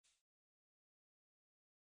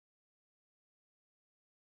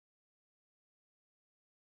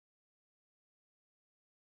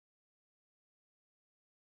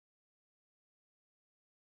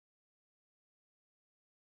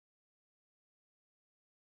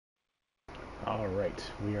All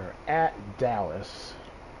right, we are at Dallas.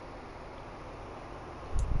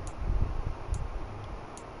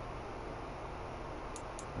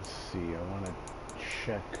 Let's see, I want to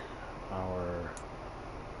check our...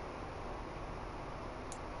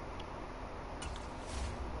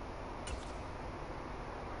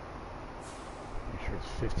 Make sure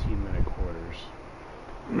it's 15-minute quarters.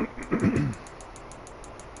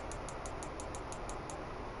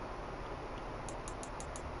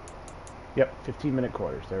 Yep, 15-minute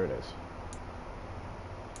quarters. There it is.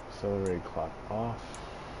 Accelerated clock off.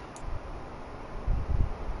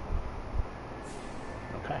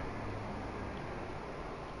 Okay.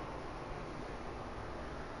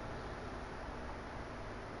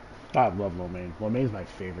 I love lo mein. Lo mein is my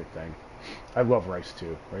favorite thing. I love rice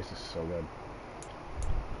too. Rice is so good.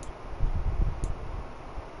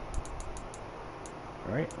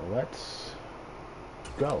 Alright, let's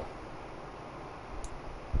go.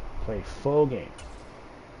 Play full game.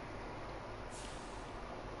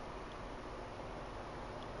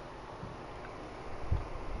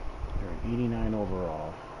 They're an 89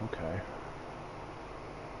 overall. Okay.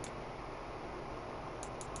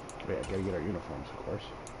 Oh, yeah, gotta get our uniforms, of course.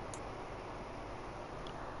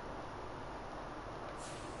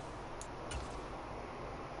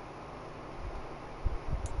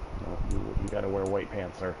 No, you gotta wear white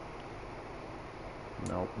pants, sir.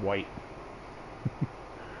 No, white. There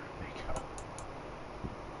you go.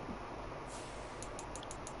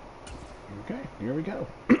 Okay, here we go.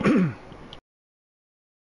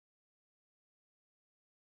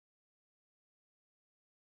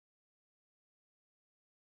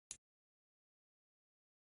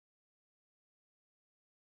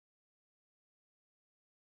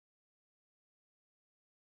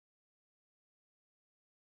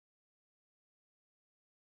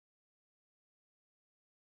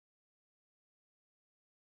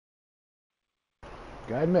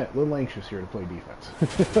 Gotta admit, a little anxious here to play defense.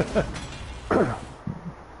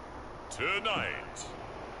 Tonight.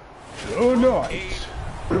 Oh,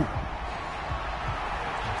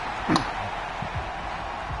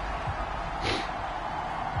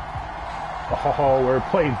 we're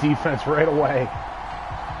playing defense right away.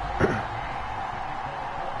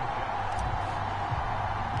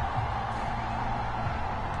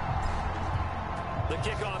 The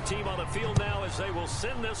kickoff team on the field now as they will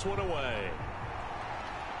send this one away.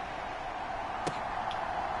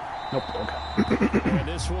 Nope, okay. And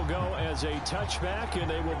this will go as a touchback, and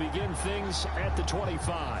they will begin things at the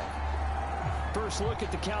 25. First look at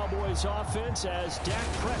the Cowboys offense as Dak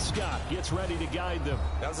Prescott gets ready to guide them.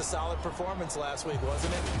 That was a solid performance last week,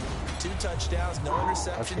 wasn't it? 2 touchdowns, no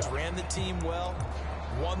interceptions, ran the team well,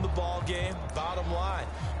 won the ball game. Bottom line,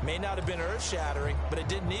 may not have been earth-shattering, but it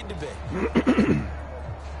didn't need to be.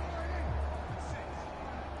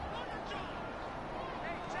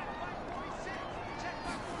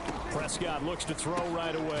 Prescott looks to throw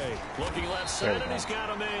right away. Looking left side, and he's got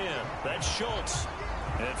a man. That's Schultz.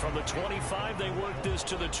 And from the 25, they work this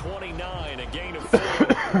to the 29, a gain of 4.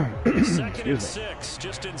 Second and 6,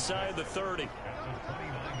 just inside the 30.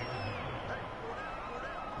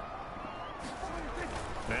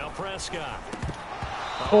 Now Prescott.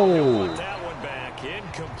 Oh, That one back,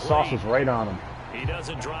 incomplete. Sauce was right on him. He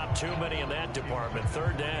doesn't drop too many in that department.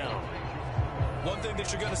 Third down. One thing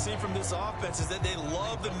that you're going to see from this offense is that they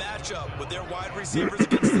love the matchup with their wide receivers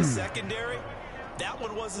against the secondary. That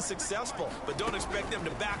one wasn't successful, but don't expect them to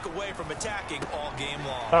back away from attacking all game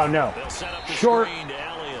long. Oh, no. They'll set up the Short. screen to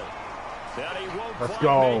Elliott. That he won't Let's quite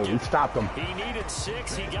go. make it. We stopped him. He needed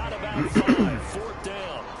 6. He got about 5. Fourth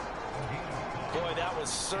down. Boy, that was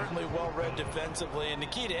certainly well-read defensively, and the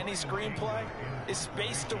key to any screenplay is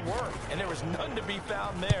space to work, and there was none to be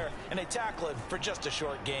found there, and they tackle it for just a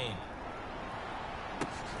short gain.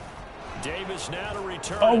 Davis now to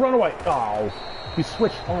return. Oh, run away. Oh, he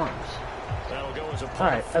switched arms. That'll go as a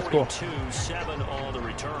All right, that's cool. 42-7 on the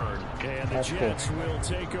return. And the Jets will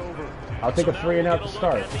take over. I'll take a 3 and out to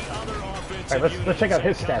start. All right, let's check out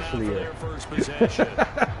his stats for the year.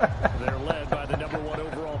 They're led by the #1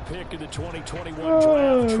 overall pick in the 2021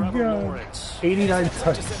 draft, Trevor Lawrence. 89 Such a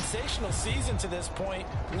touchdowns. sensational season to this point,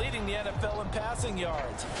 leading the NFL in passing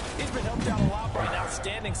yards. He's been helped out a lot by an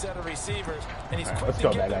outstanding set of receivers, and he's quick to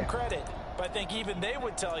give them credit. But I think even they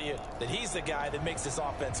would tell you that he's the guy that makes this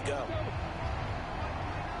offense go.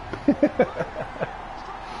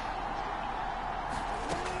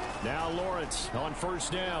 Now Lawrence on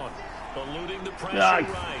first down, eluding the pressure right.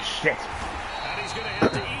 Shit. And he's going to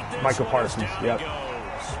have to eat this. Michael Parsons, yep.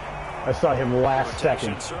 I saw him last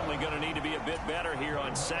second. Certainly going to need to be a bit better here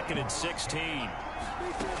on 2nd and 16.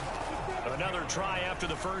 Another try after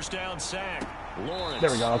the first down sack. Lawrence.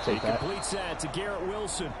 There we go. I'll take that. Completes that to Garrett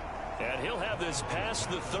Wilson. And he'll have this past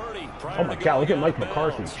the 30. Oh my God, look at Mike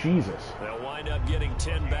McCarthy. Jesus. They'll wind up getting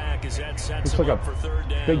 10 back as that sets him up for third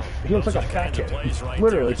down. He looks like a fat kid.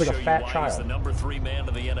 Literally, he's like a fat child. He's the number 3 man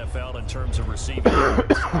in the NFL in terms of receiving.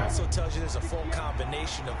 Also tells you there's a full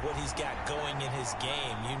combination of what he's got going in his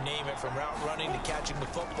game. You name it, from route running to catching the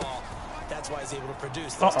football. That's why he's able to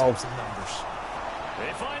produce those types of numbers.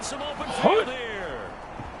 They find some open field here.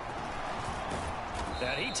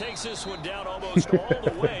 And he takes this one down almost all the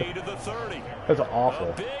way to the 30. That's awful.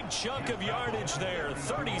 A big chunk of yardage there,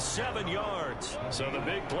 37 yards. So the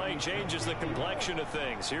big play changes the complexion of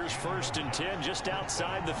things. Here's 1st and 10 just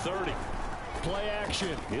outside the 30. Play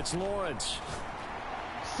action. It's Lawrence.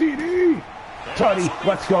 CD. Tutty.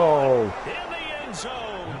 Let's go. In the end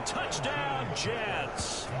zone. Touchdown,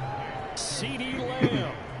 Jets. CD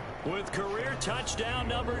Lamb with career touchdown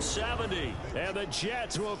number 70. And the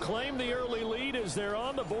Jets will claim the early lead as they're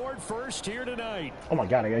on the board first here tonight. Oh my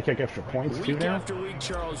God, I gotta kick extra points too now? Week after week,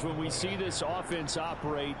 Charles, when we see this offense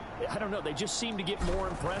operate, I don't know, they just seem to get more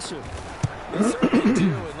impressive. They certainly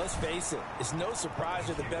do, and let's face it, it's no surprise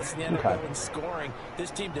they're the best in the NFL in scoring.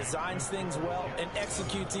 This team designs things well and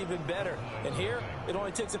executes even better. And here, it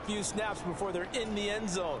only takes a few snaps before they're in the end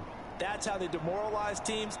zone. That's how they demoralize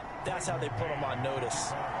teams. That's how they put them on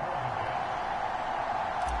notice.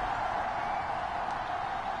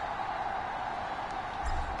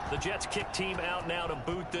 The Jets kick team out now to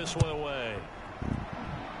boot this one away.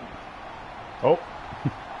 Oh.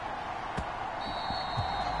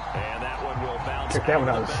 And that one will bounce. Kick that one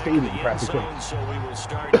out of the stadium practically. So we will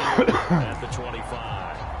start here at the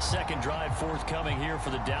 25. Second drive forthcoming here for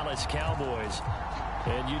the Dallas Cowboys.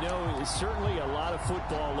 And, you know, certainly a lot of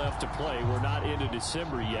football left to play. We're not into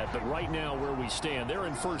December yet, but right now where we stand, they're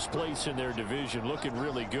in first place in their division, looking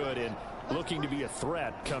really good and looking to be a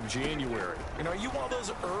threat come January. And are you one of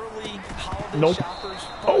those early holiday shoppers?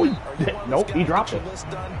 Oh, nope, he dropped it. List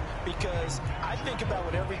done? Because I think about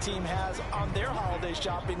what every team has on their holiday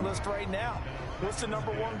shopping list right now. What's the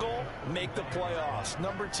number 1 goal? Make the playoffs.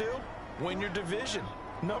 Number 2, win your division.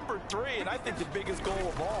 Number 3, and I think the biggest goal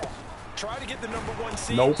of all, try to get the number 1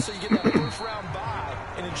 seed so you get that first round bye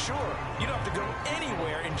and ensure you don't have to go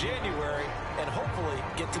anywhere in January and hopefully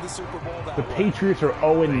get to the Super Bowl that way. The Patriots are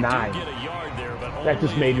 0-9. That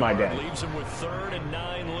just made my day. Leaves them with 3rd and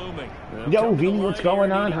 9 looming. Yo, Vini, what's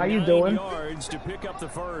going on? How you doing? Yards to pick up the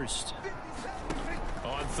first.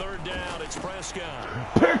 On 3rd down, it's Prescott.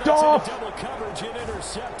 Picked off. Double coverage and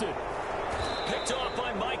intercepted. Picked off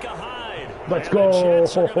by Micah Hyde. Let's go.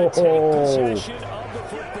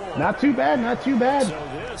 Not too bad, not too bad.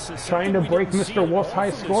 So trying to break Mr. Wolf's high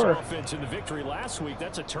score. Offense in the victory last week,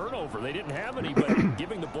 that's a turnover. They didn't have any, but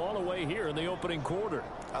giving the ball away here in the opening quarter.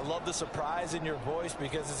 I love the surprise in your voice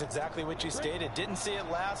because it's exactly what you stated. Didn't see it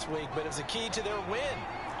last week, but it was a key to their win.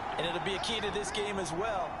 And it'll be a key to this game as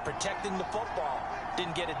well, protecting the football.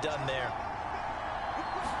 Didn't get it done there.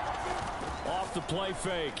 Off the play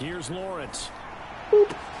fake, here's Lawrence.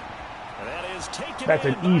 Boop. And that is taken. That's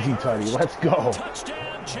an easy tutty. Let's go.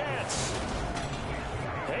 Touchdown, Jets.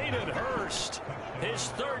 Hayden Hurst,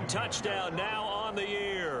 his 3rd touchdown now on the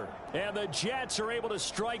year. And the Jets are able to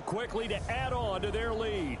strike quickly to add on to their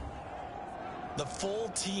lead. The full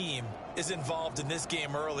team is involved in this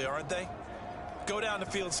game early, aren't they? Go down the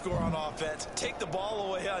field, score on offense, take the ball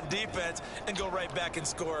away on defense, and go right back and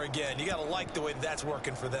score again. You got to like the way that's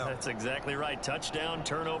working for them. That's exactly right. Touchdown,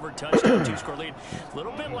 turnover, touchdown, 2-score lead. A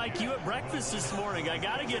little bit like you at breakfast this morning. I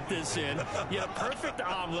got to get this in. Yeah, perfect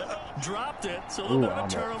omelet. Dropped it. So a little bit of a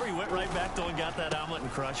turnover. You went right back though and got that omelet and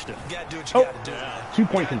crushed it. You got to do what you got to do.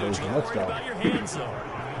 2-point conversion. Let's go. About your hands though.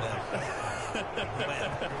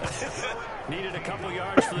 Needed a couple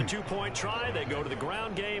yards for the 2-point try. They go to the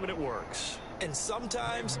ground game and it works. And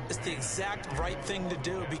sometimes it's the exact right thing to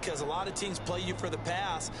do because a lot of teams play you for the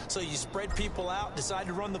pass. So you spread people out, decide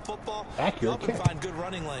to run the football. Accurate you often find good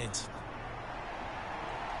running lanes.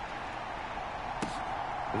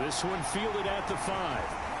 This one fielded at the 5.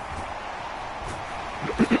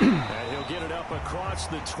 And he'll get it up across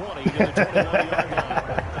the 20 to the 21-yard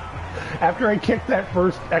line. After I kicked that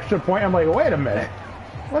first extra point, I'm like, wait a minute.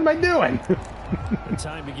 What am I doing?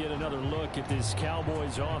 Time to get another look at this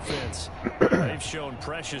Cowboys offense. They've shown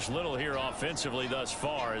precious little here offensively thus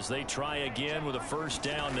far as they try again with a 1st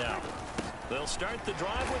down now. They'll start the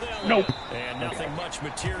drive with Elliott. Nope. And nothing much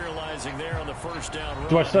materializing there on the 1st down run.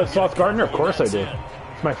 Do I start Sauce Gardner? Of course I do.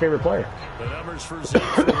 It's my favorite player. The numbers for Zeke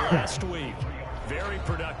from last week. Very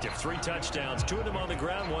productive. 3 touchdowns, 2 of them on the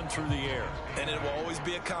ground, 1 through the air. And it will always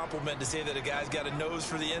be a compliment to say that a guy's got a nose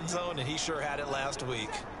for the end zone, and he sure had it last week.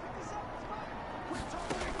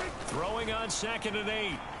 Throwing on 2nd and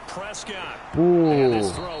 8. Prescott. Ooh. And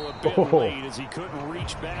his throw a bit late as he couldn't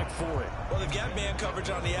reach back for it. Well, they've got man coverage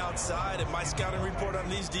on the outside, and my scouting report on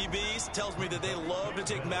these DBs tells me that they love to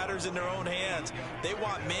take matters in their own hands. They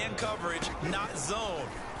want man coverage, not zone.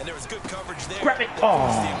 And there was good coverage there. Grab it.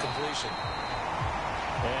 The incompletion.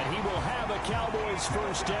 And he will have a Cowboys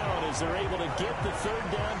first down as they're able to get the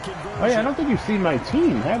 3rd down conversion. Oh, yeah, I don't think you've seen my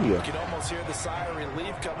team, have you? You can almost hear the sigh of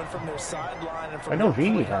relief coming from their sideline and from I know their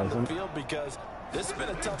Vini play on has the them. field because this has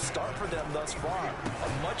been a tough start for them thus far.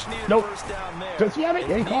 A much-needed Nope. first down there. Does he have it?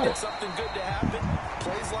 Yeah, he caught it. Something good to happen.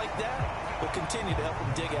 Plays like that will continue to help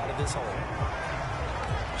them dig out of this hole.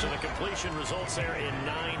 So the completion results there in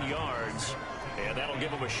 9 yards. And that'll give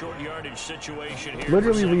them a short yardage situation here.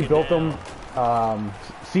 Literally, we built them.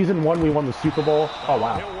 Season 1, we won the Super Bowl. Oh,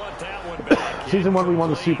 wow. He'll want that one back. Season 1, we won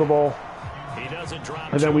the Super Bowl. He doesn't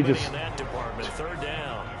drop And then we too many just- in that department. 3rd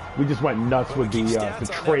down. We just went nuts with the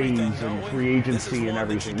trades and free agency and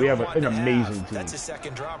everything. We have an amazing team. That's his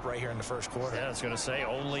 2nd drop right here in the first quarter. Yeah, I was going to say,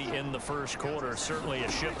 only in the first quarter. Certainly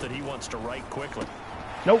a ship that he wants to right quickly.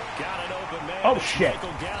 Nope. Got an open man. Oh, It's shit.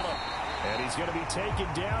 Michael Gallup. And he's going to be taken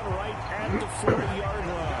down right at the 40-yard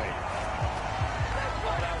line.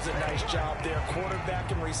 Oh, that was a nice job there.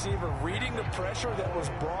 Quarterback and receiver reading the pressure that was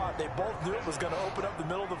brought. They both knew it was going to open up the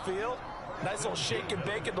middle of the field. Nice little shake and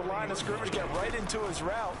bake at the line of scrimmage, got right into his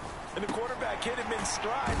route. And the quarterback hit him in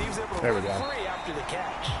stride. He was able to run free after the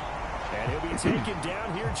catch. And he'll be taken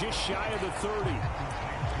down here just shy of the 30.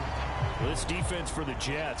 This defense for the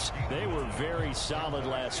Jets, they were very solid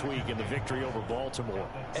last week in the victory over Baltimore.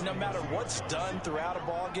 And no matter what's done throughout a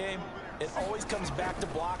ball game, it always comes back to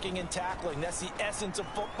blocking and tackling. That's the essence of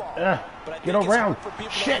football. But I think get around. It's hard for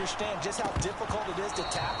people Shit. to understand just how difficult it is to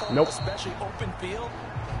tackle, Nope. especially open field.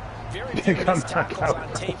 Very few of these tackles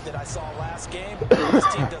on tape that I saw last game.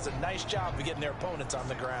 This team does a nice job of getting their opponents on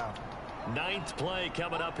the ground. 9th play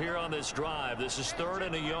coming up here on this drive. This is 3rd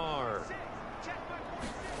and a yard.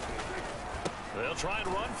 They'll try and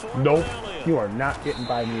run for it. Nope. You are not getting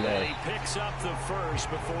by me And there. he picks up the first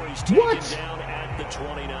before he's taken down at the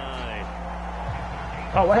 29.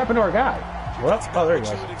 Oh, what happened to our guy? Well, oh, there he What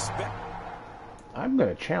goes. you would expect. I'm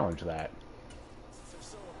going to challenge that.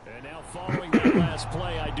 And now following that last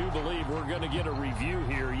play, I do believe we're going to get a review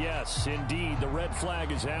here. Yes, indeed, the red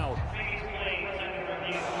flag is out.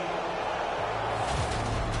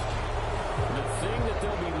 The thing that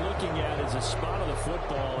they'll be looking at is a spot of the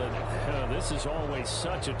football, and this is always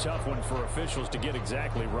such a tough one for officials to get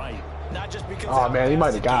exactly right. Not just because Oh, man, he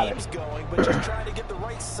might have got it. going, but just trying to get the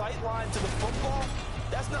right sight line to the football.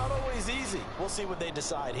 That's not always easy. We'll see what they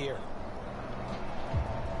decide here.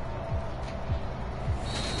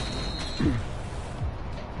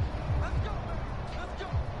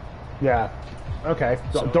 Yeah. Okay.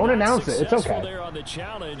 So Don't not announce it. It's successful okay. there on the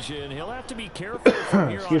challenge, and he'll have to be careful from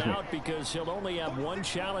here Excuse on me. out because he'll only have 1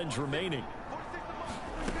 challenge remaining.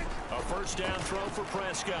 A first down throw for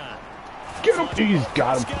Prescott. Get him. He's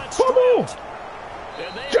got him. Prescott Fumble. stripped.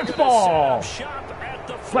 And they are Jets gonna ball. set up shop at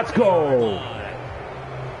the Let's 40-yard go. line.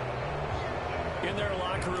 In their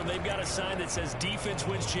locker room, they've got a sign that says defense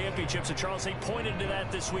wins championships. And Charles, they pointed to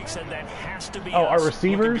that this week, said that has to be Oh, us. our Looking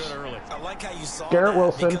receivers? good early. I like how you saw Garrett that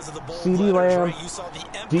Wilson, because of the bold CeeDee letters, Lamb, right? You saw the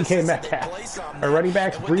DK emphasis that they Metcalf. place on Our that running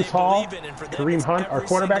backs, and what they Brees Hall, believe in. And for them, Kareem it's Hunt. Our every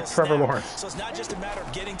quarterback, single Trevor snap. Lawrence. So it's not just a matter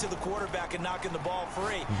of getting to the quarterback and knocking the ball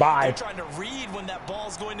free. Bye. They're trying to read when that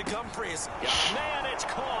ball's going to come free. Man, it's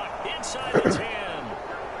caught inside the 10.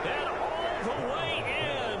 And all the way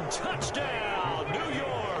in. Touchdown, New York.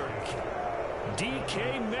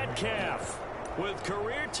 DK Metcalf with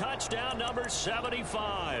career touchdown number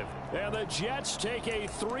 75. And the Jets take a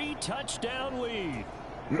 3-touchdown lead.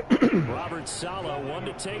 Robert Saleh, one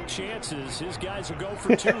to take chances. His guys will go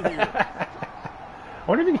for 2 here. I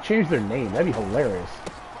wonder if they could change their name. That'd be hilarious.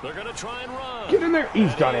 They're going to try and run. Get in there.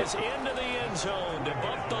 He's done He's it. into the end zone to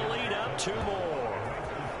bump the lead up 2 more.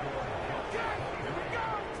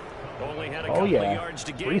 Only had a couple of yards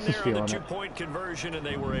to gain Brees is there on the feeling it. 2-point conversion, and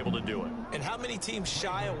they were able to do it. And how many teams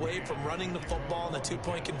shy away from running the football in the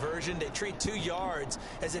 2-point conversion? They treat 2 yards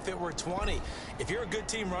as if it were 20. If you're a good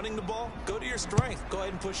team running the ball, go to your strength. Go ahead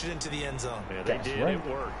and push it into the end zone. Yeah, they That's did. right. It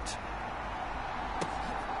worked.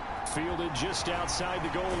 Fielded just outside the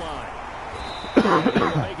goal line. And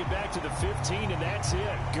they'll make it back to the 15, and that's it.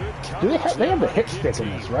 Good coverage. They have the there by hit kid stick in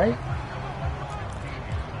team. this, right?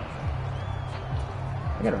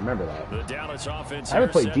 I gotta remember that. The Dallas offense I haven't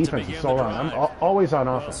here played set to defense in begin so the long. I'm drive. always on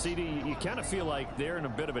Well, offense. CD, you kind of feel like they're in a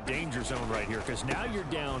bit of a danger zone right here because now you're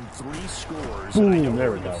down 3 scores. Boom, I know there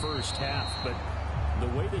we're we in the go. first half, but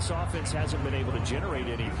the way this offense hasn't been able to generate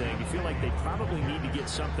anything, you feel like they probably need to get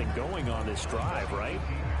something going on this drive, right?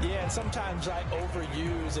 Yeah, and sometimes I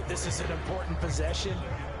overuse that this is an important possession.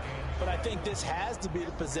 But I think this has to be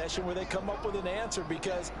the possession where they come up with an answer,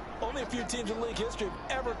 because only a few teams in league history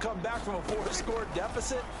have ever come back from a 4-score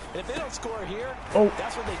deficit. And if they don't score here,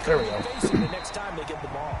 that's what they could be facing the next time they get the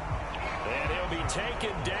ball. And he'll be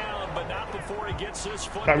taken down, but not before he gets his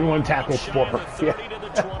foot. Everyone tackles for her. 30 to the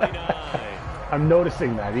 29. I'm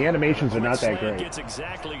noticing that. The animations are not that great. Gets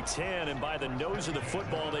exactly 10, and by the nose of the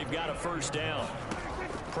football, they've got a first down.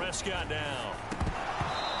 Prescott now.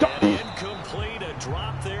 And incomplete, a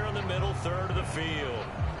drop there in the middle third of the field.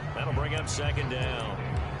 That'll bring up second down.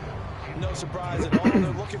 No surprise at all.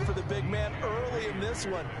 They're looking for the big man early in this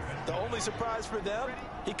one. The only surprise for them,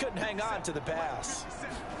 he couldn't hang on to the pass.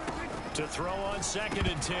 To throw on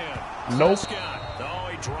 2nd and 10. Nope. Prescott. Oh,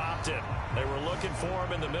 he dropped it. They were looking for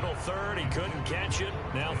him in the middle third. He couldn't catch it.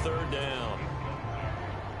 Now third down.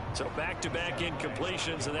 So back-to-back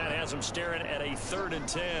incompletions, and that has him staring at a 3rd and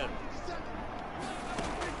 10.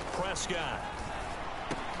 Prescott.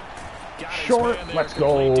 Short. Let's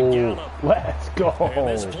go. Let's go. And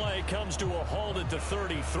this play comes to a halt at the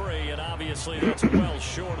 33, and obviously that's well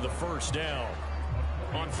short of the first down.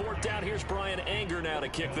 On 4th down, here's Brian Anger now to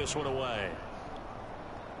kick this one away.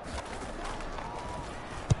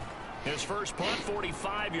 His first punt,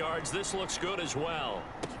 45 yards. This looks good as well.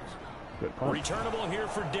 Good punt. Returnable here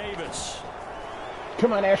for Davis.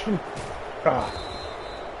 Come on, Ashton.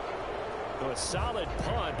 A solid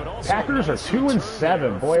punt, but also Packers are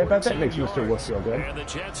 2-7. Boy, I bet that makes Mr. Wolf feel good. And the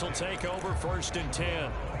Jets will take over 1st and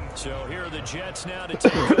 10. So here are the Jets now to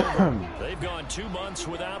take over. They've gone 2 months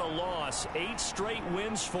without a loss. 8 straight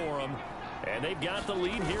wins for them. And they've got the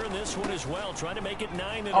lead here in this one as well, trying to make it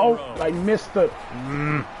 9 in a row. I missed the...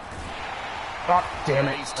 Oh, damn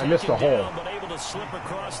it. I missed the hole. But able to slip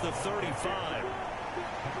across the 35.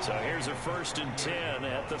 So here's a 1st and 10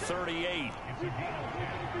 at the 38.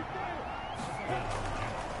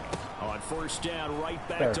 On 1st down, right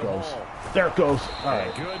back to Hall. There it goes. All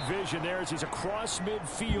right. Good vision there as he's across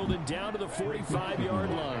midfield and down to the 45-yard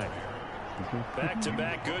line.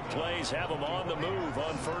 Back-to-back good plays have him on the move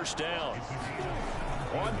on 1st down.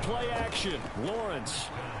 On play action, Lawrence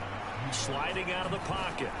sliding out of the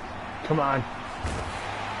pocket. Come on.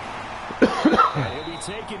 He'll be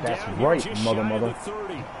taken That's down right, just mother. shy of the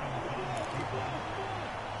 30.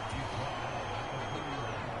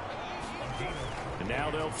 And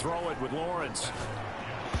now they'll throw it with Lawrence.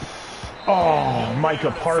 Oh,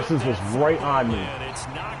 Micah Parsons was right on me. It's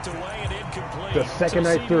knocked away and incomplete. The second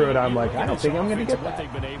I threw it, I'm like, I don't think I'm going to get What that.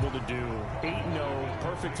 they've been able to do. 8-0,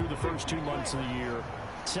 perfect through the first 2 months of the year.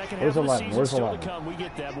 Second half Where's of the 11? season Where's still 11? to come. We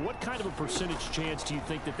get that. But what kind of a percentage chance do you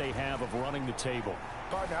think that they have of running the table?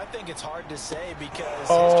 Partner, I think it's hard to say because...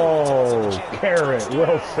 Oh, Garrett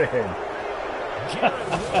Wilson. Garrett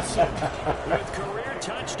Wilson with career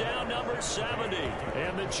touchdown number 70.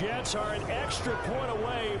 And the Jets are an extra point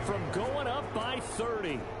away from going up by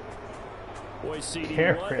 30. Boy, CD,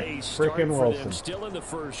 what a start for Wilson. them. Still in the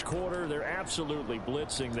first quarter. They're absolutely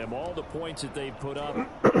blitzing them. All the points that they've put up,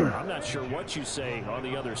 I'm not sure what you say on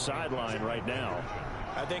the other sideline right now.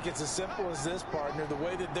 I think it's as simple as this, partner. The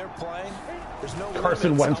way that they're playing, there's no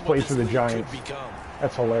Carson Wentz plays for the Giants.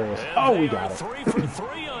 That's hilarious. And we got it. 3 for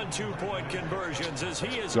 3 on 2-point conversions as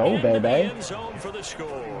he is Go, in the baby. end zone for the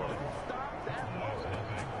score.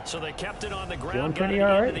 So they kept it on the ground, Doing got pretty it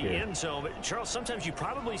all into right the here. end zone. But Charles, sometimes you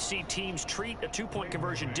probably see teams treat a 2-point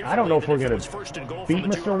conversion differently. I don't know if we're than gonna it was first and goal beat from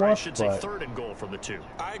the 2, Mr. or I Wolf, should say but 3rd and goal from the 2.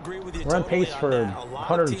 I agree with you. We're on pace for that. A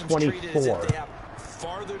lot of teams treat it as if 124. they have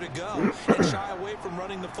farther to go and shy away from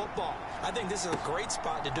running the football. I think this is a great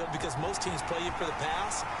spot to do it because most teams play you for the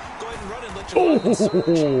pass. Go ahead and run and let your weapons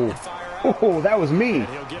surge and fire out. Oh, that was me. And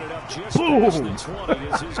he'll get it up just past the 20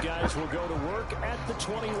 as his guys will go to work at the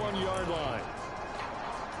 21-yard line.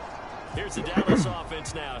 Here's the Dallas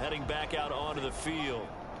offense now heading back out onto the field.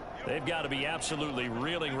 They've got to be absolutely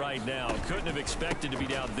reeling right now. Couldn't have expected to be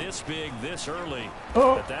down this big this early.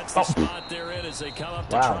 But that's the spot they're in as they come up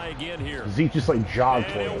to try again here. Zeke just like jogged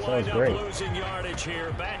for us. That was great. Losing yardage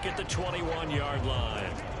here back at the 21-yard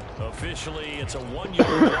line. Officially, it's a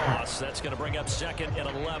 1-yard loss. That's going to bring up 2nd and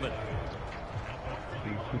 11.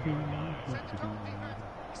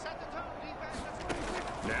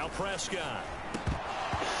 Now Prescott.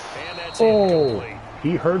 And that's incomplete.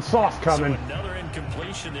 He heard Sauce coming. So another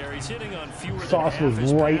incompletion there. He's hitting on fewer Sauce than was half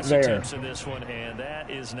his right pass there. attempts in this one, and that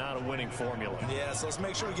is not a winning formula. Yeah, so let's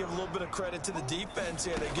make sure we give a little bit of credit to the defense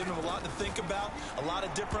here. They're giving him a lot to think about, a lot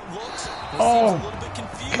of different looks. A little bit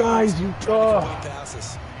confused. Guys, you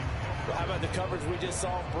passes. Well, how about the coverage we just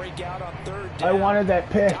saw break out on third down? I wanted that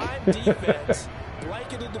pick. Dime defense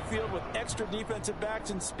blanketed the field with extra defensive backs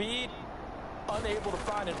and speed, unable to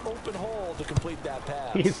find an open hole to complete that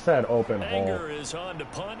pass. He said open hole. Anger is on to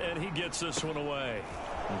punt, and he gets this one away.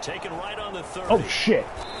 And taken right on the 30. Oh, shit.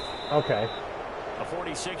 Okay. A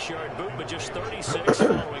 46-yard boot, but just 36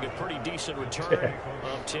 following a pretty decent return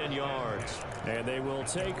of 10 yards. And they will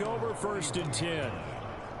take over 1st and 10.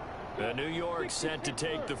 The New York set to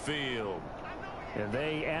take the field. And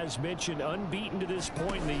they, as mentioned, unbeaten to this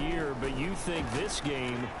point in the year, but you think this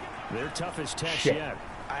game, their toughest test yet.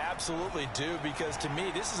 I absolutely do, because to me,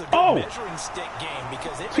 this is a good measuring stick game,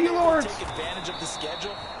 because they've been able to take advantage of the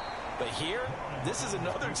schedule. But here, this is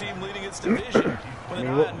another team leading its division.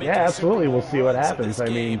 Yeah, absolutely. We'll see what happens. I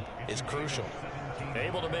mean, it's crucial.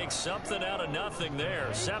 Able to make something out of nothing there.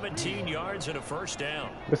 17 yards and a first down.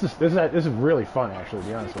 This is really fun, actually, to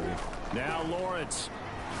be honest with you. Now Lawrence.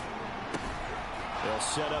 They'll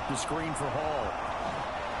set up the screen for Hall.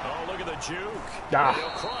 Oh, look at the juke. Ah. They'll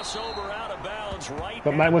cross over out of bounds right.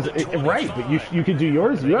 But mine was right. But you could do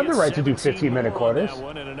yours. You have the right to do 15-minute quarters.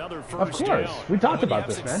 Of course. We talked about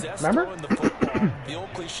this, man. Remember? The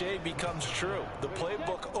old cliche becomes true. The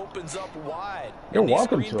playbook opens up wide. You're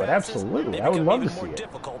welcome to it. Absolutely. I would love to see it.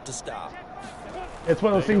 Difficult to stop. It's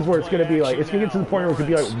one of those things where it's going to be like, it's going to get to the point where it could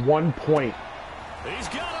be like 1 point. He's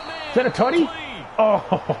got him in. Is that a tutty?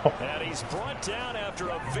 Oh. And he's brought down after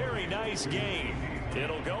a very nice gain.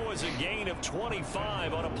 It'll go as a gain of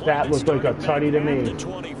 25 on a play. That looked like a tutty to me.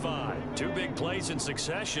 25. 2 big plays in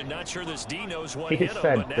succession. Not sure this D knows what He hit him,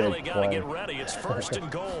 said but now they big got to play. get ready. It's 1st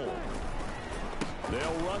and goal.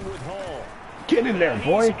 They'll run with Hall. Get in there,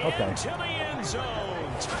 boy. Okay. Okay. Into the end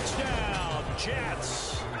zone. Touchdown,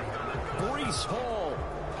 Jets. Breece Hall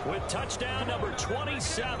with touchdown number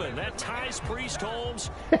 27. That ties Priest Holmes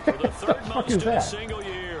for the third most in a single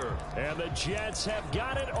year. And the Jets have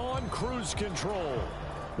got it on cruise control.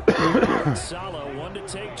 Saleh wanted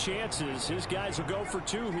to take chances. His guys will go for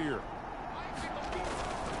 2 here.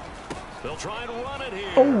 They'll try and run it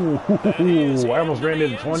here. Oh, I almost ran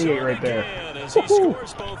into 28 right there. As he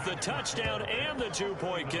scores both the touchdown and the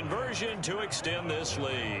 2-point conversion to extend this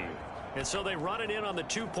lead. And so they run it in on the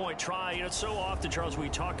 2-point try. You know, so often, Charles, we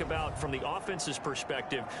talk about from the offense's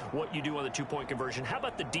perspective what you do on the 2-point conversion. How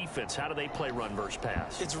about the defense? How do they play run versus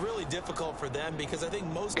pass? It's really difficult for them because I think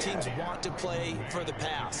most teams want to play for the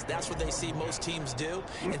pass. That's what they see most teams do.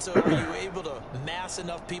 And so are you able to mass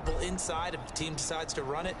enough people inside if the team decides to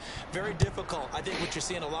run it? Very difficult. I think what you're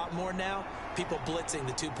seeing a lot more now, people blitzing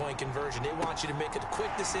the 2-point conversion. They want you to make a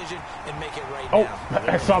quick decision and make it right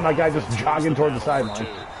now. I saw my guy just jogging toward the sideline.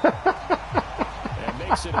 And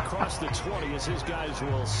makes it across the 20 as his guys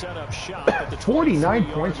will set up shop at the 49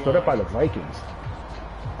 points put up by the Vikings.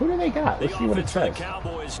 Who do they got? Let's see what it says. The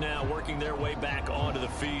Cowboys now working their way back onto the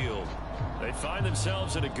field. They find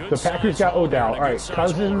themselves in a good. The Packers got Odell. All right,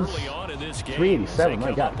 Cousins, 387.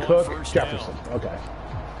 My God, Cook, Jefferson. Okay.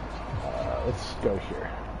 Let's go here.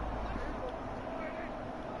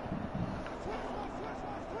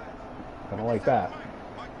 I don't like that.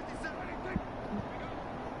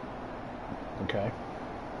 Okay.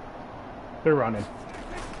 They're running.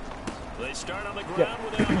 They start on the ground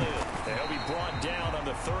with Elliott. They'll be brought down on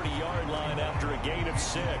the 30-yard line after a gain of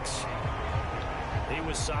 6. He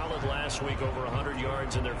was solid last week, over 100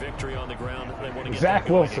 yards in their victory on the ground. They want to get Zach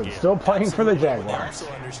Wilson again. still playing for the Jaguars. What I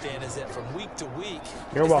also understand is that from week to week,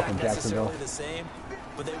 you're it's welcome, not Jacksonville. necessarily the same,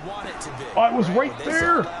 but they want it to be. Oh, it was right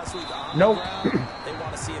there. Nope. They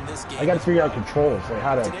want to see in this game. I got to figure out controls, like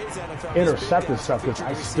how to intercept this stuff, because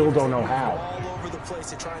I still don't know how. All over the place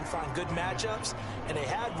to try and find good matchups, and they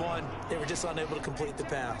had one. They were just unable to complete the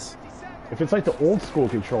pass. If it's like the old school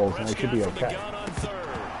controls, then it should be okay.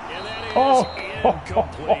 Oh!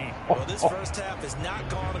 Well, this first half has not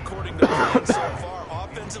gone according to plan so far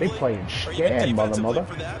offensively. They playing or even scared, mother.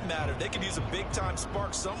 For that matter, they could use a big-time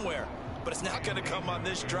spark somewhere, but it's not going to come on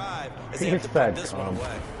this drive as they have to put this one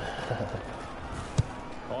away.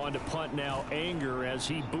 On to punt now, Anger as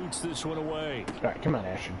he boots this one away. All right, come on,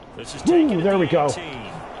 Ashton. This is Woo, there we go.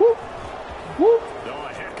 Woo. Woo. Oh,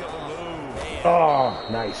 a heck of a move. Oh,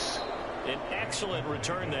 nice. An excellent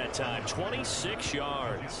return that time, 26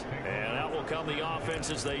 yards. And out will come the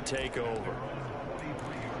offense as they take over.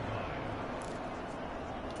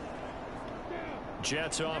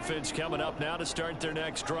 Jets offense coming up now to start their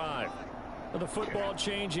next drive. Well, the football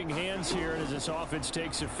changing hands here as this offense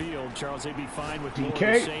takes the field. Charles, they'd be fine with more of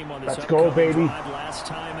DK, the same on this let's go, baby. drive last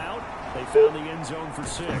time out. They found the end zone for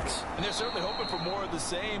 6. And they're certainly hoping for more of the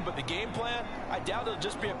same, but the game plan, I doubt it'll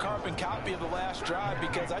just be a carbon copy of the last drive,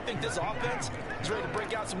 because I think this offense is ready to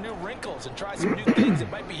break out some new wrinkles and try some new things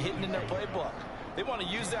that might be hidden in their playbook. They want to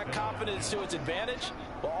use that confidence to its advantage,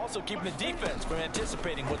 while also keeping the defense from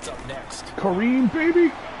anticipating what's up next. Kareem,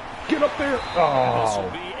 baby, get up there. This will Oh,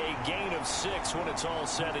 be a gain of 6 when it's all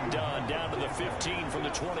said and done. Down to the 15 from the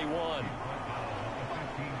 21.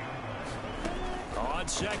 On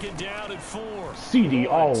second down and 4. CD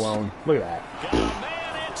all alone. Look at that. Got a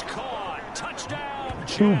man, it's caught. Touchdown.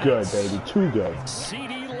 Too good, Jets. baby. Too good.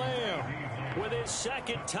 CeeDee Lamb with his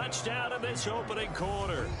second touchdown of this opening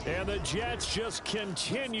quarter. And the Jets just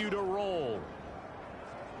continue to roll.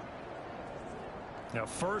 Now,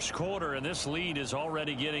 first quarter, and this lead is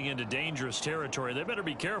already getting into dangerous territory. They better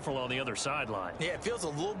be careful on the other sideline. Yeah, it feels a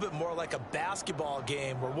little bit more like a basketball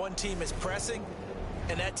game where one team is pressing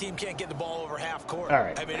and that team can't get the ball over half court. All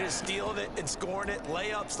right. I mean, they're stealing it and scoring it,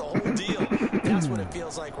 layups, the whole deal. That's what it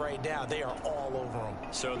feels like right now. They are all over them.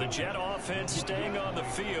 So the Jet offense staying on the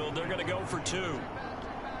field. They're going to go for 2.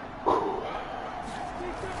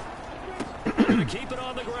 To keep it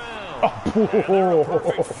on the ground. Oh,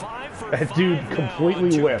 That dude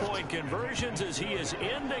completely whiffed. 2-point conversions as he is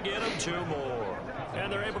in to get him 2 more.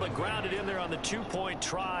 And they're able to ground it in there on the 2-point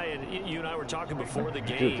try. And you and I were talking before the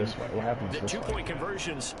do it game. this way. What happens The this way? 2-point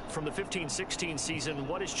conversions from the 15-16 season,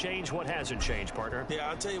 what has changed? What hasn't changed, partner? Yeah,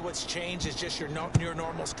 I'll tell you what's changed is just your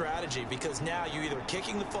normal strategy, because now you're either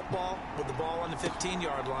kicking the football with the ball on the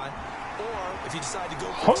 15-yard line, or if you decide to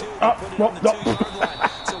go for 2, you put it on the 2-yard line.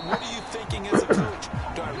 So what are you thinking as a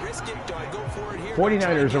coach? Do I risk it? Do I go for it here?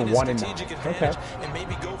 49ers are 1-9. Strategic advantage and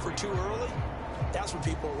maybe go for 2 early? That's what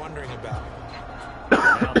people are wondering about.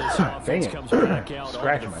 Now this Dang offense it. comes back out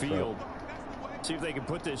Scratching onto the my field. See if they can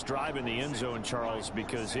put this drive in the end zone, Charles,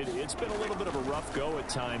 because it's been a little bit of a rough go at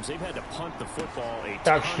times. They've had to punt the football a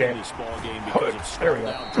ton in this ball game because of There we stalled go.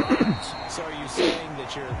 out drives. So are you saying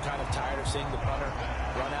that you're kind of tired of seeing the punter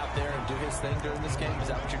run out there and do his thing during this game? Is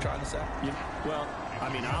that what you're trying to say? Well,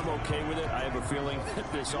 I mean, I'm okay with it. I have a feeling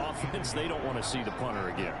that this offense, they don't want to see the punter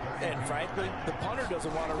again. And frankly, the punter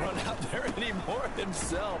doesn't want to run out there anymore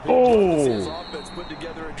himself. Oh. His offense put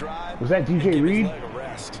together a drive. Was that DJ Reed? Leg a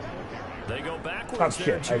rest. They go backwards. Oh,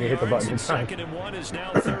 shit. I didn't hit the button in time. 2nd and 1 is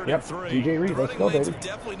now 3rd Yep. and 3. DJ Reed, let's go, Running lanes baby. have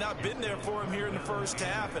definitely not been there for him here in the first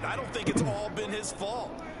half, and I don't think it's all been his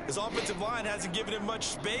fault. His offensive line hasn't given him much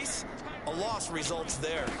space. A loss results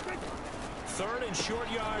there. 3rd and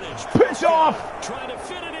short yardage. Pitch off. Trying to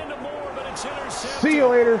fit it into Moore, but it's intercepted. See you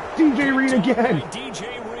later. DJ Reed again.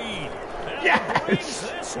 DJ Reed. And Yes. brings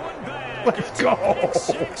this one back. Let's It's a go. pick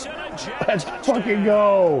 6 and a Jet Let's touchdown. fucking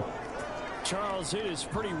go. Charles, it is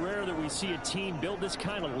pretty rare that we see a team build this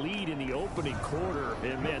kind of lead in the opening quarter.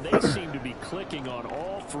 And, man, they seem to be clicking on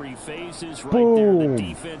all 3 phases right there. Boom. The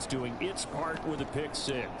defense doing its part with a pick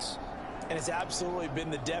 6. And it's absolutely been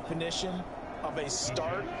the definition of a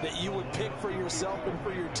start that you would pick for yourself and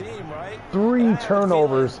for your team, right? 3 And I have a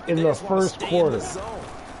turnovers feeling in they the just wanna first stay in quarter. the zone.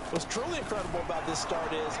 What's truly incredible about this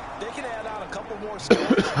start is they can add on a couple more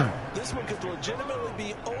scores. This one could legitimately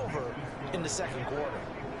be over in the second quarter.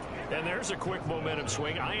 And there's a quick momentum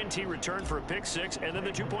swing. INT return for a pick 6, and then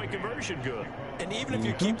the 2-point conversion good. And even if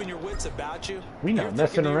you're keeping your wits about you, We not you're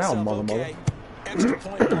messing thinking to around, yourself, mother. okay, extra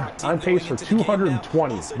point block team On pace going for into the game now.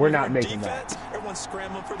 220. So We're your not making that. defense, everyone's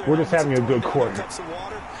scrambling for their We're just helmets having a and good throwing quarter. cups of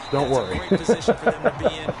water. Don't That's worry. a great position for them to be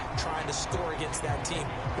in, trying to score against that team.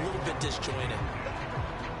 A little bit disjointed.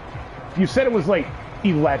 You said it was like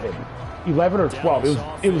 11 or 12.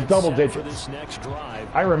 It was double For digits. this next drive.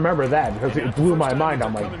 I remember that because And it not the blew first my time mind. that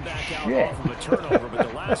I'm they're like, coming back out shit. off of a turnover, but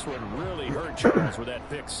the last one really hurt Charles with that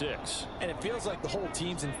pick 6. And it feels like the whole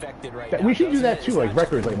team's infected right That- now. we should do doesn't that it? too, It's like not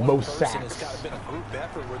just records, like one most person. sacks. It's got to been a group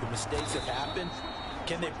effort where the mistakes have happened.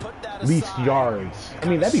 Can they put that Least aside, yards. I mean,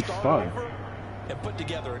 kinda that'd be start fun. over, and put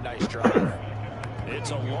together a nice drive?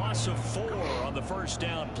 It's a loss of 4 on the first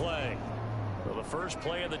down play. Well, the first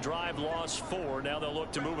play of the drive lost 4. Now they'll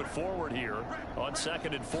look to move it forward here on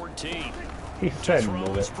 2nd and 14. He said Throw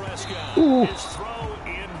move is it. Prescott. Ooh. His throw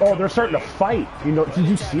Oh, they're starting to incomplete. fight. You know? Did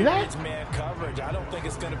you see that? It's man coverage. I don't think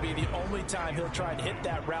it's going to be the only time he'll try to hit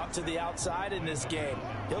that route to the outside in this game.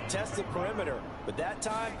 He'll test the perimeter, but that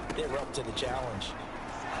time they were up to the challenge.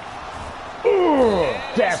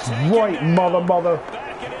 That's right, mother.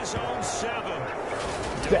 Back in his own 7.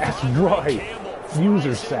 That's DeVondre right. Campbell User flies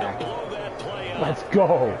in to sack. blow that play up. Let's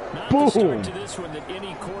go. Not the start Boom. to this one that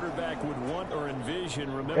any quarterback would want or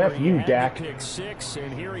envision. Remember, F he you, had Dak. the pick 6,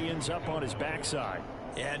 and here he ends up on his backside.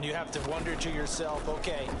 And you have to wonder to yourself,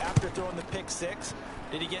 okay, after throwing the pick six,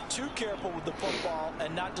 did he get too careful with the football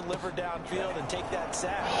and not deliver downfield and take that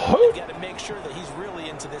sack? You've got to make sure that he's really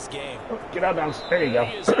into this game. Get out of bounds. There you go.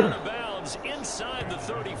 He is out of bounds inside the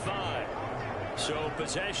 35. So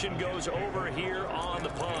possession goes over here on the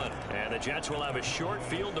punt. And the Jets will have a short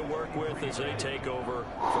field to work with as they take over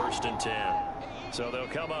 1st and 10. So they'll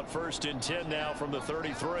come up 1st and 10 now from the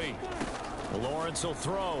 33. Lawrence will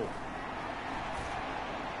throw.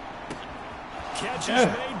 Catch is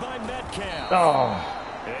made by Metcalf. Oh.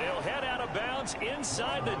 And he'll head out of bounds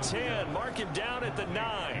inside the 10. Mark him down at the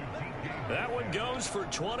 9. That one goes for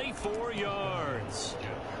 24 yards.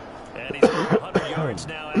 And he's over 100 yards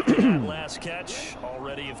now after that last catch.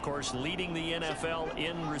 Already, of course, leading the NFL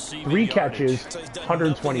in receiving 3 yardage. catches, So he's done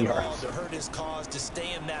 120 nothing at all yards. to hurt his cause, to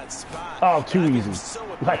stay in that spot. Oh, too That easy. is so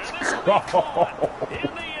Let's And this will be caught go.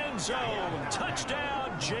 in the end zone.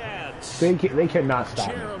 Touchdown, Jets. They cannot stop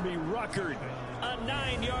me. Jeremy Ruckert, a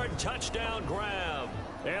 9-yard touchdown grab.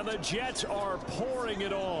 And the Jets are pouring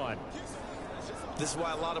it on. This is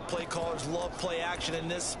why a lot of play callers love play action in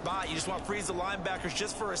this spot. You just want to freeze the linebackers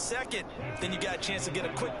just for a second. Then you got a chance to get a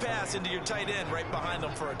quick pass into your tight end right behind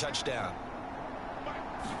them for a touchdown.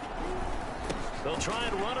 They'll try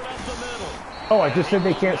and run it up the middle. Oh, I just said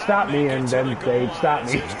they can't stop me, and then they stopped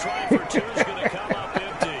me. His try for two is going to come up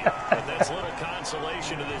empty. But that's little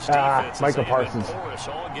consolation to this defense. Micah as they have Parsons. been porous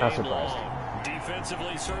all Not game surprised. long.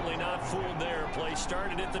 Defensively, certainly not fooled there. Play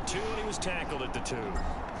started at the 2, and he was tackled at the 2.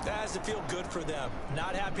 That has to feel good for them.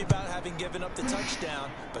 Not happy about having given up the touchdown,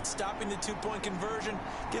 but stopping the 2-point conversion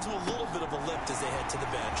gives them a little bit of a lift as they head to the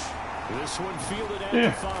bench. This one fielded at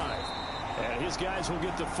the 5. And his guys will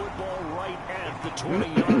get the football right at the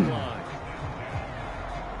 20-yard line.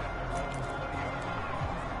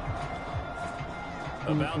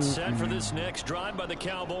 About set for this next drive by the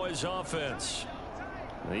Cowboys offense.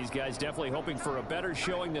 These guys definitely hoping for a better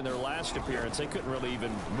showing than their last appearance. They couldn't really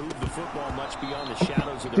even move the football much beyond the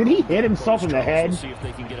shadows of their Did he own hit himself in the post. head? We'll see if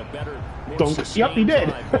they can get a better, more Dunk. Yep, he sustained did.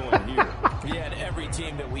 drive going here. Yeah, and every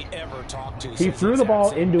team that we ever talked to He says threw the the ball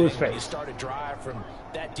exact same into his thing. When you face. start a drive from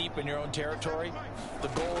that deep in your own territory, the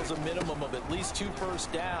goal is a minimum of at least 2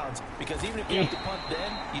 first downs, because even if you have to punt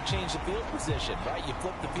then, you change the field position, right? You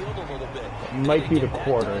flip the field a little bit. Might be the Get that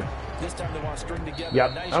quarter. done. This time they want to string together Yep,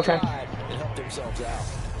 a nice okay. drive and help themselves out.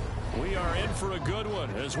 We are in for a good one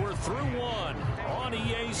as we're through one on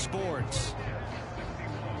EA Sports.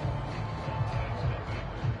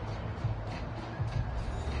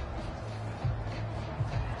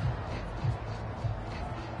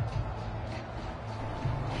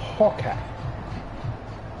 Hawkeye.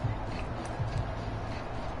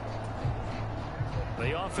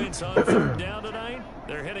 The offense on 3rd down tonight,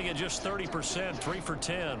 they're hitting at just 30%, 3 for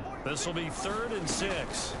 10. This will be 3rd and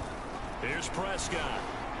 6. Here's Prescott.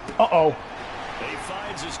 Uh-oh. He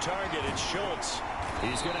finds his target. It's Schultz.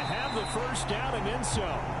 He's going to have the 1st down and then some.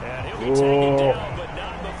 And he'll be taken down, but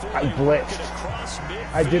not before I they work it blitzed. across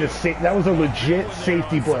midfield. I did that was a legit When they're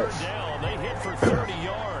safety on 3rd blitz. down, they hit for 30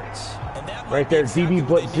 yards. And that might Right be there, exactly DB what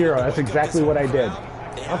blitz they 0. need to That's wake up exactly this what I home did.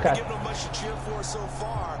 crowd. They haven't Okay. given them much to cheer for so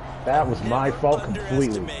far. That was my Never fault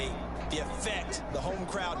completely. underestimate the effect the home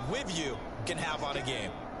crowd with you can have on a game.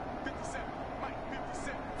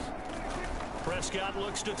 Prescott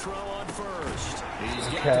looks to throw on 1st. He's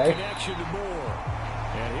got Okay. the connection to Moore.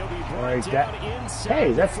 And he'll be All brought right, down inside hey,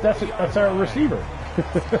 the that's 40-yard our line. receiver.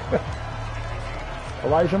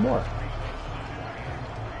 Elijah Moore.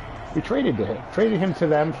 We traded him to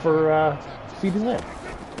them for CeeDee Lamb.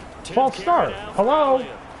 False start. Hello.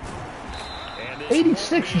 And this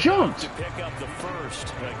 86 will be jumped. to pick up the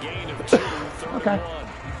 1st, a gain of 2, 31. Okay.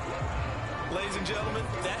 Ladies and gentlemen,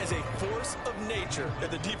 that is a force of nature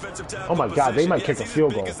at the defensive tackle Oh my God, they position. might kick a Yes, he's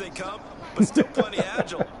field as big goal. as they come, but still plenty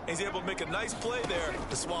agile. He's able to make a nice play there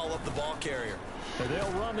to swallow up the ball carrier. And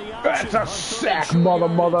they'll run the option That's a on 3rd sack, and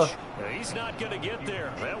short mother. yardage. He's not going to get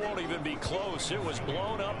there. That won't even be close. It was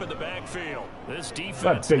blown up in the backfield. This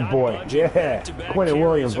defense That big not boy. budging. Yeah. Back-to-back Quentin carries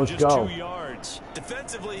Williams, of let's just go. 2 yards.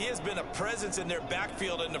 Defensively, he has been a presence in their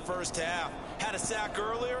backfield in the first half. Had a sack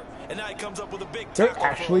earlier, and now he comes up with a big They're tackle.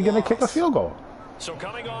 actually going to kick a field goal. So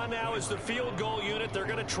coming on now is the field goal unit. They're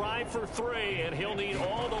going to try for 3, and he'll need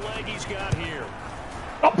all the leg he's got here.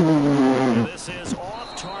 Oh, This is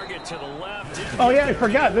off target to the left. oh yeah, I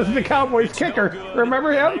forgot. This is the Cowboys It's no kicker. good.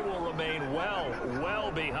 Remember They him? will remain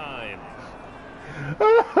well behind.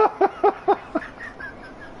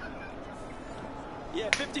 Yeah,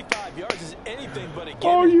 55 yards is anything but a gimme.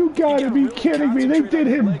 Oh, you gotta gotta be really kidding me. They concentrate did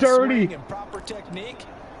on him leg dirty. swing and proper technique.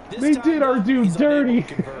 They did our dude dirty.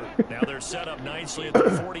 Now they're set up nicely at the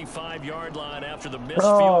 45-yard line after the missed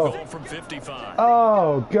field goal from 55.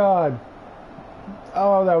 Oh, God.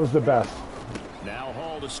 Oh, that was the best. Now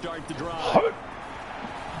Hall to start the drive.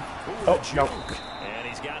 Oh, no. And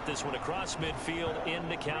he's got this one across midfield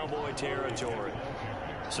into Cowboy territory.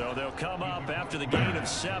 So they'll come up after the gain of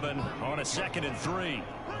 7 on a 2nd and 3.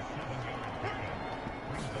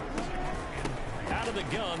 Out of the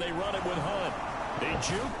gun, they run it with Hunt. They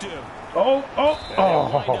juked him. Oh.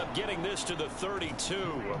 Wind up getting this to the 32.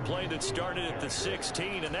 A play that started at the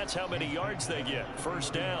 16, and that's how many yards they get.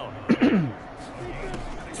 First down.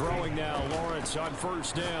 Throwing now, Lawrence on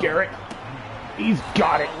first down. Garrett. He's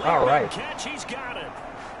got it. All right. Catch, he's got it.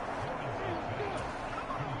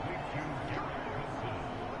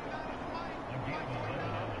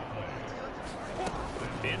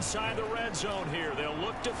 Inside the red zone here. They'll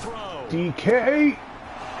look to throw. DK.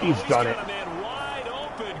 He's done it. Got a man wide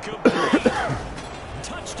open. Complete.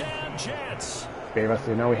 Touchdown, Jets. Davis,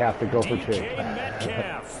 you know we have to go for 2. DK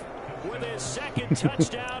Metcalf with his 2nd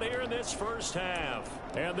touchdown here in this first half.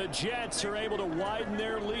 And the Jets are able to widen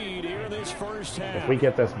their lead here in this first half. If we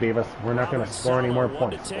get this, Beavis, we're not going to score any more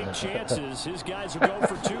points. To take chances. His guys will go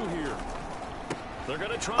for 2 here. They're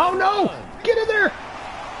going to try. Oh, no. Get in there.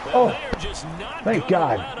 Oh, thank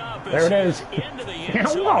God. There it is.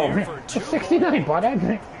 Whoa, 69, bud.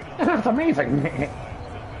 That's amazing.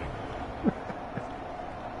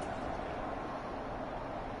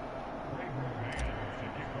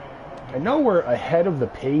 I know we're ahead of the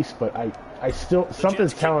pace, but I still,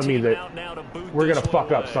 something's telling me that we're going to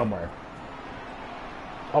fuck up somewhere.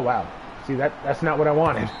 Oh, wow. See, that's not what I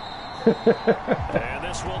wanted. And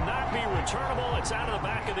this will not be returnable. It's out of the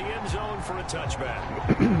back of the end zone for a touchback.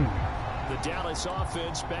 The Dallas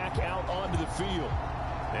offense back out onto the field.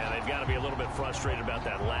 And they've got to be a little bit frustrated about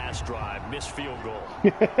that last drive, missed field goal.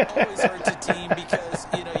 Always hurts a team because,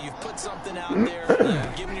 you've put something out there,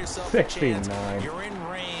 you've given yourself a chance. You're in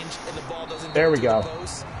range, and the ball doesn't there go we to go. the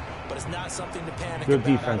post, but it's not something to panic Good about.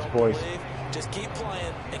 defense, boys. Just keep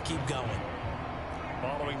playing and keep going.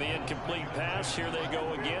 Following the incomplete pass, here they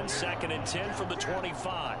go again. 2nd and 10 from the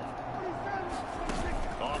 25.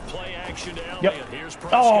 On play action to Elliott. Yep. Here's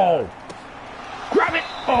Prescott. Oh, grab it.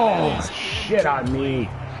 Oh, shit on me.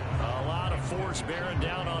 A lot of force bearing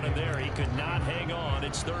down on him there. He could not hang on.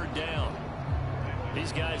 It's 3rd down.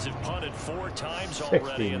 These guys have punted 4 times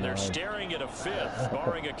already, and they're staring at a 5th,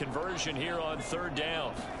 barring a conversion here on 3rd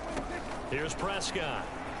down. Here's Prescott.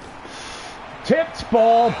 Tipped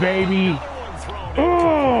ball, baby.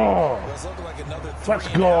 Oh, let's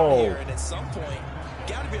go. And at some point,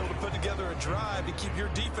 got to be able to put together a drive to keep your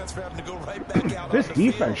defense from having to go right back out. This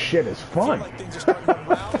defense shit is fun. I feel like things are starting to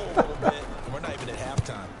unravel a little bit, and we're not even at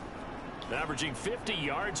halftime. Averaging 50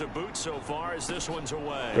 yards a boot so far as this one's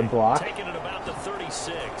away. Good block. Taking it about the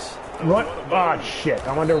 36. Run. Oh, shit.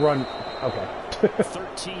 I wanted to run. Okay.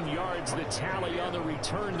 13 yards the tally on the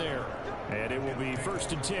return there. And it will be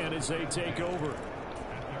 1st and 10 as they take over.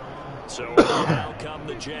 So now come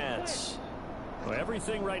the Jets. Well,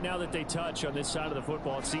 everything right now that they touch on this side of the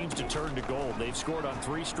football, it seems to turn to gold. They've scored on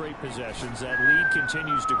 3 straight possessions. That lead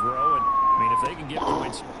continues to grow. And, I mean, if they can get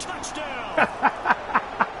points. Touchdown!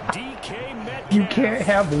 DK Metcalf. You can't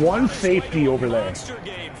have one safety over there.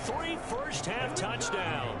 Game, 3 first-half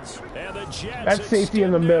touchdowns. And the Jets That safety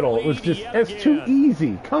in the middle, it was just, it's too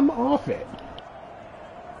easy. Come off it.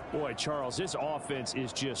 Boy, Charles, this offense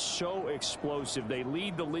is just so explosive. They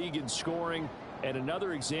lead the league in scoring, and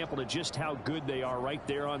another example of just how good they are right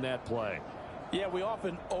there on that play. Yeah, we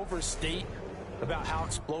often overstate about how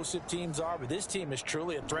explosive teams are, but this team is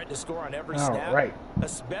truly a threat to score on every snap, right.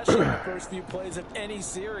 Especially in the first few plays of any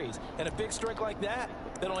series. And a big strike like that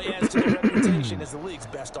only adds to their reputation as the league's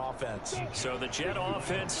best offense. So the Jet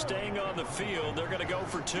offense staying on the field, they're going to go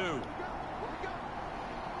for 2.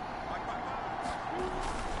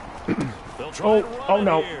 Oh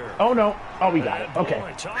no. Here. Oh no. Oh, we got it. Okay.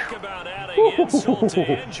 Boy, talk about adding insult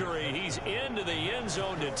to injury. He's into the end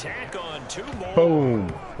zone to tack on 2 more.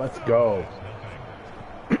 Boom. Let's go.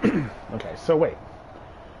 Okay, so wait.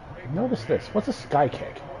 Notice this. What's a sky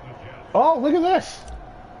kick? Oh, look at this.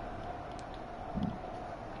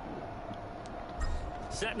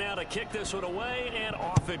 Set now to kick this one away, and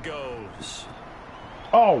off it goes.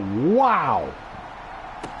 Oh, wow.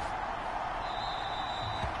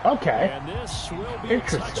 Okay. And this will be a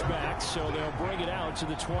touchback, so they'll bring it out to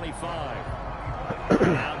the 25.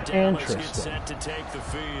 Now Dallas gets set to take the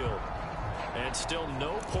field. And still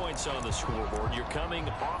no points on the scoreboard. You're coming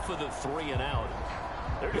off of the 3 and out.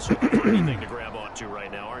 They're just looking for anything to grab onto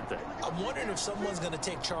right now, aren't they? I'm wondering if someone's going to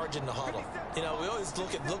take charge in the huddle. You know, we always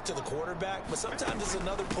look to the quarterback, but sometimes it's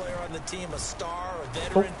another player on the team, a star, a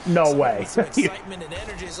veteran. Oh, no way. Some excitement and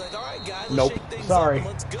energy. It's like, all right, guys, let's shake things up and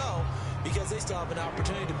let's go. Because they still have an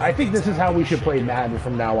opportunity to I think this is how we should play Madden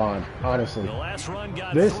from now on, honestly. The last run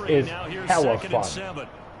got this 3. is now here's hella 2nd fun. and 7.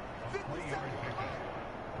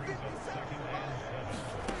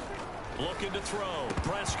 Looking to throw.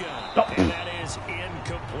 Prescott. And that is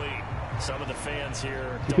incomplete. Some of the fans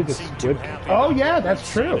here don't seem too happy. Oh, yeah, that's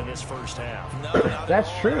true. In this first half. No,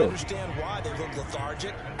 that's true. I understand why they look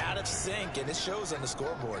lethargic, out of sync, and it shows on the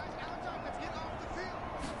scoreboard.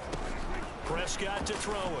 Prescott to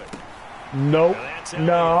throw it. Nope.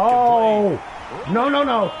 No. No, no,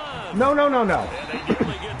 no. No, no, no, no.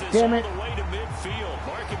 Damn it.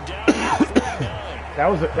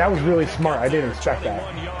 That was really smart. I didn't expect that.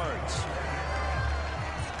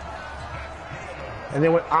 And they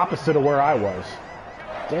went opposite of where I was.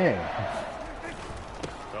 Dang.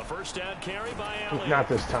 A first down carry by Elliott. Not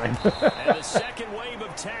this time. And the second wave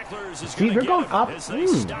of tacklers is See, they're going up. as they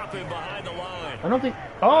stop him behind the line. I don't think.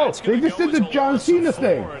 Oh, they just did the John Cena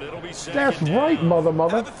thing. That's right, mother. I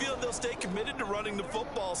have a feeling they'll stay committed to running the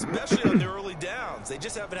football, especially on the early downs. They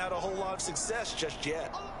just haven't had a whole lot of success just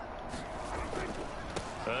yet.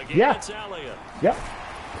 Again, yeah. It's Elliott. Yep.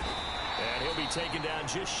 And he'll be taken down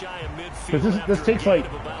just shy of midfield. This takes like,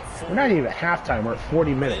 we're not even at halftime. We're at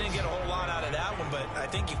 40 minutes. They didn't get a whole lot out of that one, but I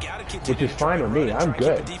think you got to continue. Which is fine with me. I'm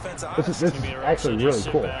good. This is actually really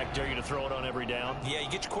cool. Dare you to throw it on every down? Yeah,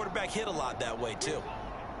 you get your quarterback hit a lot that way too.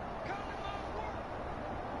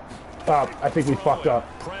 I think we fucked up.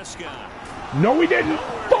 Prescott. No, we didn't.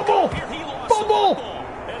 Fumble! Fumble!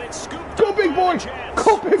 Go, big boy!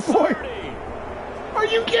 Go, big boy! Are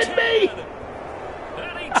you kidding me?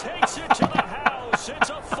 And he takes it to the house. It's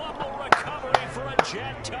a fumble recovery for a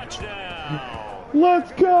Jet touchdown.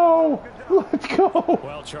 Let's go! Let's go!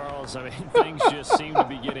 Well, Charles, I mean, things just seem to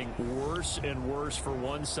be getting worse and worse for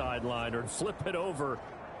one sideline, or flip it over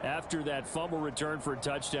after that fumble return for a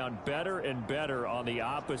touchdown. Better and better on the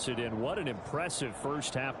opposite end. What an impressive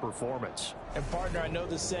first half performance. And partner, I know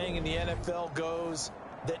the saying in the NFL goes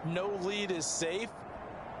that no lead is safe.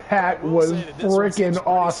 That was freaking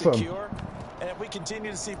awesome. Secure. And if we continue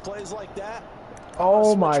to see plays like that,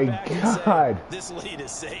 oh my God. This lead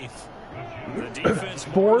is safe. The defense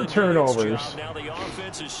 4 turnovers. Now the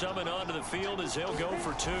offense is summoned onto the field as they'll go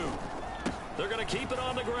for 2. They're going to keep it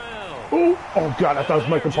on the ground. Ooh. Oh God, I thought it was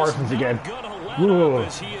Michael Parsons again. Ooh.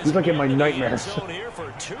 He's like in my nightmares.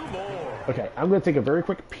 Okay, I'm going to take a very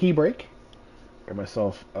quick pee break. Get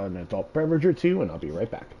myself an adult beverage or 2, and I'll be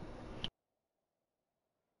right back.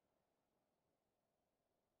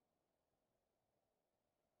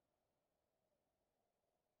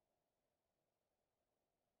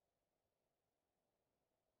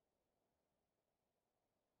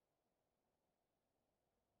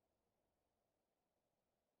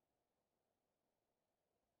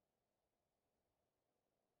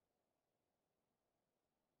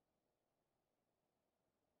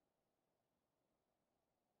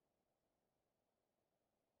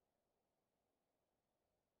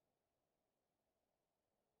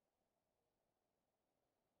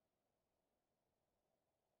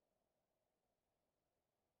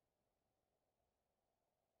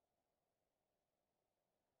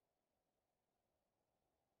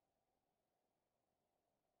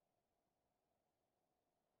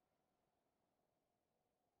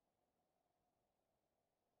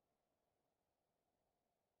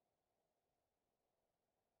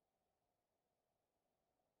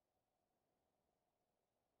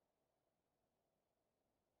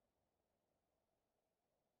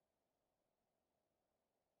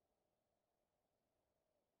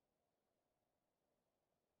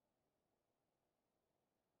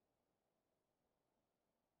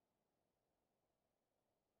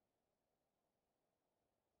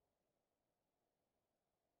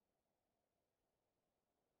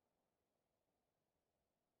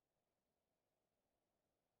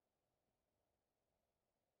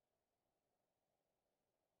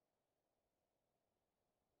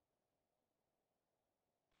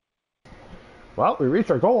 Well, we reached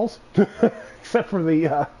our goals, except for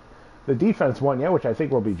the defense one, yeah, which I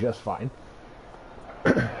think will be just fine.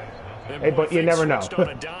 Hey, but you never know. On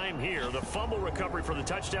a dime here, the fumble recovery for the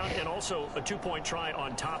touchdown, and also a 2-point try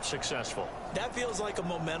on top successful. That feels like a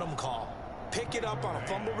momentum call. Pick it up on a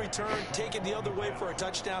fumble return, take it the other way for a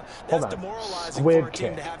touchdown. That's demoralizing for a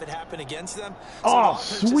team to have it happen against them. So oh,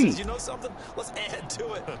 sweet. Says, you know something? Let's add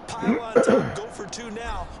to it. Pile on top, go for 2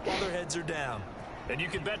 now while their heads are down. And you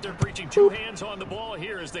can bet they're preaching two hands on the ball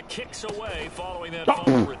here as the kicks away following that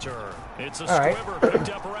fumble return. It's a squibber picked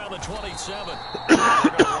up around the 27. They're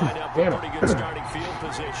going to line up a pretty good starting field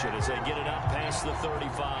position as they get it up past the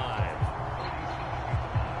 35.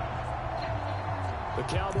 The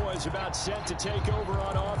Cowboys about set to take over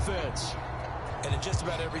on offense. And in just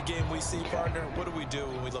about every game we see, partner, what do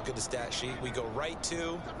when we look at the stat sheet? We go right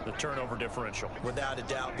to the turnover differential. Without a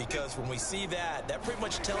doubt, because when we see that, that pretty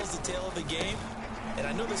much tells the tale of the game. And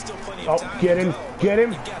I know there's still plenty of time. Get him. Get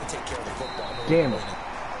him. You've got to take care of the football. Damn it.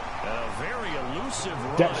 A very elusive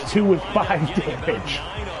run. That's 2 with 5 damage.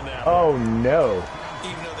 Oh, no.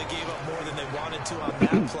 Even though they gave up more than they wanted to on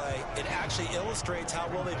that play, it actually illustrates how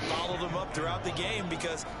well they followed him up throughout the game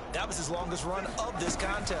because that was his longest run of this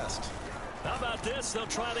contest. How about this? They'll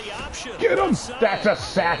try the option. Get him! That's a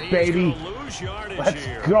sack, baby. Let's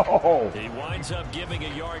go. He winds up giving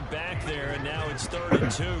a yard back there, and now it's 3rd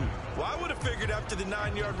and 2. Well, I would have figured after the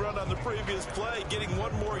 9-yard run on the previous play, getting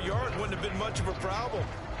 1 more yard wouldn't have been much of a problem.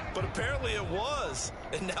 But apparently it was,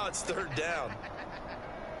 and now it's 3rd down.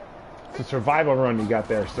 It's a survival run you got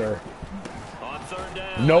there, sir. On 3rd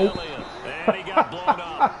down, nope. And he got blown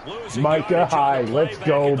up. Micah Hyde, let's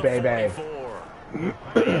go, baby.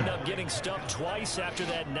 They end up getting stumped twice after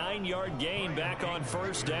that 9-yard gain back on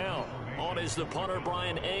 1st down. On is the punter,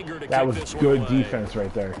 Brian Anger, to that kick was this good one away. Defense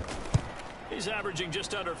right there. He's averaging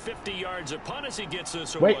just under 50 yards a punt as he gets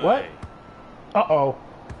this away. Wait, what? Uh-oh.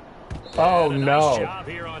 Oh, nice job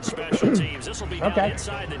here on special teams. This will be down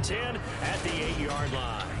inside the 10 at the 8-yard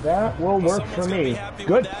line. That will work for me.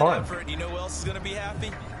 Good punt. You know who else is going to be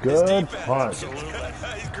happy? Good punt.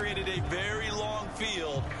 He's created a very long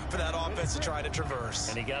field for that offense to try to traverse.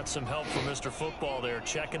 And he got some help from Mr. Football there,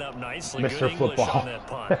 checking up nicely. Mr. Good English Football. on that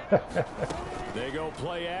punt. They go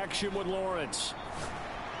play action with Lawrence.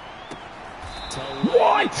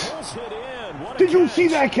 What? Did you see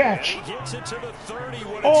that catch? He gets it to the 30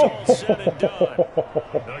 when it's all said and done.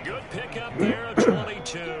 A good pickup there of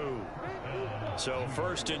 22. So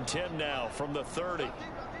 1st and 10 now from the 30.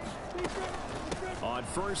 On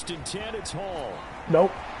 1st and 10, it's Hall.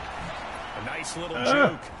 Nope. A nice little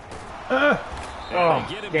juke.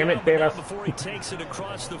 Oh, damn it, Davis. Before he takes it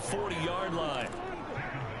across the 40-yard line.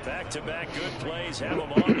 Back-to-back good plays have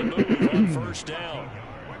him on the move on 1st down.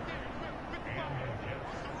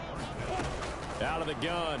 Out of the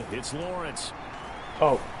gun, it's Lawrence.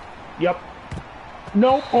 Oh, yep.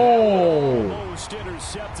 No. Oh. Almost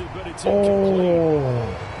intercepted, but it's incomplete.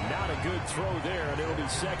 Oh. Not a good throw there, and it'll be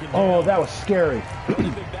 2nd down. Oh, that was scary. They've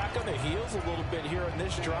been back on their heels a little bit here in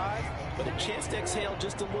this drive, but a chance to exhale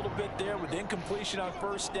just a little bit there with incompletion on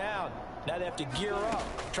 1st down. Now they have to gear up,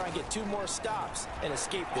 try and get 2 more stops, and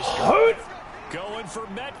escape this drive. Going for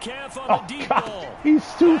Metcalf on the deep ball.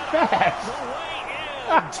 He's too fast. The way in.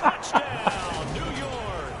 Touchdown, New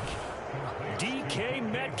York.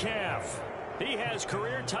 DK Metcalf. He has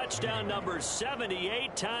career touchdown number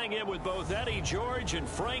 78, tying it with both Eddie George and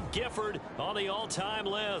Frank Gifford on the all-time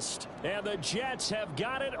list. And the Jets have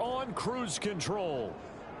got it on cruise control.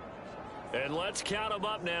 And let's count them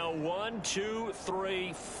up now. 1, 2,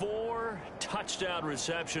 3, 4 touchdown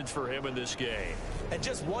receptions for him in this game. And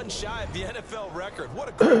just 1 shy of the NFL record. What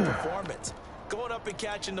a great performance. Going up and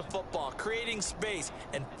catching the football, creating space,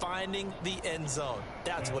 and finding the end zone.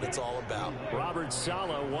 That's what it's all about. Robert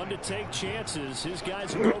Saleh, one to take chances. His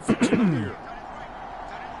guys will go for 2 here.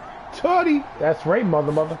 Tutty. That's right,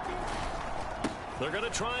 mother. They're going to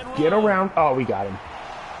try and run. Get around. Oh, we got him.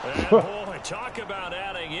 And boy, talk about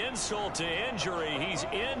adding insult to injury. He's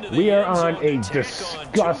into the We are end on zone a to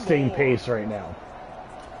disgusting pace right now.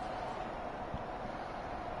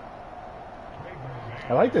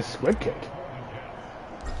 I like this squib kick.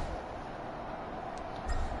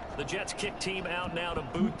 The Jets kick team out now to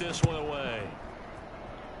boot this one away.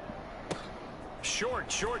 Short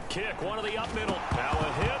kick, one of the up middle. Now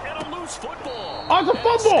a hit and a loose football. Oh, it's a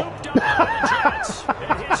fumble! Scooped up by the Jets.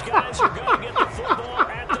 And his guys are going to get the football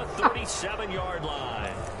at the 37-yard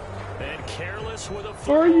line. And careless with a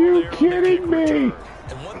football. Are you there kidding me? return.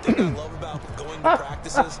 And one thing I love about going to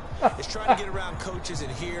practices is trying to get around coaches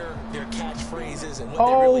and hear their catchphrases and what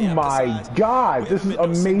they really emphasize. God, this is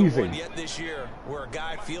amazing. Yet this year, where a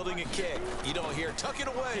guy fielding a kick, you don't hear tuck it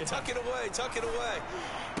away, tuck it away, tuck it away.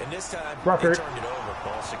 And this time, Ruckert. they turned it over.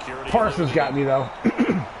 Ball security. Parsons got me though.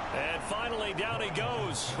 And finally, down he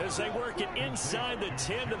goes as they work it inside the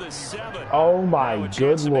 10 to the 7. Oh my Now a good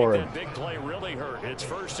chance to make lord. that big play really hurt. It's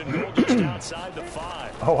 1st and goal just outside the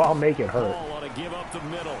 5. Oh, I'll make it hurt. Ball on a give up the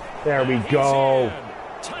middle. There we He's go. in.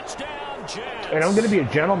 Touchdown, Jets. And I'm going to be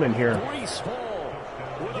a gentleman here. Breece Hall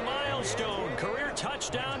with a milestone career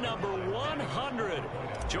touchdown number 100.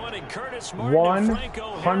 Joining Curtis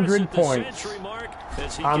 100 points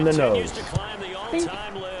on the nose. To climb the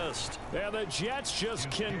all-time list. And the Jets just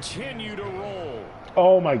continue to roll.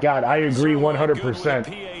 Oh my God, I agree 100%.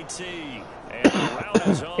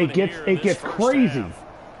 It gets crazy.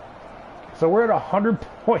 So we're at 100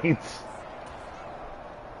 points.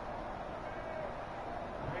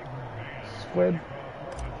 Squid.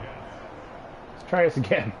 Let's try this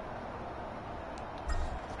again.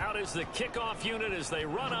 Out is the kickoff unit as they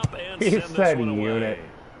run up and He send said this one unit.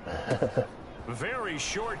 away. Very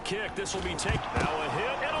short kick. This will be taken. Now a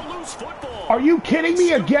hit and a loose football. Are you kidding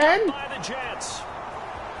me again? By the Jets.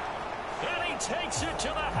 And he takes it to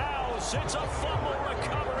the house. It's a fumble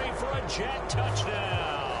recovery for a Jet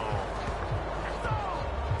touchdown.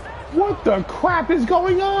 What the crap is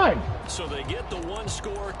going on? So they get the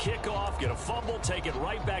one-score kickoff, get a fumble, take it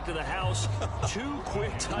right back to the house. 2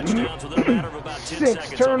 quick touchdowns within a matter of about 10 6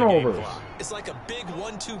 seconds. turnovers. On the game clock. It's like a big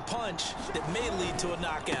 1-2 punch that may lead to a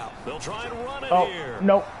knockout. They'll try and run it here.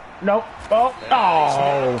 Nope. Oh,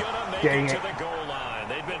 dang it. To the goal line.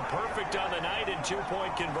 They've been perfect on the night in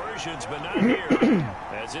 2-point conversions, but not here.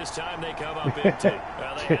 As this time they come up empty.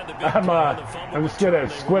 Well, they had the big I'm just gonna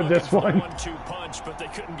squib this one. 1-2 punch, but they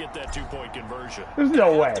couldn't get that 2-point conversion. There's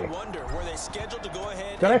no way. Wonder, were they scheduled to go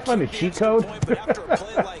ahead Did I find a cheat code? But after a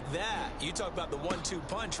play like that, you talk about the 1-2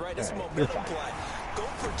 punch, right? It's a momentum play. Go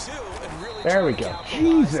for 2 and really. There we go.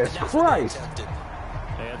 Jesus Christ.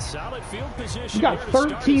 And solid field position. You got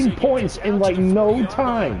 13 points in like no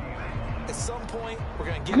time. At some point, we're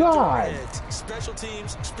going to get God. into our heads. Special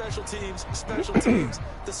teams, special teams, special teams.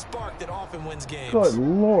 The spark that often wins games. Good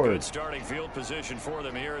Lord. Good starting field position for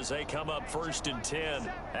them here as they come up 1st and 10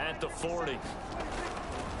 at the 40.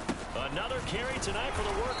 Another carry tonight for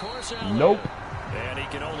the workhorse. Allen. Nope. And he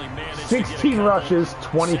can only manage 16 rushes,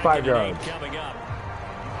 25 yards. Coming up.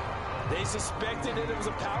 They suspected it was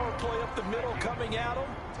a power play up the middle coming at them.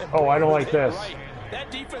 Oh, I don't like this. Right. That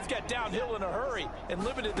defense got downhill in a hurry and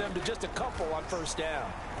limited them to just a couple on 1st down.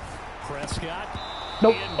 Prescott.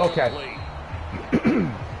 Nope. Okay.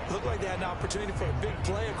 Looked like they had an opportunity for a big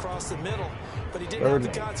play across the middle, but he didn't have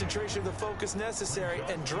the concentration or the focus necessary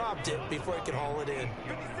and dropped it before he could haul it in.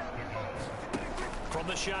 From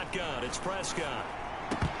the shotgun, it's Prescott.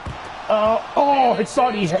 I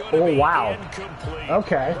thought he had. Oh, wow.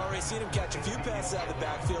 Okay. We've already seen him catch a few passes out of the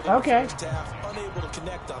backfield in Okay. the first half, unable to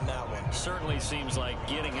connect on that one. Certainly seems like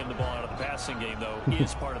getting him the ball out of the passing game, though,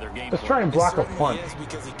 is part of their game. Let's try and block a punt.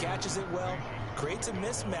 Because he catches it well, creates a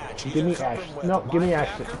mismatch. Give me action. No, give me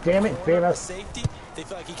action. Damn it, Davis. Safety, they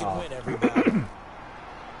feel like he can win every battle.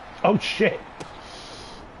 Oh, shit.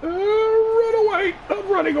 Run away. I'm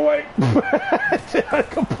running away. A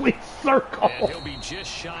complete circle. And he'll be just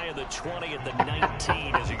shy of the 20 at the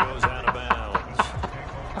 19 as he goes out of bounds.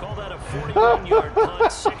 Call that a 41-yard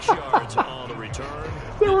punt, 6 yards on the return.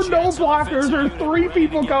 There were no blockers. There's 3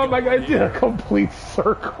 people coming back. I did a complete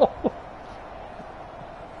circle.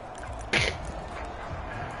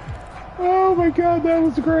 Oh my God, that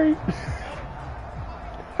was great.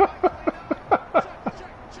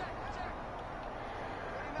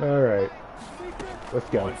 All right, let's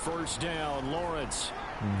go. On 1st down, Lawrence.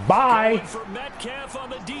 Bye. Going for Metcalf on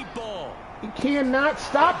the deep ball. You cannot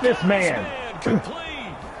stop this man. Complete.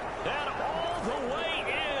 And all the way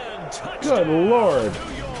in. Touchdown. Good Lord.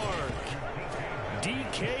 New York.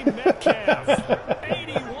 DK Metcalf.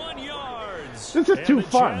 81 yards. This is too the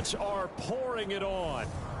fun. Jets are pouring it on.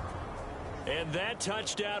 And that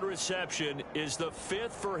touchdown reception is the 5th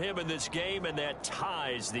for him in this game, and that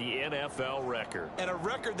ties the NFL record. And a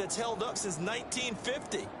record that's held up since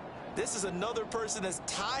 1950. This is another person that's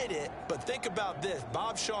tied it, but think about this.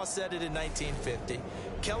 Bob Shaw said it in 1950.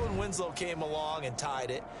 Kellen Winslow came along and tied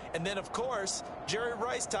it. And then, of course, Jerry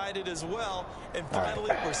Rice tied it as well. And finally,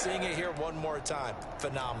 we're seeing it here one more time.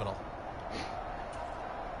 Phenomenal.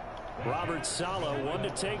 Robert Saleh, one to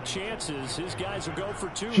take chances. His guys will go for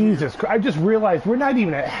 2. Jesus Christ, I just realized we're not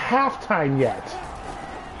even at halftime yet.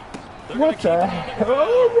 What the hell?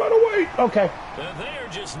 Oh, run away. Okay. And they are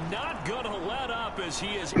just not going to let up as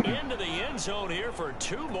he is into the end zone here for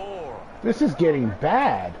 2 more. This is getting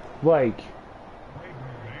bad. Like,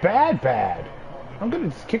 bad. I'm going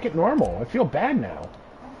to just kick it normal. I feel bad now.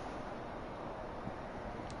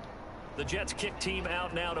 The Jets kick team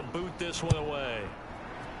out now to boot this one away.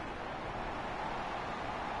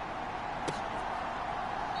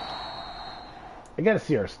 I gotta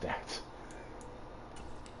see our stats.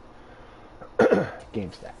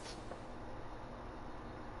 Game stats.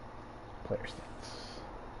 Player stats.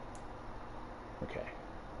 Okay.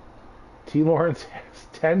 T. Lawrence has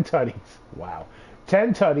 10 tutties. Wow.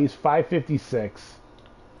 10 tutties, 556.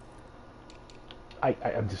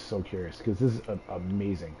 I'm just so curious because this is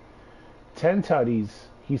amazing. 10 tutties.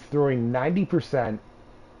 He's throwing 90%.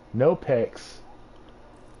 No picks.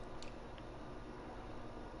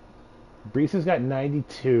 Brees has got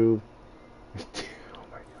 92. Oh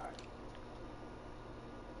my god.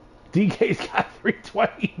 DK's got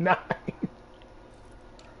 329.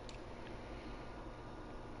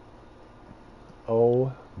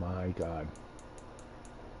 Oh my god.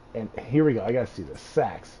 And here we go. I gotta see this.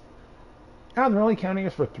 Sacks. Oh, they're only counting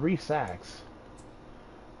us for 3 sacks.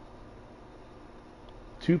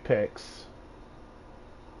 2 picks.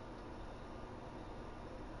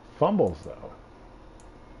 Fumbles, though.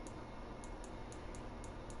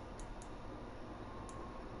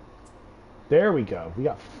 There we go. We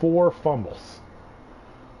got 4 fumbles.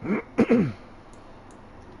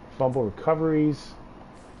 Fumble recoveries.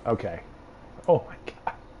 Okay. Oh my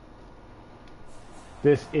god.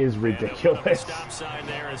 This is ridiculous. Stop sign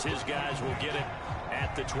there as his guys will get it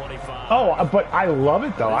at the 25. Oh, but I love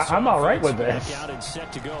it though. I'm all right with this. Out and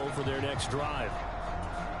set to go for their next drive.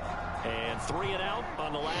 And 3 and out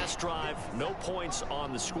on the last drive. No points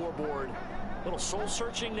on the scoreboard. A little soul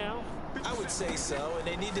searching now. I would say so, and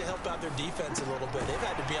they need to help out their defense a little bit. They've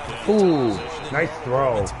had to be on the nice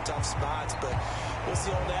throw. Some tough spots, but what's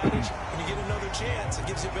the old adage? When you get another chance, it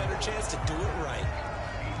gives you a better chance to do it right.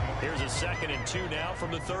 Here's a 2nd and 2 now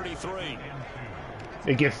from the 33.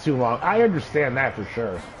 It gets too long. I understand that for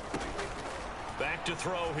sure. Back to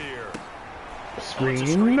throw here.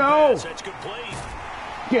 Screen, no! That's complete.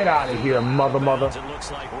 Get out of here, mother. It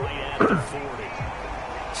looks like right at the 40.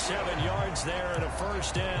 7 yards there and a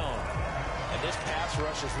first down. And this pass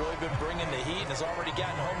rush has really been bringing the heat and has already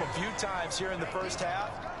gotten home a few times here in the first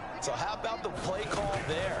half. So how about the play call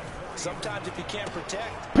there? Sometimes if you can't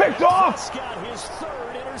protect. Picked off! Got his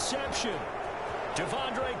 3rd interception.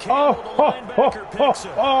 Devondre Campbell, the linebacker, picks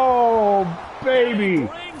him. Oh, baby. And he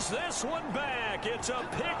brings this one back. It's a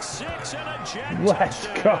pick 6 and a jet Let's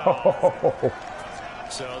touchdown. go.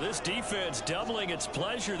 So this defense doubling its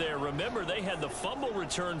pleasure there. Remember, they had the fumble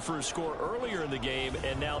return for a score earlier in the game,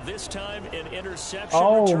 and now this time an interception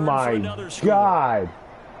return for another score. Oh, my God.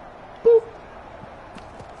 Boop.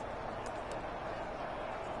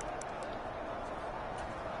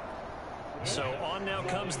 So on now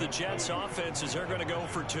comes the Jets offense as they're going to go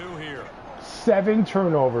for 2 here. 7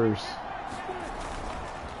 turnovers.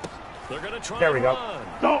 They're going to try There we go.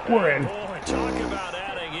 Oh, we're in. Boy, talk about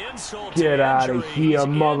adding insult Get to out injury. of here, He's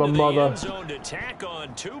mother. into the end zone to tack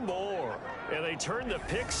on 2 more. And they turned the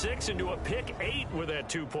pick 6 into a pick 8 with that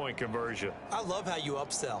 2-point conversion. I love how you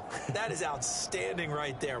upsell. That is outstanding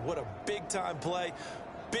right there. What a big-time play.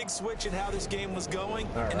 Big switch in how this game was going,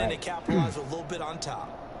 and then they capitalized a little bit on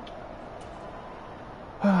top.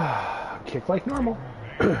 Kick like normal.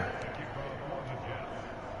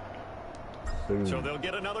 So they'll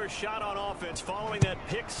get another shot on offense following that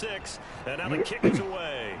pick 6, and now the kick is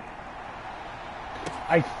away.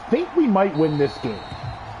 I think we might win this game.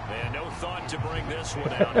 And no thought to bring this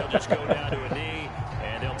one out. He'll just go down to a knee,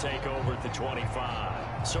 and they'll take over at the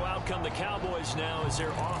 25. So out come the Cowboys now as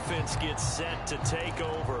their offense gets set to take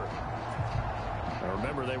over. Now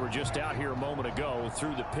remember, they were just out here a moment ago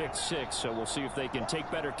through the pick 6, so we'll see if they can take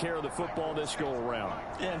better care of the football this go-around.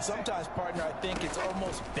 And sometimes, partner, I think it's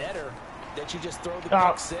almost better that you just throw the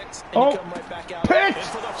pick 6 and you come right back out. Pick!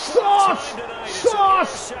 Sauce!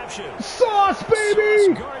 Sauce! Sauce,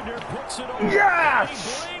 baby!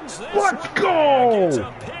 Yes! Let's go! It's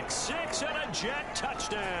a pick 6 and a jet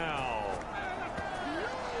touchdown.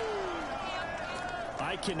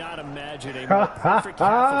 I cannot imagine a more perfect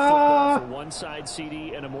half of football for one side,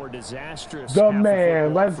 CD, and a more disastrous half of football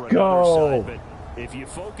let's for go. another side. But if you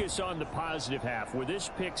focus on the positive half, with this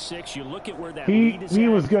pick 6, you look at where that he lead is he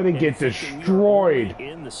at, was going to get destroyed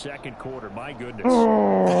in the second quarter. My goodness.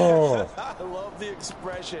 Oh. I love the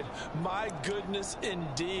expression. My goodness,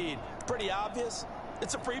 indeed. Pretty obvious.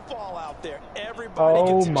 It's a free fall out there.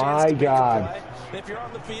 Everybody gets a chance to make a play. And if you're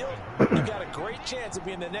on the field, you've got a great chance of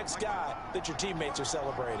being the next guy that your teammates are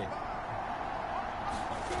celebrating.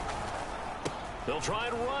 They'll try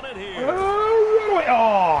and run it here.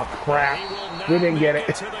 Oh, crap. We didn't get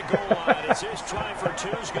it. To the goal line as his try for 2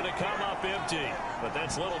 is going to come up empty. But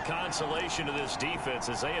that's little consolation to this defense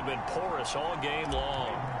as they have been porous all game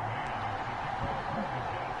long.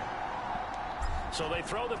 So they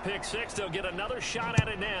throw the pick 6. They'll get another shot at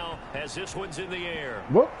it now as this one's in the air.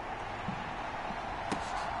 Whoop.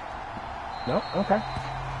 No, okay.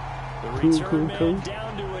 Cool.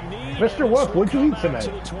 Mr. Wolf, what'd you eat tonight?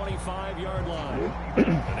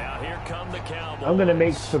 I'm gonna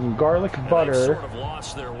make some garlic butter,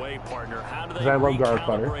 because I love garlic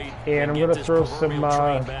butter, and I'm gonna throw some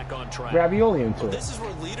ravioli into it. This is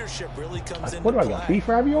where leadership really comes into What do I got? Beef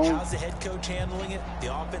ravioli? How's the head coach handling it?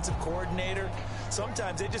 The offensive coordinator?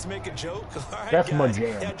 Sometimes they just make a joke. All right, That's guys, my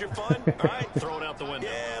jam. had your fun? All right, Throw it out the window.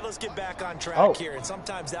 yeah, let's get back on track here, and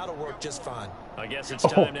sometimes that'll work just fine. I guess it's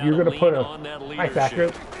time now You're to gonna put lean on that a leadership.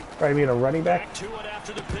 backer? I mean a running back? Back to it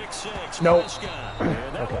after the pick six. Nope. And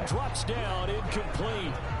that Okay. one drops down,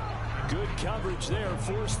 incomplete. Good coverage there,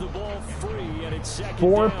 forced the ball free, and it's second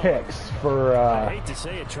 4 down. picks for I hate to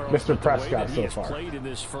say it, Charles, Mr. but the way Prescott that he so has far. played in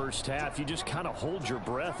this first half, you just kind of hold your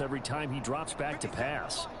breath every time he drops back to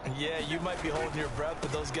pass. Yeah, you might be holding your breath,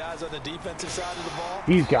 but those guys on the defensive side of the ball,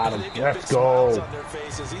 He's got him. they've got Let's big smiles go. on their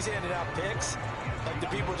faces. He's handing out picks. Like the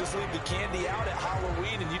people just leave the candy out at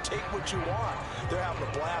Halloween and you take what you want. They're having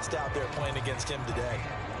a blast out there playing against him today.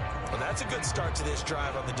 Well, that's a good start to this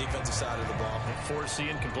drive on the defensive side of the ball.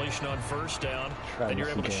 Forcing completion on first down, and you're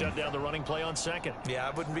able to shut down the running play on second. Yeah,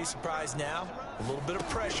 I wouldn't be surprised now. A little bit of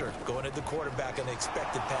pressure going at the quarterback in an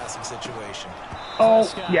expected passing situation. Oh,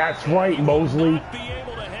 yeah, that's right, Mosley. Not be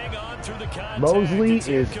able to hang on through the contact. Mosley It's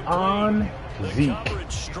is incomplete. on The Zeke.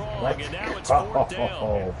 coverage strong, Let's and now it's fourth down.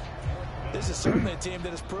 go. This is certainly a team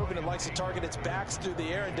that has proven it likes to target its backs through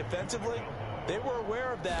the air, and defensively, they were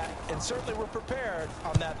aware of that and certainly were prepared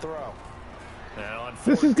on that throw. Now on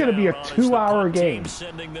This is fourth gonna be a down, it's the 2-hour punt team game.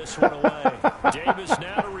 Sending this one away. Davis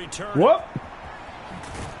now to return. Whoop.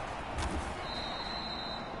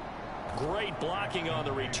 Great blocking on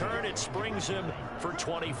the return. It springs him for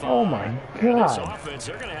 25. Oh, my This God. offense,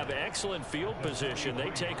 they're going to have excellent field position.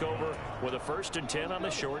 They take over with a 1st and 10 on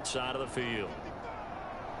the short side of the field.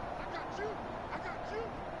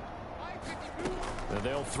 And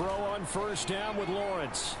they'll throw on first down with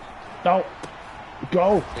Lawrence. No.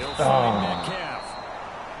 Go. He'll find Metcalf.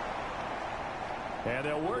 And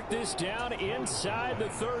they'll work this down inside the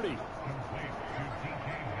 30.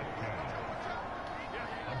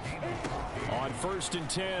 On 1st and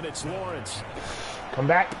 10, it's Lawrence. Come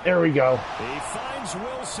back. There we go. He finds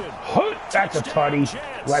Wilson. That's a tutty.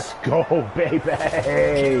 Let's go, baby.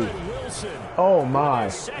 Garrett Wilson. Oh, my.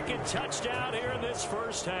 Second touchdown here in this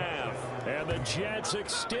first half. And the Jets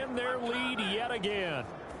extend their lead yet again.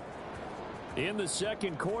 In the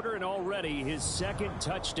second quarter, and already his second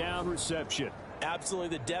touchdown reception.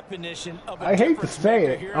 Absolutely the definition of a I hate to difference say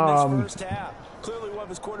maker it, here in this first half. Clearly one of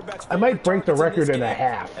his quarterback's I might favorite break the targets record in this a game,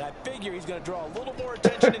 half. And I figure he's going to draw a little more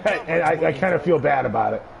attention and coverage. And I kind of feel bad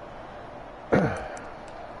about it.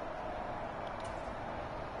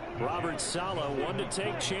 Robert Saleh, one to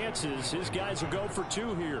take chances. His guys will go for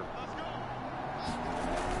 2 here.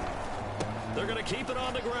 They're going to keep it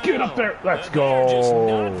on the ground. Get up there. Let's And they're just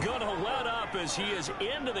go. not going to let up as he is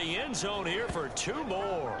into the end zone here for 2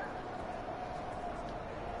 more.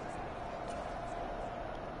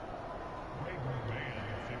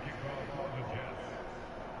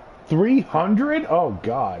 300? Oh,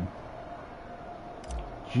 God.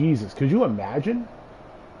 Jesus, could you imagine?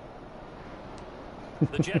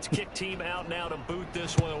 The Jets kick team out now to boot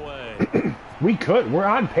this one away. We could. We're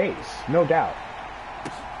on pace, no doubt.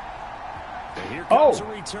 And here comes Oh.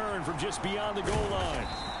 a return from just beyond the goal line.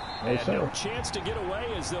 No, And sir. no chance to get away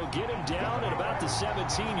as they'll get him down at about the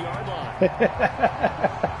 17-yard line.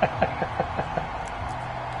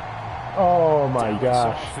 Oh, my Dallas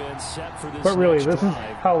gosh. offense set for this But really, next this is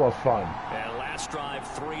drive. hella fun. And last drive,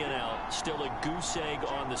 3 and out. Still a goose egg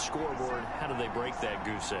on the scoreboard. How do they break that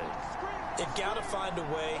goose egg? They've got to find a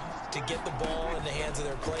way to get the ball in the hands of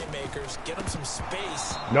their playmakers, get them some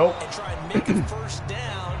space, Nope. and try and make a first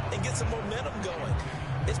down and get some momentum going.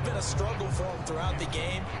 It's been a struggle for them throughout the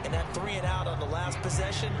game, and that 3 and out on the last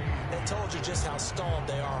possession, that told you just how stalled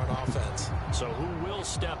they are on offense. So who will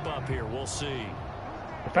step up here? We'll see.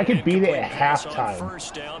 If I could beat it at Incomplete pass on halftime,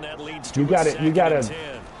 first down, that leads to you a got it. You 2nd got and to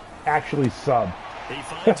 10. actually sub, He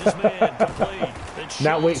finds his man complete. It's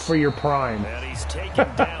not wait Schultz. for your prime. And he's taken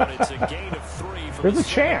down. It's a gain of 3 from There's a the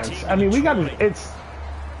chance. 17 I mean, we got Detroit. to. It's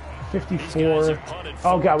These guys 54. have punted Oh,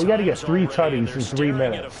 4 God, we got to get times 3 already, and tutties they're in 3 staring at a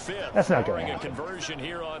minutes. fifth, That's not going barring to a happen. conversion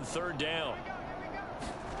here on 3rd down.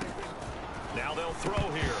 Now they'll throw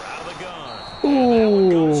here out of the gun. And that one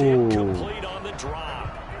goes Ooh. incomplete on the drop.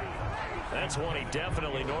 That's one he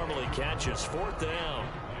definitely normally catches. 4th down.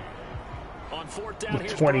 On 4th down, With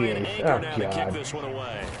here's 28. Brian Anger Oh, now to kick God. this one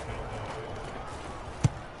away.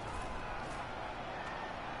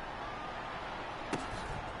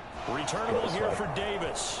 Returnable here for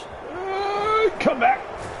Davis. Come back.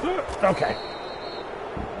 Okay.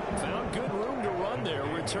 Found good room to run there.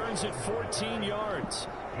 returns it 14 yards.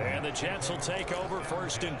 And the Jets will take over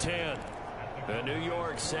 1st and 10. And New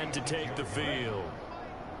York set to take the field.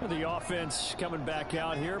 The offense coming back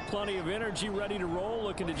out here. Plenty of energy, ready to roll,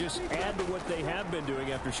 looking to just add to what they have been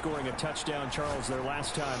doing after scoring a touchdown, Charles, their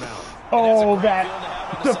last time out. Oh,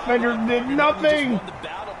 that defender did nothing.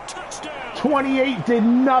 28 did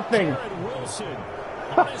nothing. Wilson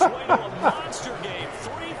on his way to a monster game.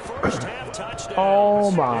 3 first-half touchdowns. Oh,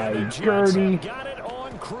 my Gertie. Got it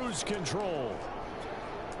on cruise control.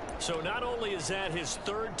 So not only is that his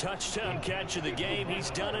 3rd touchdown catch of the game, he's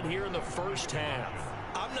done it here in the first half.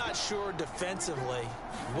 I'm not sure defensively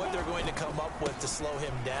what they're going to come up with to slow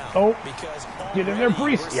him down. Oh, because get in there,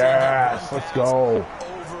 Breece. Yes, let's go.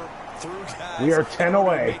 We are 10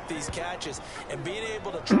 away. Make these catches, and being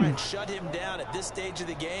able to try and shut him down at this stage of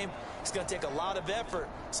the game, it's going to take a lot of effort.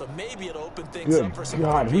 So maybe it'll open things up for some.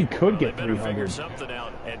 God, we could get 300. Something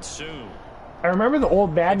out and soon. I remember the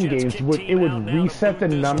old Madden games, it would reset the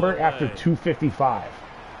number after 255.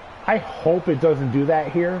 I hope it doesn't do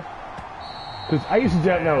that here. Because I used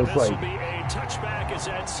to know it's like,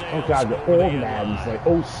 oh God, the old Maddens,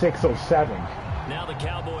 like 06, 07. Now the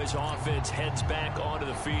Cowboys offense heads back onto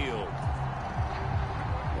the field.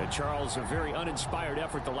 And Charles, a very uninspired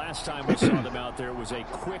effort the last time we saw them out there was a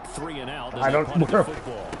quick 3-and-out. I don't know.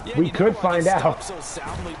 We could find out. So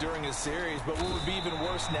soundly during a series, but what would be even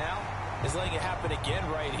worse now is letting it happen again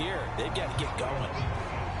right here. They've got to get going.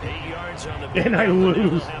 8 yards on the and I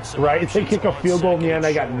lose, right? They kick a field goal in the end,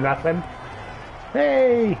 I got nothing.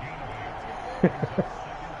 Hey!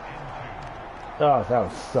 Oh, that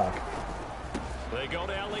would suck. They go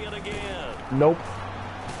to Elliott again. Nope.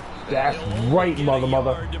 That's right,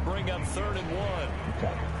 mother. To bring up 3rd and 1.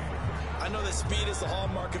 Okay. I know that speed is the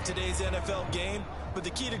hallmark of today's NFL game, but the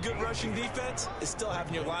key to good rushing defense is still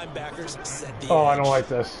having your linebackers set the edge. I don't like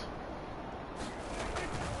this.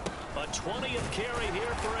 A 20th carry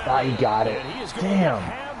here for I got it. Damn.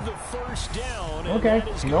 Have the first down, okay,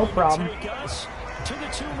 no problem. To the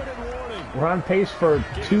 2-minute warning. We're on pace for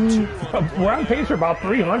we're on pace for about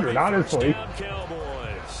 300, honestly.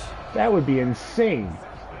 That would be insane.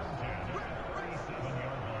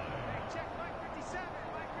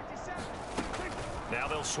 Now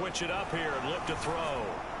they'll switch it up here and look to throw.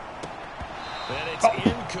 And it's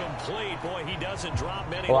incomplete. Boy, he doesn't drop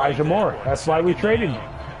many. Elijah Moore. That's why we traded you.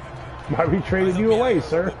 Why we traded you away,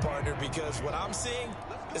 sir. Partner, because what I'm seeing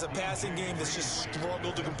is a passing game that's just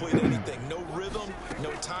struggled to complete anything. No rhythm,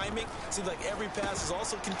 no timing. Seems like every pass is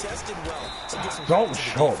also contested well. So get some Dalton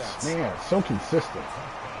Schultz, man, so consistent.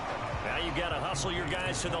 Now you got to hustle your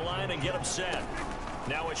guys to the line and get them set.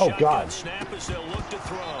 Now a shotgun snap as they'll look to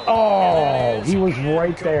throw. Oh, he was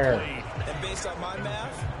right there. And based on my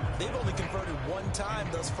math, they've only converted one time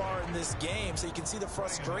thus far in this game, so you can see the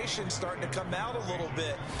frustration starting to come out a little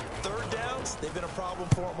bit. 3rd downs, they've been a problem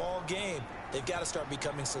for them all game. They've got to start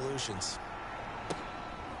becoming solutions.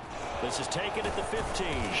 This is taken at the 15.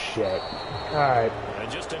 Shit. All right.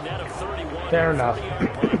 And just a net of 31. Fair enough.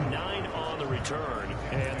 9 on the return.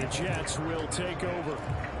 And the Jets will take over.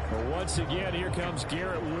 Once again, here comes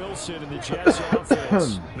Garrett Wilson and the Jets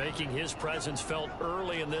offense. Making his presence felt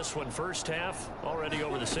early in this one. First half, already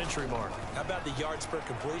over the century mark. How about the yards per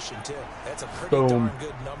completion, too? That's a pretty darn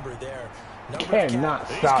good number there. Cannot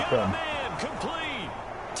stop him. Man, complete.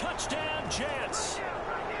 Touchdown, Jets.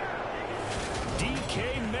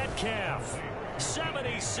 DK Metcalf.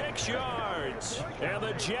 76 yards. And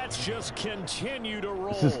the Jets just continue to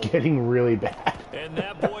roll. This is getting really bad. And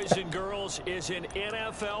that, boys and girls, is an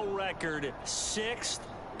NFL record 6th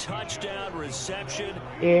touchdown reception.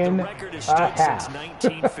 In the record has stood since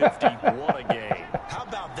 1950. What a game. How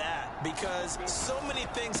about that? Because so many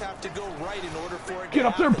things have to go right in order for it to get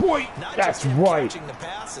up there, boy. That's right. The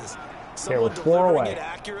passes. Okay, we're 4 away. It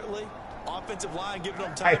accurately. Offensive line giving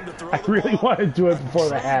them time to throw I really want to do it before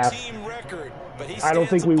the half. Team record, but I don't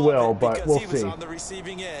think we will, but we'll see. He was on the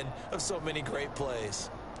receiving end of so many great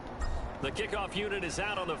plays. The kickoff unit is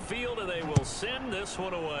out on the field, and they will send this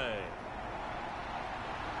one away.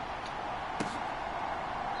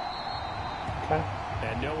 Okay.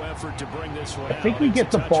 And no effort to bring this one I think we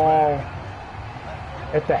get the ball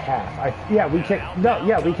at the half. We kicked. No,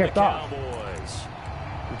 yeah, we kicked off.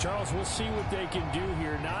 Charles, we'll see what they can do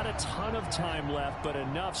here. Not a ton of time left, but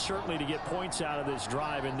enough certainly to get points out of this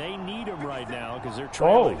drive, and they need them right now because they're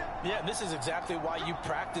trailing. Yeah, this is exactly why you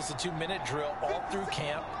practice a 2-minute drill all through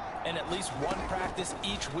camp and at least one practice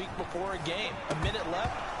each week before a game. A minute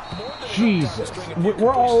left, more than Jesus,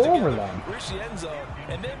 we're all over them.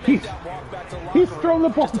 He's thrown the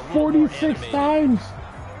ball 46 times.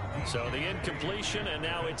 So the incompletion, and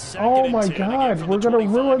now it's oh my God, we're going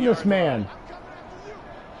to ruin this man.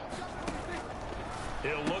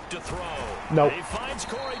 He'll look to throw. Nope. He finds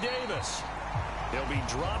Corey Davis. He'll be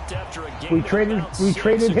dropped after a game. We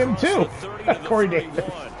traded him too. Corey Davis.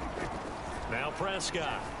 Now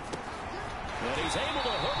Prescott. And he's able to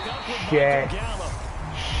hook up with Shit. Michael Gallup.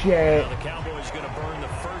 Shit. Now the Cowboys going to burn the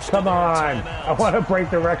first. Come on. I want to break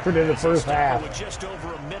the record in the first half. With just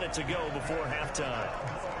over a minute to go before halftime.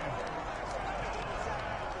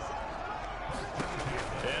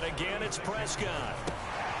 And again, it's Prescott.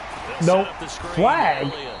 Nope.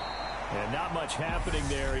 Flag. And not much happening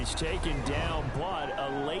there. He's taken down, but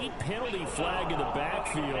a late penalty flag in the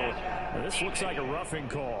backfield. And this looks like a roughing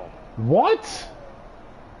call. What?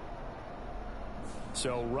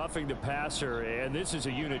 So roughing the passer, and this is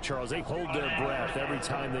a unit, Charles. They hold their breath every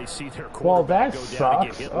time they see their Well, quarterback that go down and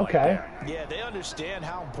get sucks. hit Okay. like that. Yeah, they understand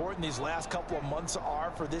how important these last couple of months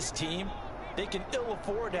are for this team. They can ill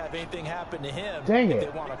afford to have anything happen to him Dang if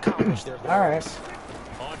it. they want to accomplish their goals. All right.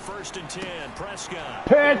 On 1st and 10, Prescott.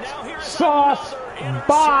 Pitch. Sauce.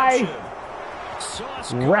 Bye.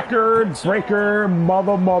 Sauce Record breaker.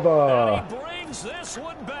 Mother. And he brings this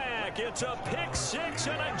one back. It's a pick six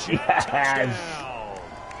and a jet touchdown.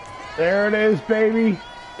 There it is, baby.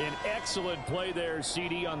 An excellent play there,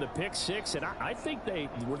 CD, on the pick six. And I think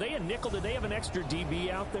were they a nickel? Did they have an extra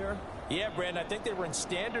DB out there? Yeah, Brandon, I think they were in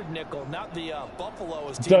standard nickel, not the Buffalo.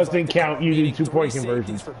 As teams Doesn't like to count. call, You need meaning 2-point 3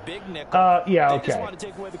 conversions. safeties for big nickel. Yeah, They okay. just want to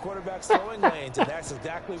take away the quarterback's throwing lanes, and that's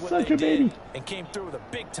exactly what Such they a baby. did, and came through with a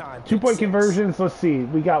big-time 2-point conversions. Let's see.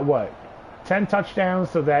 We got what? 10 touchdowns.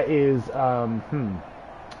 So that is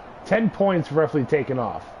 10 points roughly taken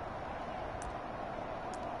off.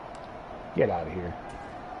 Get out of here.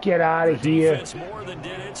 Get out of here. Defense more than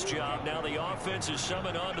did its job. Now the offense is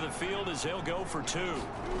summoned onto the field as they'll go for 2.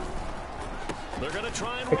 They're going to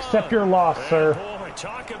try and Accept run. your loss, sir. Boy,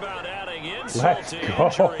 talk about adding insult Let's to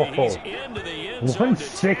go. injury. He's into the end zone to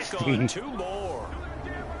tack 160. on 2 more.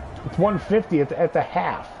 It's 150 at the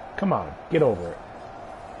half. Come on. Get over it.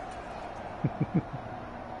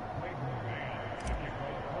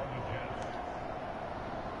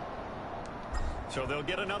 So they'll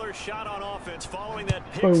get another shot on offense following that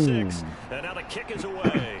pick Boom. 6. And now the kick is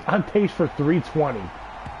away. On pace for 320.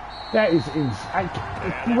 That is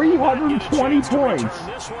 320 points.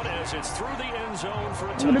 This one as it's through the end zone for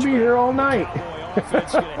a I'm going to be touchback. here all night. Cowboy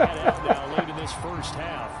offense going to head out now late in this first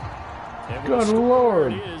half. And with Good the score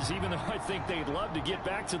Lord. it is, even though I think they'd love to get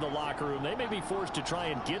back to the locker room, they may be forced to try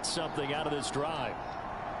and get something out of this drive.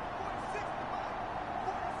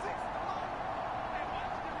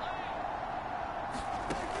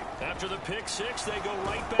 After the pick 6, they go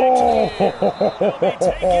right back Oh, to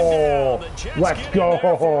the air. They'll be taken down. The Jets let's get in there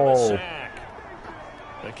for the go. sack.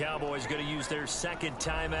 The Cowboys going to use their second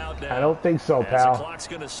timeout now. I don't think so, As pal. the clock's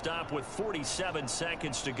going to stop with 47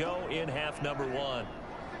 seconds to go in half number 1.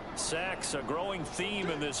 Sacks a growing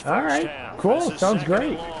theme in this first All right, half. cool. This is Sounds second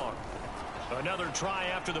and great. long. Another try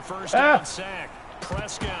after the first down sack.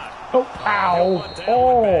 Prescott. Oh, He'll ow. let that one back.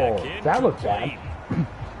 Oh, that looked bad. Incomplete.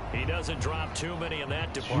 He doesn't drop too many in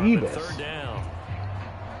that department. Jeebus. Third down.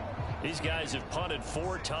 These guys have punted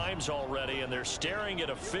 4 times already, and they're staring at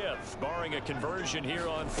a 5th, barring a conversion here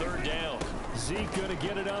on 3rd down. Zeke going to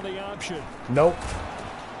get it on the option. Nope.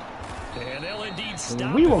 And they'll indeed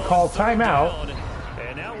stop. We will him on call 3rd timeout. down.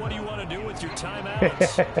 And now what do you want to do with your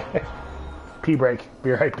timeouts? Pee break.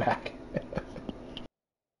 Be right back.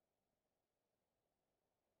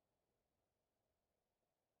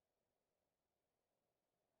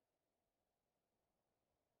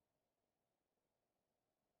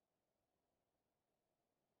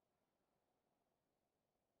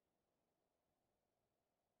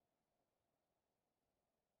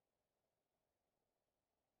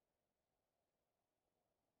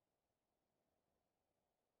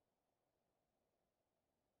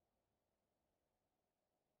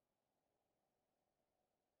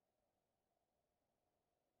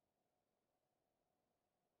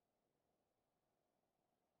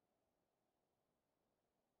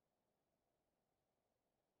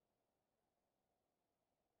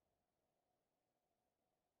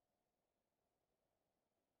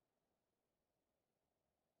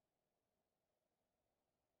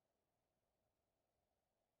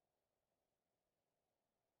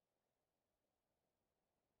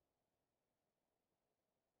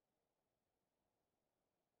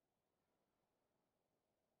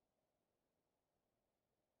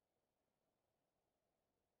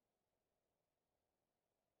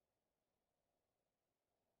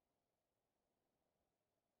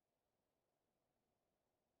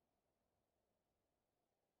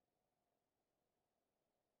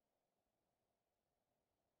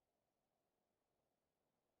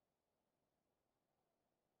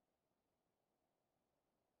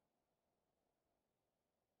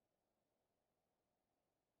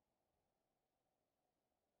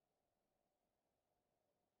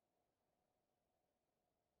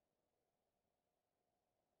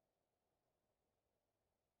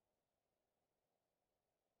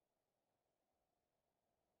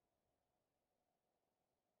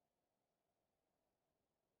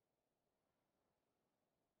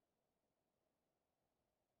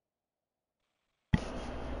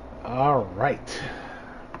 All right.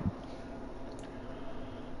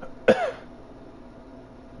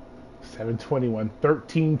 $721,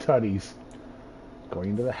 13 tutties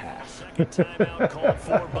going into the half. Second timeout called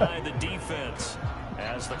for by the defense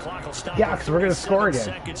as the clock will stop. Yeah, because we're going to score again.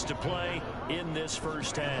 Seconds to play in this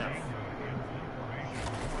first half.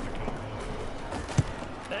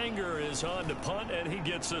 Anger is on to punt, and he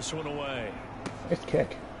gets this one away. Nice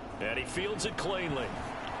kick. And he fields it cleanly.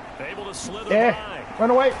 Able to slither by.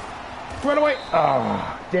 Run away. Run away.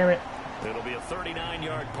 Oh, damn it. It'll be a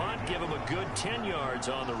 39-yard punt. Give him a good 10 yards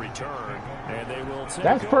on the return. And they will take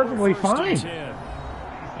That's perfectly fine.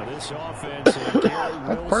 This offense,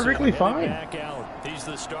 that's perfectly fine. Back out. He's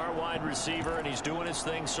the star wide receiver, and he's doing his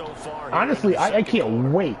thing so far. Honestly, I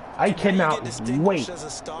can't wait. I cannot wait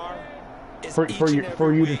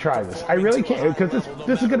for you to try this. I really can't, because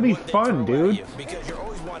this is going to be fun, dude.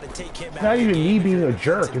 It's not even me being a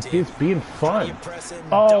jerk. It's just being fun.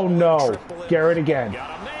 Oh, no. Garrett again.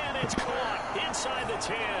 Got a man. It's caught inside the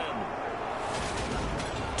 10.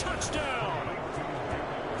 Touchdown.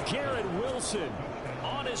 Garrett Wilson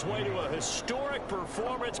on his way to a historic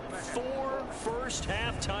performance. 4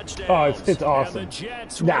 first-half touchdowns. Oh, it's awesome.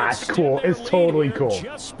 Nah, it's cool. It's totally cool.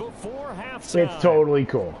 Just before halftime. It's totally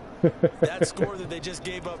cool. That score that they just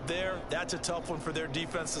gave up there, that's a tough one for their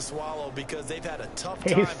defense to swallow because they've had a tough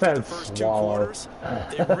time for the first 2 quarters.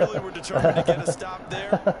 They really were determined to get a stop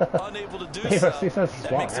there, unable to do so. He says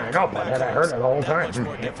swallow. I know, but I heard it the whole time. Much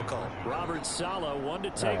more difficult. Robert Saleh, one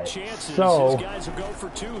to take chances. So, his guys will go for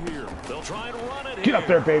 2 here. They'll try and run it. Get up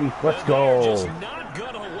there, baby. Let's go. Just not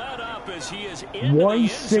gonna let up as he is in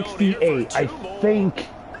 168. I think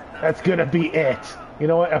that's gonna be it. You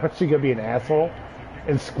know what? I'm actually gonna be an asshole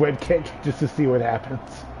and squid kick just to see what happens.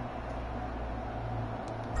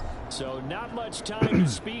 So not much time to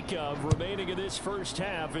speak of remaining in this first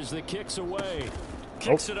half as the kick's away.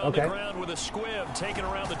 Kicks it on the ground with a squib, taken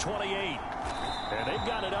around the 28. And they've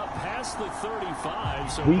got it up past the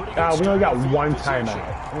 35. So we only got one timeout.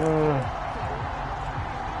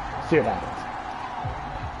 See what happens.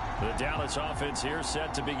 The Dallas offense here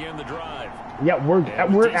set to begin the drive. Yeah,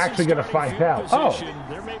 we're actually going to find out.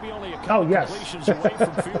 There may be only a couple completions away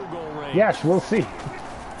from field goal range. Yes, we'll see.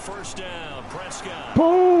 First down, Prescott.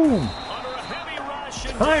 Boom! Under a heavy rush,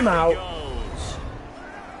 and timeout. Goes.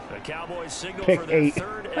 The Cowboys signal Pick for their 8.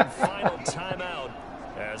 third and final timeout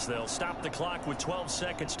as they'll stop the clock with 12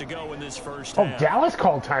 seconds to go in this first half. Oh, Dallas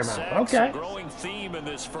called timeout. Sacks, Okay. a growing theme in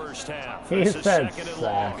this first half. He This is said second and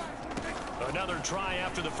sack. long. Another try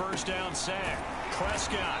after the first down sack.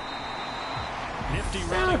 Prescott. Nifty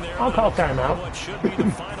running there. I'll call timeout. What should be the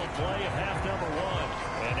final play of half number 1.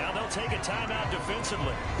 And now they'll take a timeout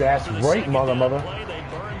defensively. That's right, mother. Play, they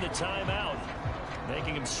burn the timeout,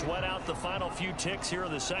 making him sweat out the final few ticks here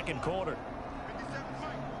in the second quarter.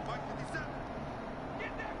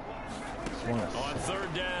 On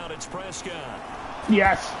third down, it's Prescott.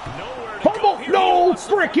 Yes. Nowhere to go here. No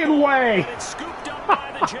freaking way. It's scooped up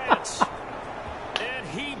by the Jets. And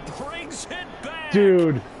he brings it back.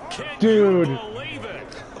 Dude. Can Dude. you believe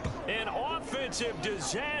it? An offensive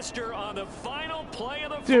disaster on the final play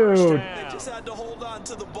of the Dude. first half. They just had to hold on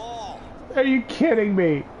to the ball. Are you kidding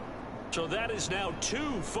me? So that is now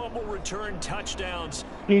 2 fumble return touchdowns.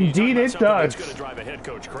 Indeed it does. It's going to drive a head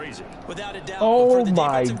coach crazy. Without a doubt. Oh for the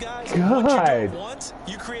my defensive guys, God. What you do once,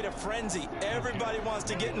 you create a frenzy. Everybody wants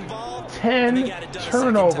to get involved. 10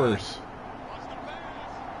 turnovers.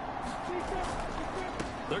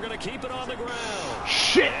 They're going to keep it on the ground.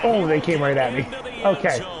 Shit. Oh, they came right at me.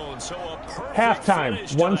 Okay. Halftime,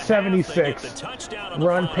 176.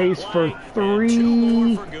 Run pace for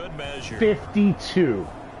 352.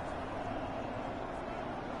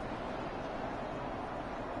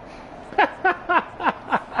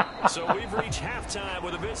 So we've reached halftime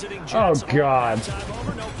with a visiting Jets. Oh, God. Halftime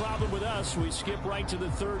over, no problem with us. We skip right to the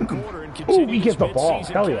third quarter and continue we get the ball.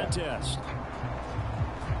 Hell yeah. contest.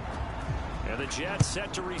 And the Jets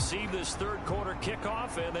set to receive this third quarter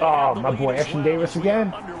kickoff. And my boy Ashton Davis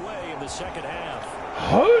again. Underway in the second half.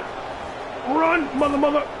 Run,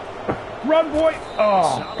 mother. Run, boy.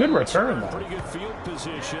 Oh, good return, though. Pretty good field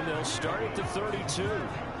position. They'll start at the 32.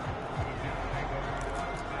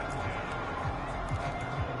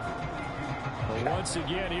 Once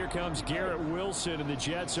again, here comes Garrett Wilson in the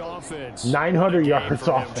Jets offense. 900 yards offense.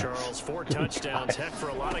 offense. Charles, 4 touchdowns. Heck, for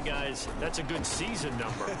a lot of guys, that's a good season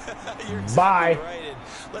number. You're exactly Bye. right. And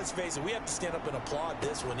let's face it, we have to stand up and applaud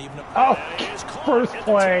this one, even if First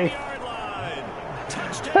play.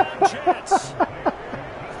 Touchdown, Jets.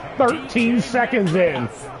 13 seconds in.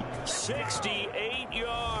 68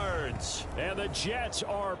 yards. And the Jets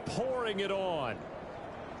are pouring it on.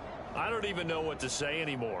 I don't even know what to say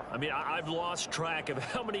anymore. I mean, I've lost track of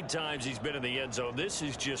how many times he's been in the end zone. This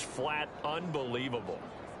is just flat unbelievable.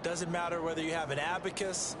 Doesn't matter whether you have an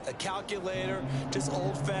abacus, a calculator, just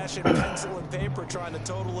old-fashioned pencil and paper trying to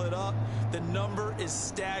total it up. The number is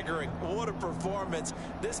staggering. What a performance.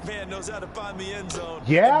 This man knows how to find the end zone.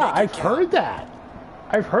 Yeah, I've heard that.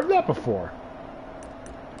 I've heard that before.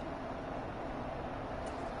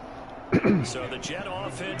 So the Jet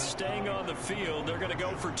offense staying on the field. They're going to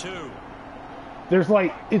go for 2. There's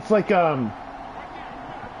like, it's like,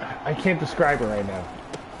 I can't describe it right now.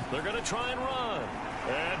 They're going to try and run.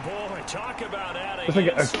 And boy, talk about adding it's like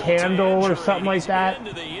a candle or something like that.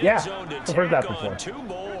 Yeah, I've heard that before. 2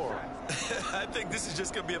 more. I think this is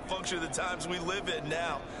just going to be a function of the times we live in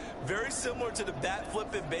now. Very similar to the bat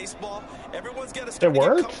flip in baseball. Everyone's got to start to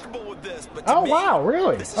get comfortable with this. But to me, wow,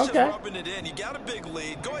 really? This is just rubbing it in. You got a big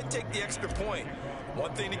lead. Go ahead and take the extra point.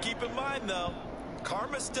 One thing to keep in mind, though,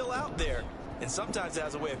 karma's still out there, and sometimes it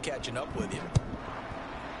has a way of catching up with you.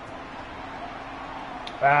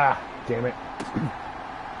 Ah, damn it.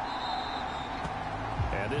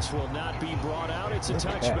 And this will not be brought out. It's a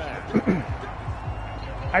touchback.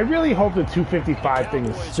 I really hope the 255 thing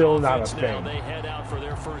is still not a thing. They head out for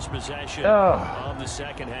their first possession of the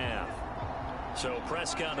second half. So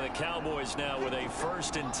Prescott and the Cowboys now with a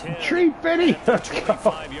 1st and 10. Treat Benny. At the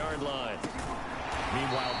 25-yard line.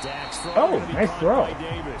 Meanwhile, Dak's throw. Nice throw. By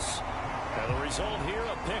Davis. And the result here,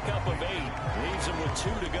 a pickup of 8. Leaves him with 2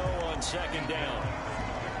 to go on 2nd down.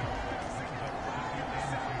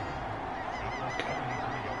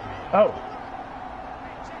 Oh.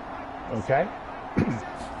 Okay.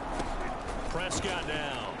 Prescott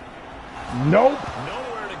now. Nope.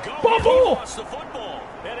 Nowhere to go. Bubble! The football.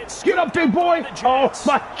 And it's get up, big boy. Oh,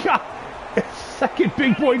 my God. Second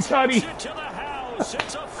big boy tutty. To the house.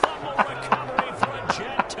 It's a fumble recovery for a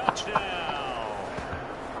Jet touchdown.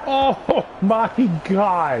 Oh, my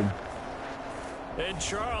God. And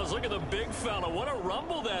Charles, look at the big fella. What a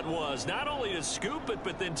rumble that was. Not only to scoop it,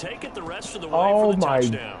 but then take it the rest of the way for the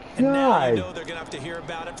touchdown. God. And now you know they're going to have to hear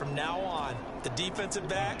about it from now on. The defensive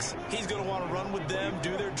backs, he's going to want to run with them,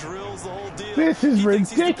 do their drills, the whole deal. This is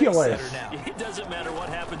ridiculous. It doesn't matter what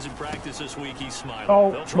happens in practice this week, he's smiling.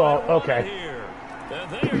 Oh, well, okay.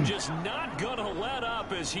 And they are just not going to let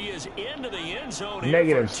up as he is into the end zone.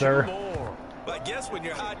 Negative, sir. I guess when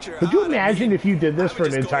you're hot, you're Could you imagine if you did this for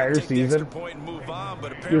an entire season?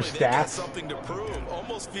 Your stats? Something to prove.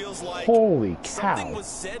 Almost feels like holy cow. Something was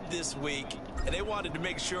said this week, and they wanted to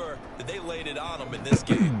make sure that they laid it on them in this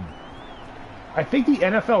game. I think the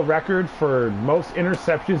NFL record for most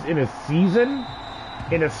interceptions in a season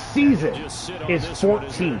is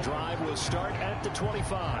 14. Drive will start at the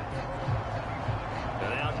 25.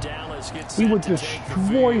 We would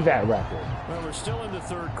destroy that record. Well, we're still in the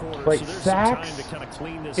 3rd quarter. Like so sacks some time to kind of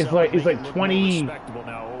clean this is like 20,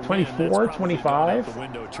 24, 25. The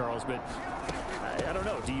window, Charles, but I don't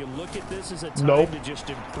know. Do you look at this as a time to just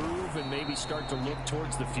improve and maybe start to look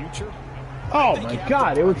towards the future? Oh my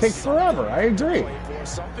God, it would take forever. I agree.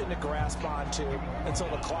 Something to grasp onto until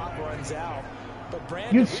the clock runs out.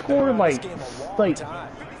 But you'd score like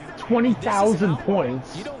 20,000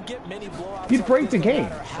 points. You'd break the game.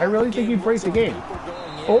 I really think you'd break the game.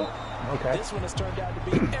 Oh, okay. This one has turned out to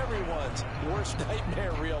be everyone's worst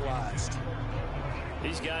nightmare realized.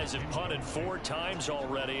 These guys have punted 4 times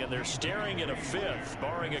already, and they're staring at a 5th,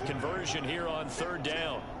 barring a conversion here on 3rd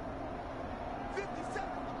down.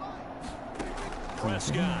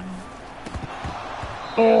 Prescott.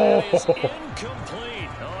 Oh. It is incomplete.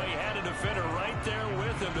 Oh, he had a defender right there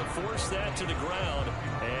with him to force that to the ground.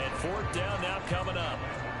 And 4th down now coming up.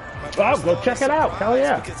 Oh, go check it out. Hell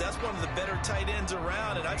yeah. Because that's one of the better tight ends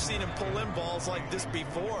around, and I've seen him pull in balls like this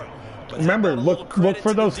before. But remember, look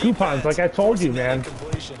for those coupons like I told you, man.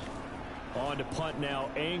 On to punt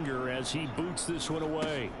now, Anger as he boots this one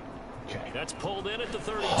away. Okay. That's pulled in at the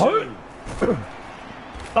 32.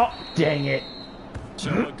 Oh, dang it.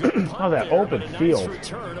 So a good punt oh, that open field. Nice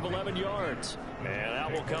return of 11 yards. And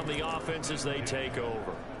out will come the offense as they take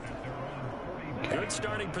over. Good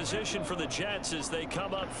starting position for the Jets as they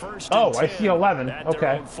come up 1st and 10. Oh, I see 11.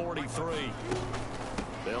 Okay. 43.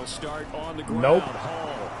 They'll start on the ground. Nope.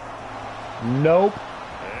 Hall. Nope.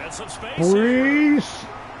 And some space. Breeze.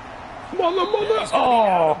 Mother.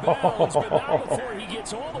 Oh. Before he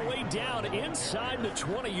gets all the way down inside the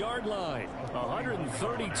 20-yard line.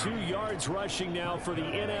 132 yards rushing now for the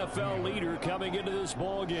NFL leader coming into this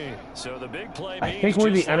ball game. So the big play. I think we're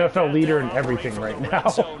the NFL leader in everything right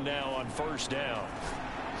now. Now on 1st down.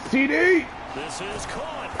 CD. This is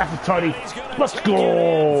caught. That's a tutty. Let's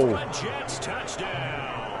go. Jets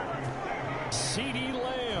touchdown. CD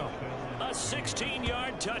Lamb, a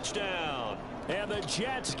 16-yard touchdown. And the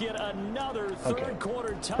Jets get another third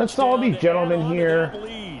quarter touchdown. Let's all be gentlemen here.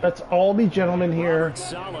 Let's all be gentlemen here.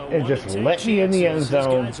 And just let me in the end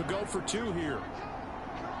zone. Go for 2 here.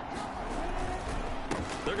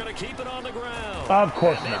 They're going to keep it on the ground. Of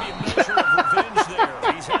course not. Maybe a measure of revenge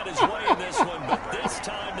there. He's had his way in this one, but this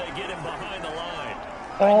time they get him behind the line.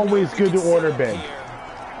 Always good to order big.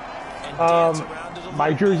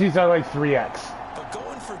 My jerseys are like 3X.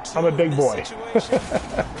 I'm a big boy.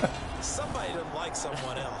 Somebody doesn't like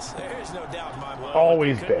someone else. There's no doubt in my mind.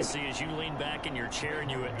 Always big. See as you lean back in your chair and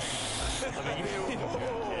you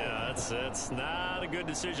yeah, that's not a good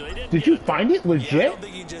decision. They didn't. Did you find it legit? Yeah, I don't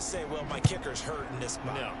think you just say, well, my kicker's hurt in this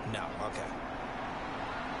spot. No, okay.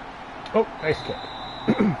 Oh, nice kick.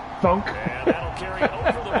 Thunk. And that'll carry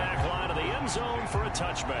over the back line of the end zone for a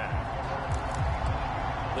touchback.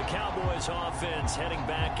 The Cowboys offense heading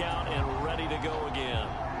back out and ready to go again.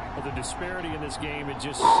 Well, the disparity in this game, it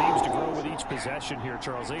just seems to grow with each possession here,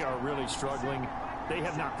 Charles. They are really struggling. They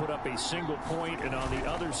have not put up a single point, and on the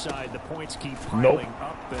other side, the points keep piling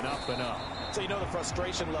up and up and up. So you know the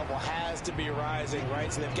frustration level has to be rising,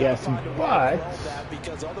 right? So they've got Yes, to find a way but to control that,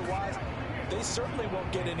 because otherwise they certainly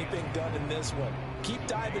won't get anything done in this one. Keep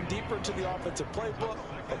diving deeper into the offensive playbook,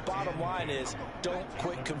 but bottom line is don't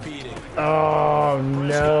quit competing. Oh,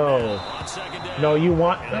 no. No, you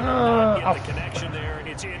want... the connection there, and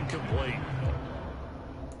it's incomplete.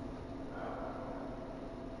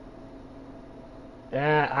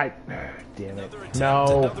 Damn it.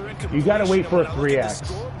 No. You gotta wait for a 3X.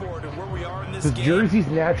 The jerseys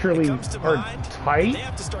naturally are tight.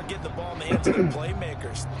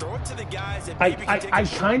 I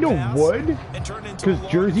kind of would, because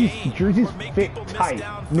jerseys fit tight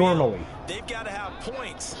normally.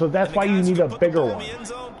 So that's why you need a bigger one.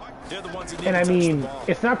 And I mean,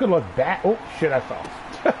 it's not gonna look bad. Oh shit! I fell.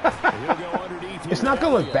 It's not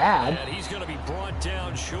gonna look bad. He's going to be brought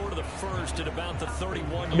down short of the first at about the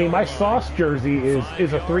 31. I mean, my Sauce jersey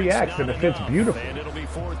is a 3X and it fits beautiful. And it'll be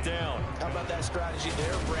 4th down. How about that strategy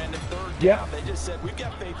there, Brandon? 3rd down. Yeah. They just said, we've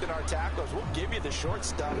got faith in our tacklers. We'll give you the short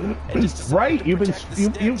stuff. And just Right? You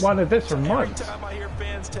wanted this for months. Every time I hear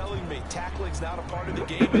fans telling me tackling's not a part of the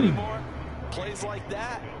game anymore, plays like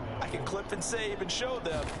that, I can clip and save and show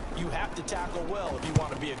them you have to tackle well if you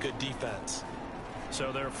want to be a good defense.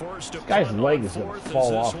 So they're forced to guy's leg is going to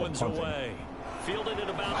fall off of punting. Fielded at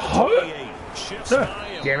about the 28. Shifts by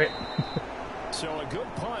him. Damn it. So a good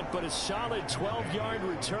punt, but a solid 12-yard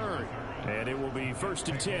return. And it will be 1st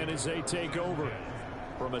and 10 as they take over.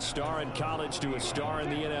 From a star in college to a star in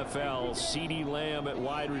the NFL, CeeDee Lamb at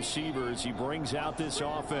wide receivers. He brings out this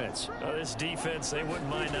offense. This defense, they wouldn't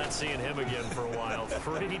mind not seeing him again for a while.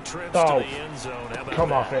 3 trips to the end zone. How about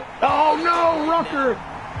Come off it. Oh, no, Rucker.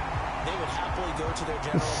 They would happily go to their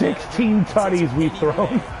general 16 tutties we've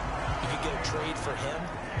thrown. You could get a trade for him.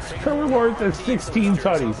 Trevor Lawrence has 16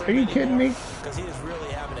 tutties. Are you kidding me? Because he is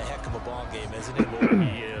really having a heck of a ball game, isn't he?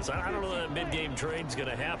 He is. I don't know that mid-game trade's going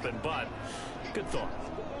to happen, but good thought.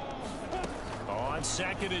 On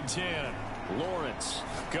 2nd and 10, Lawrence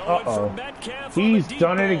going for Metcalf. He's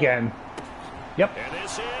done it again. Yep. And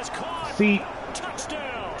this is caught. See,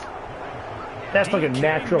 touchdown. That's like a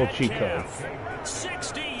natural cheat code.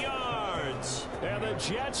 60 yards. And the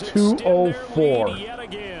Jets 204. yet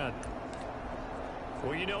again.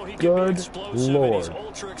 Well, you know he can Good be explosive, Lord. and he's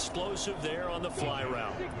ultra explosive there on the fly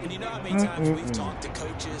route. And you know how many times we've talked to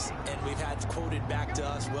coaches and we've had quoted back to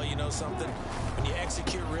us, well, you know something, when you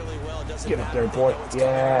execute really well, it doesn't Get up matter. there, boy.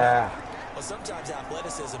 Yeah. Well, sometimes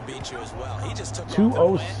athleticism beats you as well. He just took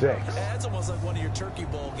 206. That's almost like one of your Turkey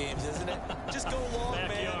Bowl games, isn't it? Just go long,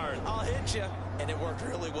 Backyard. man. I'll hit you. And it worked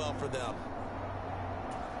really well for them.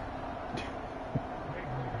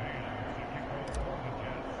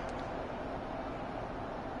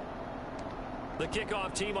 The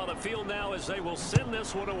kickoff team on the field now as they will send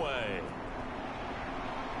this one away.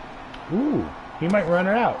 Ooh, he might run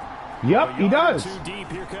it out. Yep, he does. Too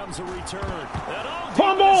deep. Here comes a return.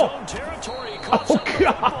 Fumble! Oh,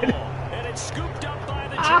 God. And it's scooped up by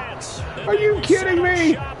the Jets. Are you kidding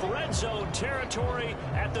me? Red zone territory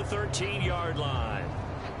at the 13-yard line.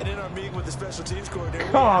 And in our meeting with the special teams coordinator,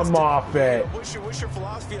 Come off it. What's your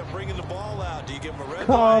philosophy on bringing the ball out? Do you give him a red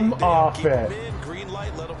Come light? off Keep it. him in, green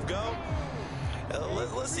light, let him go?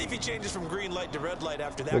 Let's see if he changes from green light to red light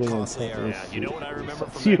after that costly error. Yeah, you know what I remember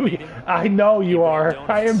from that meeting? I know you are.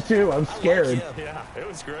 I am too. I'm scared. Yeah, it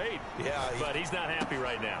was great. Yeah, but he's not happy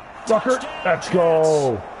right now. Rucker, let's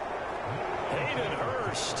go. Hayden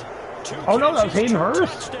Hurst. Oh no, that was Hayden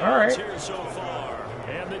Hurst. All right. Here so far.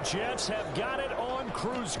 And the Jets have got it on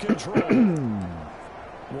cruise control.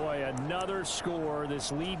 Boy, another another score.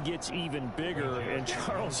 This lead gets even bigger. And,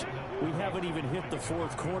 Charles, we haven't even hit the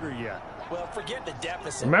fourth quarter yet. Well, forget the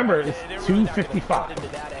deficit. Remember, it's 2:55.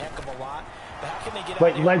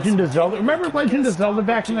 Like Legend of Zelda. Remember Legend of Zelda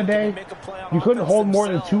back in the day? You couldn't hold more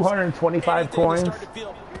than 225 coins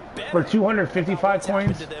for 255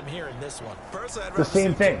 coins. The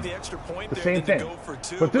same thing. The same thing.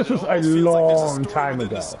 But this was a long time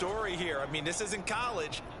ago. I mean, this isn't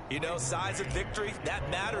college. You know, size of victory, that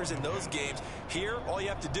matters in those games. Here, all you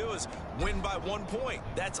have to do is win by 1 point.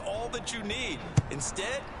 That's all that you need.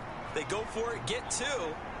 Instead, they go for it, get 2.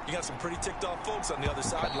 You got some pretty ticked off folks on the other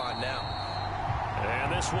sideline now.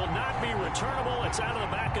 And this will not be returnable. It's out of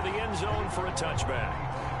the back of the end zone for a touchback.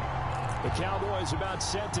 The Cowboys about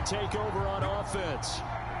set to take over on offense.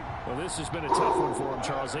 Well, this has been a tough one for them,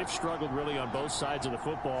 Charles. They've struggled really on both sides of the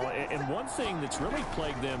football. And one thing that's really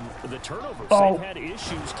plagued them, the turnovers. Oh, they've had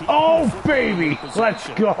issues keeping baby, let's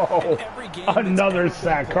go. Another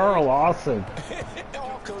sack. Carl Lawson.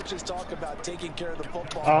 All coaches talk about taking care of the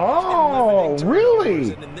football. Oh,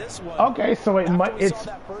 really? Okay, so it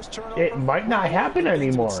might not happen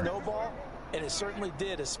anymore. And it certainly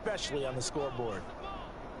did, especially on the scoreboard.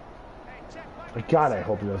 God, I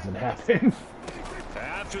hope it doesn't happen.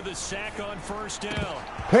 After the sack on first down.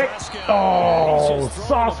 Pick. Oh,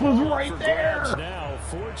 Sauce was right there. Now,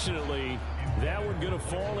 fortunately, that one going to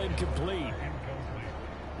fall incomplete.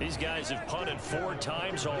 These guys have punted 4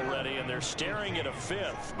 times already, and they're staring at a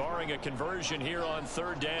 5th, barring a conversion here on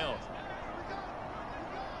 3rd down.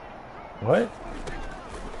 What?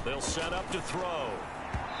 They'll set up to throw.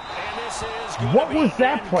 And this is what was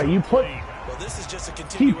that play? You put... Well, this is just a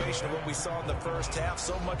continuation of what we saw in the first half.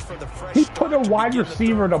 So much for the fresh He put a wide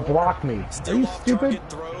receiver to block me. Are you stupid?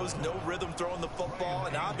 Throws, no rhythm throwing the football,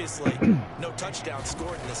 and obviously no touchdown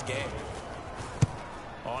scored in this game.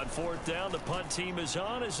 On 4th down, the punt team is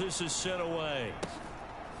on as this is sent away.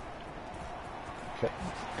 Okay.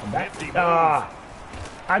 Come back.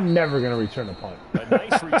 I'm never going to return a punt. A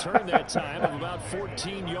nice return that time of about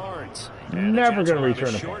 14 yards. Never going to return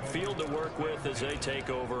a punt. Short field to work with as they take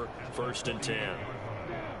over 1st and 10.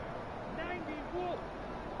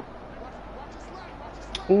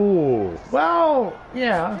 Ooh, well,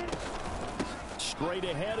 yeah. Straight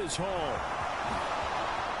ahead is Hall.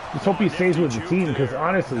 Let's hope he stays with the team because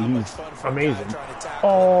honestly, he's amazing.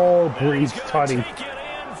 Oh, Brees tutty. Take it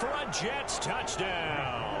in for a Jets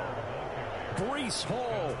touchdown. Brees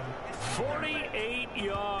Hall, 48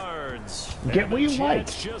 yards. Get what you like.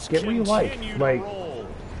 Get what you like. Like,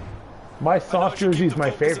 my soft jersey is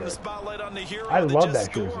my favorite. I love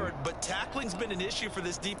that jersey. But tackling's been an issue for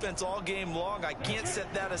this defense all game long. I can't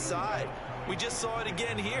set that aside. We just saw it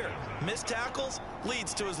again here. Missed tackles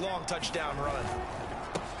leads to his long touchdown run.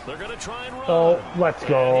 They're going to try and run. Oh, let's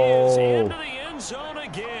go. Into the end zone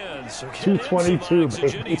again. So 222,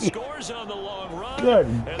 baby. Scores on the long run. Good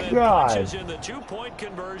and then God. punches in the 2-point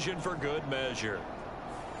conversion for good measure.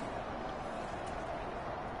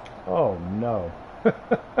 Oh, no.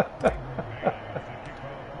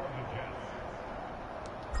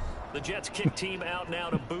 The Jets kick team out now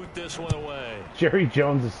to boot this one away. Jerry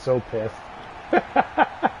Jones is so pissed.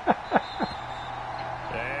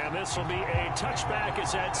 And this will be a touchback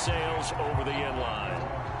as that sails over the end line.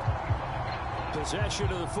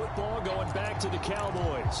 Possession of the football going back to the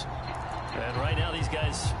Cowboys. And right now these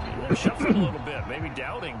guys are shuffling a little bit, maybe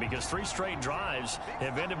doubting because 3 straight drives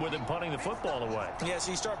have ended with them punting the football away. Yeah,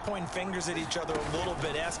 so you start pointing fingers at each other a little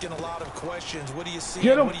bit, asking a lot of questions. What do you see?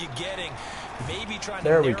 What are you getting? Maybe trying to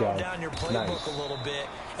narrow down your playbook a little bit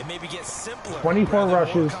and maybe get simpler. 24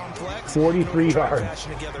 rushes, 43 yards.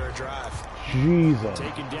 Patching together a drive. Jesus.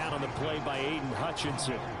 Taken down on the play by Aiden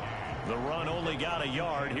Hutchinson. The run only got a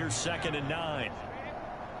yard. Here's 2nd and 9.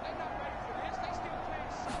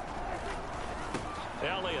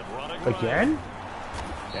 Elliott running again?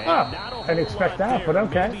 Right. Oh, I didn't expect that, but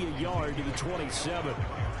okay. Maybe a yard to the 27.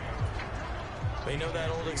 You know that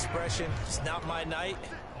old expression, it's not my night?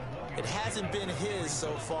 It hasn't been his so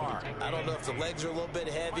far. I don't know if the legs are a little bit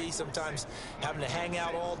heavy. Sometimes having to hang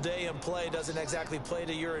out all day and play doesn't exactly play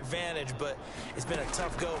to your advantage, but it's been a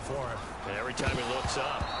tough go for him. And every time he looks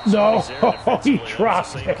up, no, he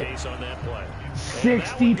dropped it. Case on that play.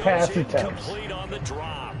 60 pass attempts. Complete on the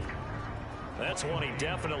drop. That's one he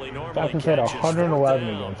definitely normally Falcons had 111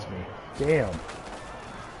 against me. Damn.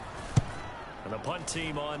 And the punt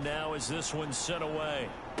team on now as this one's sent away.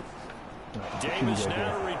 Davis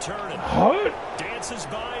now to return it. What? Dances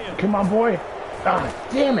by him. Come on, boy. Ah,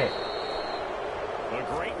 damn it. A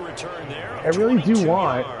great return there. I really do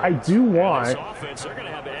want, Offense, they're going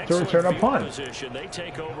to have to return a punt. Position. They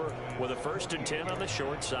take over with a 1st and 10 on the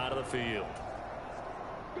short side of the field.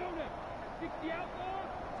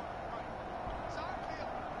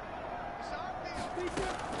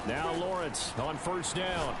 Now Lawrence on first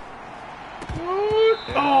down.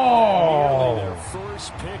 Oh! Their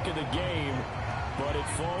first pick of the game, but it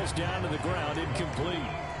falls down to the ground incomplete.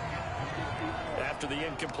 After the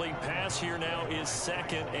incomplete pass, here now is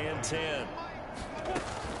 2nd and 10.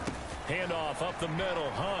 Handoff up the middle,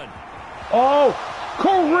 Hunt. Oh,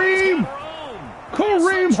 Kareem!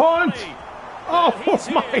 Kareem Hunt! Oh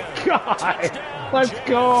my God! Let's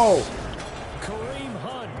go! Kareem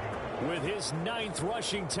Hunt with his 9th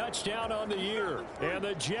rushing touchdown on the year. And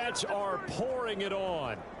the Jets are pouring it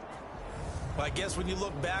on. Well, I guess when you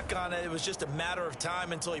look back on it, it was just a matter of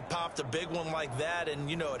time until he popped a big one like that. And,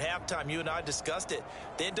 you know, at halftime, you and I discussed it.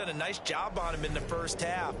 They had done a nice job on him in the first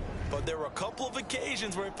half. But there were a couple of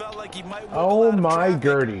occasions where it felt like he might oh my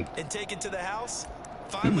Gertie and take it to the house.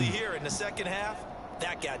 Finally here in the second half,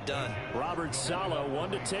 that got done. Robert Saleh,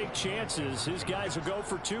 one to take chances. His guys will go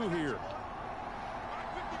for 2 here.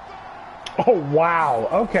 Oh, wow.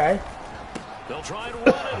 Okay. They'll try and run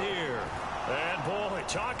it here. And boy,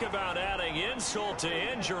 talk about adding insult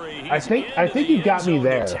to injury. I think you got me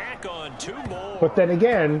there. On 2 more. But then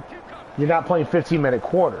again, you're not playing 15-minute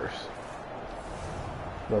quarters.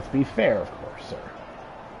 Let's be fair, of course, sir.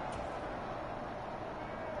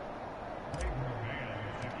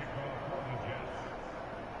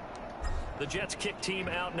 The Jets kick team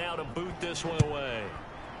out now to boot this one away.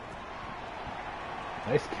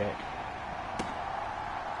 Nice kick.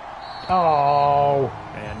 Oh.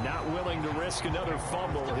 And not willing to risk another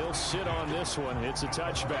fumble. He'll sit on this one. It's a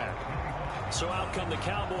touchback. So out come the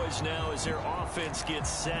Cowboys now as their offense gets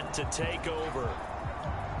set to take over.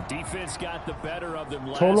 Defense got the better of them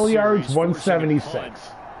last Total yards, series, 176.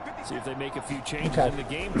 See if they make a few changes in the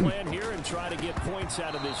game plan here and try to get points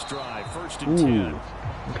out of this drive. 1st and 10.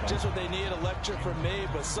 Okay. Just what they need, a lecture from me,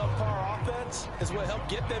 but subpar offense is what helped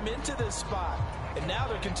get them into this spot. And now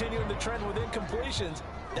they're continuing the trend with incompletions.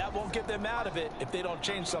 That won't get them out of it if they don't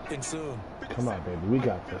change something soon. Come on, baby. We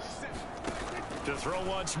got this. To throw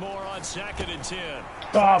once more on 2nd and 10.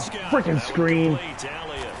 Oh, freaking screen.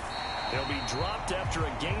 They'll be dropped after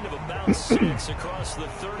a gain of about 6 across the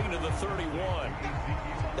 30 to the 31.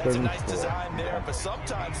 That's a nice design there, but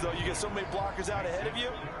sometimes, though, you get so many blockers out ahead of you,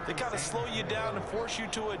 they kind of slow you down and force you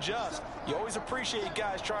to adjust. You always appreciate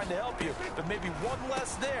guys trying to help you, but maybe one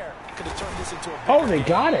less there could have turned this into a oh, they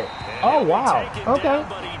got it. Oh, wow. Okay. Down,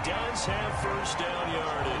 but he does have first down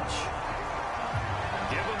yardage.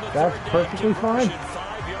 Give him the That's perfectly fine.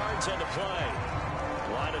 5 yards and a play.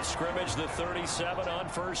 Line of scrimmage, the 37 on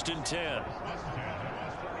 1st and 10.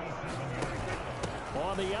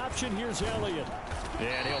 On the option, here's Elliott.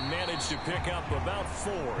 And he'll manage to pick up about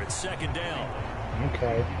 4 at 2nd down.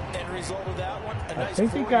 Okay. End result of that one, a nice I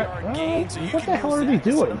think they got. gain, so what the hell are they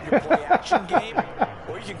doing? Play-action game,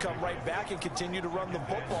 or you can come right back and continue to run the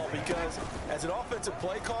football because, as an offensive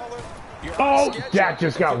play caller, oh, Dak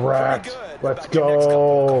just got wrecked. Let's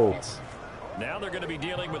go. Now they're going to be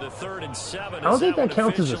dealing with a 3rd and 7. I don't think that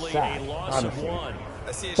counts as a sack,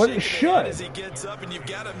 honestly. But it should. As he gets up, and you've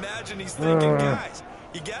got to imagine he's thinking, guys,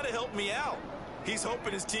 you got to help me out. He's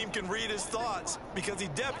hoping his team can read his thoughts because he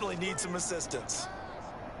definitely needs some assistance.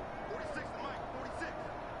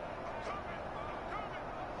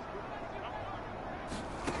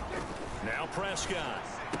 Now Prescott.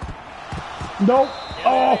 Nope.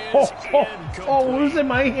 Oh, it was in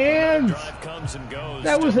my hands.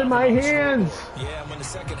 That was in my hands. Yeah, when the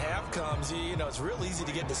second half comes, you know, it's real easy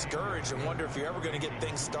to get discouraged and wonder if you're ever going to get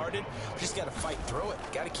things started. You just got to fight through it.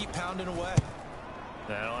 Got to keep pounding away.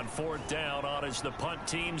 Now on 4th down, on is the punt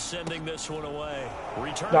team sending this one away. Oh,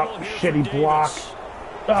 shitty block.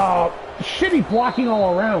 Oh, shitty blocking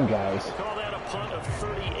all around, guys. Call that a punt of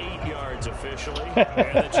 38 yards officially.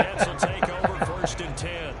 And the Jets will take over 1st and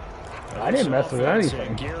 10. I didn't mess with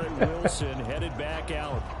anything. Garrett Wilson headed back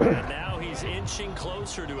out. And now he's inching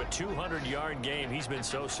closer to a 200-yard game. He's been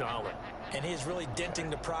so solid. And he's really denting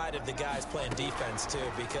the pride of the guys playing defense, too,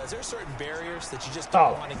 because there's certain barriers that you just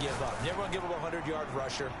don't want to give up. Never want to give up a 100-yard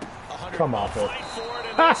rusher. Come off it. Fight for it,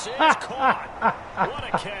 and this is caught. What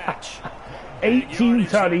a catch. 18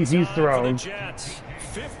 tutties he's thrown.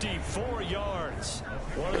 54 yards.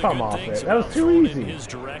 Come off it. That was too easy. In his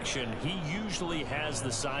direction, he usually has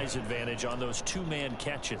the size advantage on those 2-man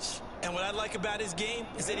catches. And what I like about his game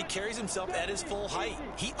is that he carries himself at his full height.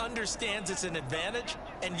 He understands it's an advantage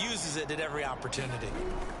and uses it at every opportunity.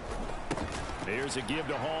 Here's a give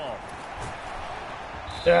to Hall.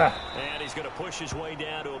 Yeah. And he's going to push his way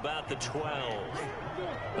down to about the 12.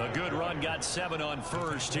 A good run, got 7 on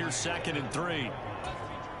 1st. Here's 2nd and 3.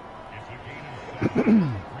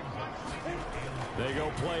 They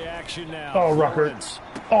go play action now. Oh, Rucker.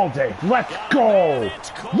 All day. Let's go.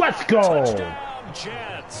 Let's go. Touchdown,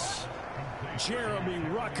 Jets. Jeremy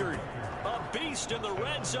Ruckert, a beast in the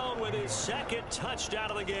red zone with his second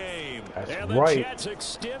touchdown of the game. That's and the right. Jets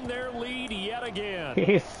extend their lead yet again.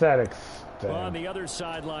 He said extend. Well, on the other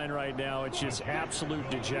sideline right now, it's just absolute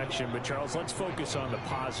dejection. But, Charles, let's focus on the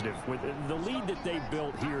positive. With the lead that they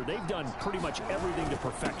built here, they've done pretty much everything to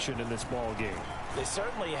perfection in this ball game. They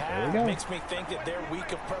certainly have. Makes me think that their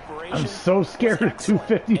week of preparation. I'm so scared of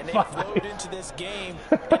 255. And they flowed into this game,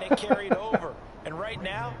 and it carried over. And right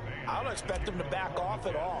now, I don't expect them to back off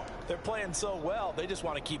at all. They're playing so well, they just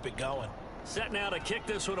want to keep it going. Set now to kick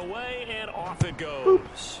this one away, and off it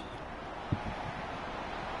goes.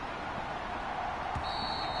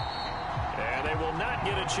 And they will not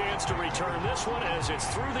get a chance to return this one as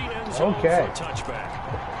it's through the end zone for a touchback.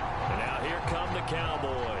 And now here come the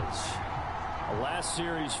Cowboys. The last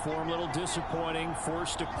series for them, a little disappointing,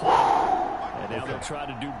 forced to punt. And now they'll try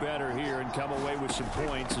to do better here and come away with some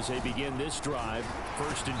points as they begin this drive.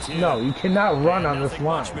 1st and 10. No, you cannot run on this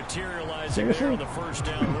line. Much materializing there on the first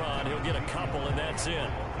down run. He'll get a couple, and that's it.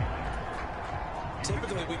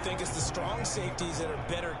 Typically, we think it's the strong safeties that are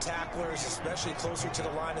better tacklers, especially closer to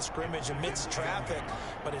the line of scrimmage amidst traffic.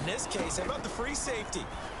 But in this case, how about the free safety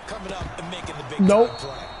coming up and making the big play?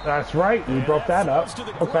 That's right. We broke that up.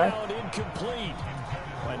 Okay. Incomplete.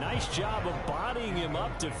 A nice job of bodying him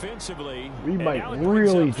up defensively. We might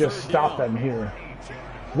really just stop them here.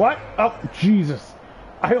 What? Oh, Jesus.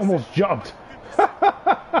 I almost jumped. On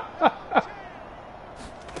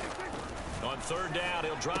 3rd down,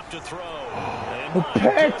 he'll drop to throw. The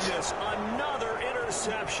pick. Another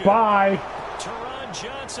interception. Bye. Teron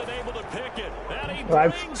Johnson able to pick it. And he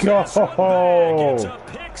Let's go. It's a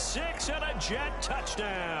pick 6 and a Jet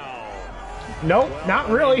touchdown. Nope, well, not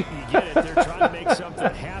really. You get it. They're trying to make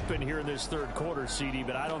something happen here in this 3rd quarter, CD,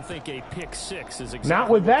 but I don't think a pick 6 is exactly not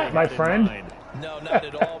with that, my friend. No, not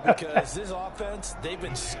at all, because this offense, they've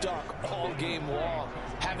been stuck all game long.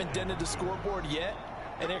 Haven't dented the scoreboard yet,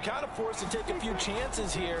 and they're kind of forced to take a few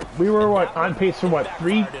chances here. We were, what, on pace for what,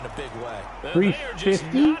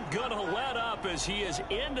 350? Not going to let up as he is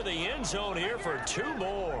into the end zone here for 2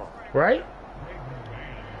 more. Right?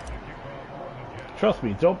 Trust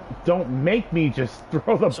me, don't make me just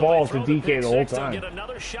throw the ball to DK the whole time. Get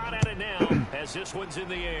another shot at it now as this one's in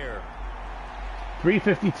the air.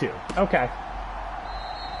 352. Okay.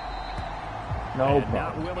 No problem.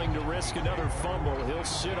 Not willing to risk another fumble. He'll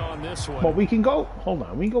sit on this one. But we can go, hold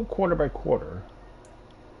on, we can go quarter by quarter.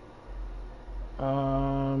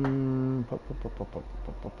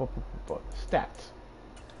 Stats.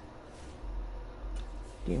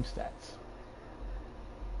 Game stats.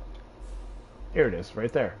 Here it is,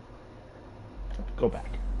 right there. Go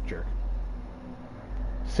back, jerk.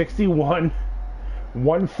 61,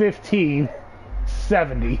 115,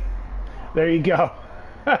 70. There you go.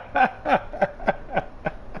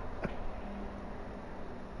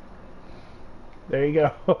 There you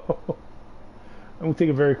go. I'm gonna take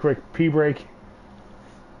a very quick pee break.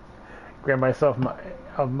 Grab myself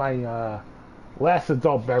my last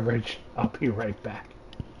adult beverage. I'll be right back.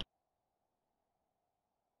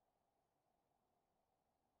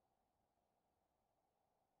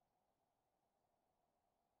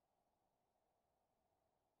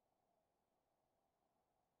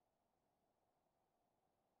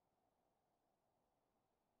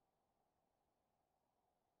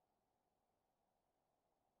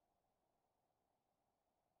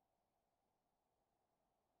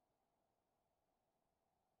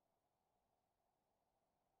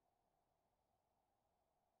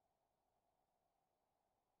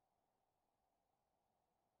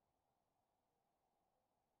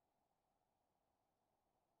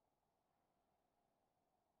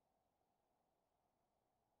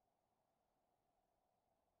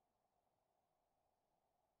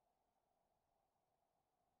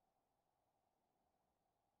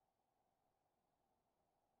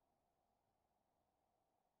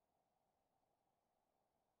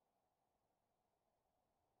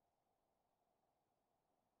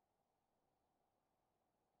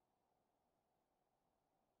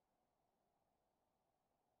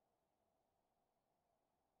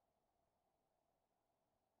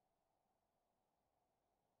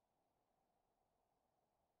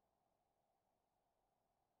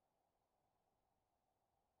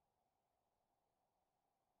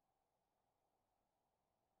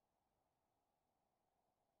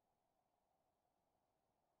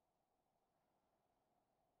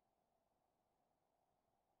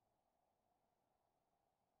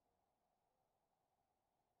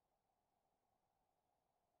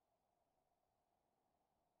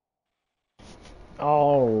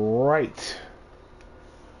 right.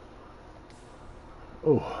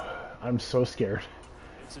 Oh, I'm so scared.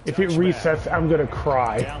 If it resets, I'm gonna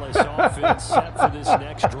cry. Dallas offense set for this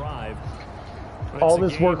next drive. All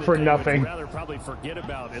this work for nothing. Would rather probably forget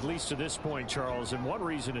about, at least to this point, Charles. And one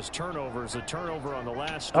reason is turnovers. A turnover on the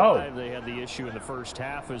last drive. They had the issue in the first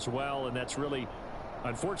half as well, and that's really,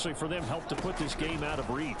 unfortunately for them, helped to put this game out of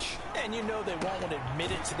reach. And you know they won't want to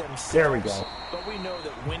admit it to themselves. There we go. But we know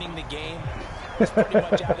that winning the game is pretty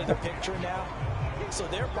much out of the picture now. So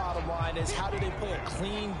their bottom line is, how do they play a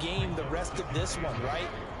clean game the rest of this one, right?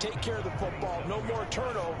 Take care of the football, no more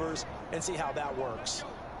turnovers, and see how that works.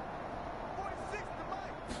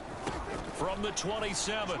 From the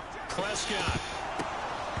 27, Prescott.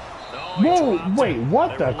 Whoa, wait,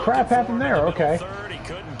 what the crap happened there? Okay. Third, he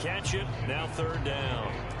couldn't catch it. Now third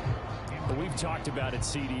down. Well, we've talked about it,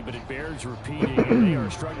 CD, but it bears repeating. And they are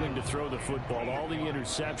struggling to throw the football. All the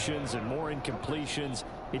interceptions and more incompletions.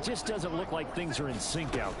 It just doesn't look like things are in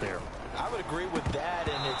sync out there. I would agree with that,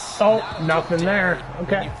 and it's nothing there.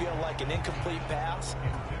 Okay. You feel like an incomplete pass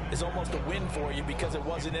is almost a win for you because it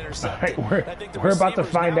wasn't intercepted. All right, we're about to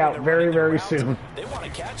find out very, very soon. They want to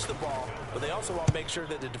catch the ball, but they also want to make sure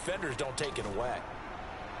that the defenders don't take it away.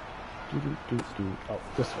 Oh,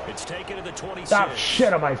 this way. It's taken to the 26. Stop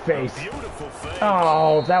shit on my face. Beautiful fake.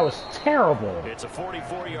 Oh, that was terrible. It's a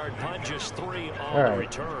 44-yard punt, just 3 on the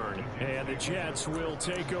return. And the Jets will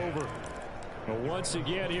take over. But once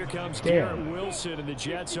again, here comes Garrett Wilson and the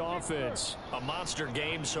Jets offense. A monster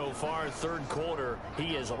game so far, third quarter.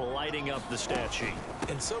 He is lighting up the stat sheet.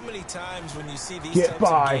 And so many times when you see these get types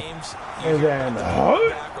by, of games, and then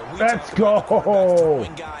let's go.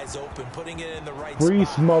 Guys open, putting it in the right Brees,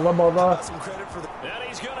 spot. mother. Some credit for the And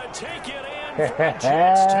he's going to take it in for a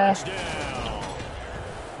Jets touchdown.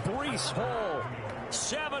 Brees Hall,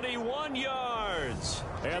 71 yards.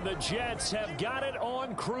 And the Jets have got it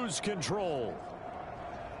on cruise control.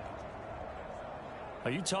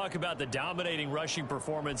 Now, you talk about the dominating rushing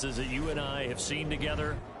performances that you and I have seen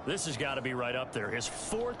together. This has got to be right up there. His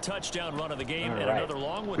 4th touchdown run of the game and another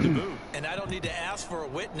long one to boot. And I don't need to ask for a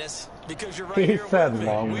witness because you're right He here said with me.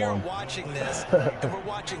 long We are one. watching this, and we're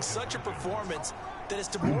watching such a performance that is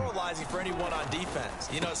demoralizing for anyone on defense.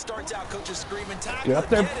 You know, it starts out coaches screaming, tackle, Get up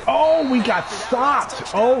there. get it. Oh, we got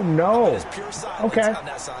stopped. Oh, no. Okay. On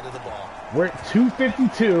that side of the ball. We're at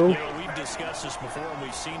 2:52. You know, we've discussed this before, and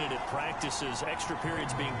we've seen it at practices. Extra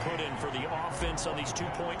periods being put in for the offense on these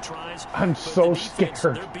 2-point tries. I'm so scared.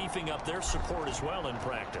 They're beefing up their support as well in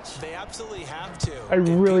practice. They absolutely have to. I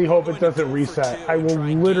really hope it doesn't reset. I will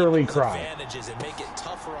literally cry. Advantages and make it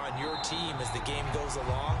tougher on your team as the game goes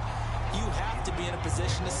along. You have to be in a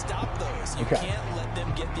position to stop those. You can't let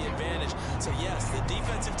them get the advantage. So, yes, the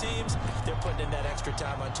defensive teams, they're putting in that extra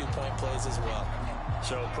time on 2-point plays as well.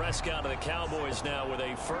 So Prescott and the Cowboys now with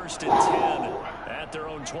a 1st and 10 at their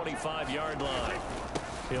own 25-yard line.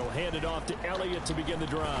 He'll hand it off to Elliott to begin the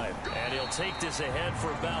drive. And he'll take this ahead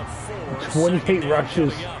for about 28 4.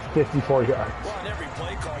 rushes, 54 yards. Well, on every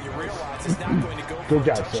play call, you realize it's not going to go for Good a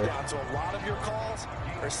job, touchdown. sir. So a lot of your calls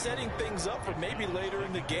are setting things up for maybe later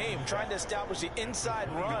in the game, trying to establish the inside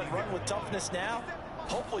run with toughness now.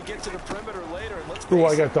 Hopefully get to the perimeter later. And let's Ooh,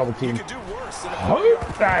 I got double team. You could do worse.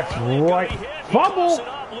 That's right. Fumble.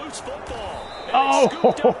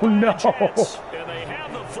 Oh, no. And they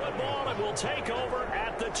have the football and will take over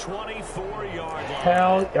at the 24-yard line.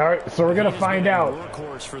 Hell, all right, so we're going to find out.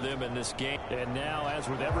 Workhorse for them in this game. And now, as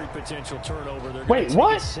with every potential turnover, they're Wait, going to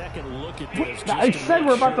what? take a second look at this. I said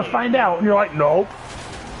we're about to find out, and you're like, nope.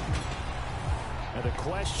 And the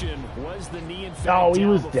question, was the knee in fact Oh, he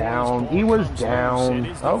was before this down. ball He was comes down. loose? And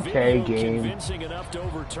is the Okay, video game. convincing enough to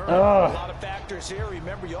overturn it? A lot of factors here.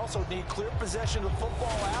 Remember, you also need clear possession of the football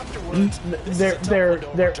afterwards.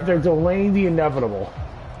 They're delaying the inevitable.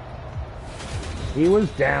 He was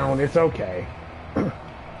down. It's okay.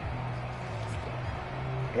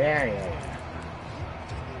 Yeah.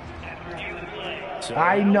 So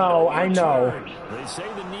I know. They say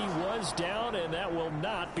the knee was down, and that will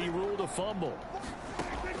not be ruled a fumble.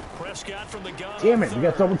 Prescott from the gun. Damn it, we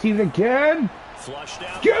got double teamed again. Flushed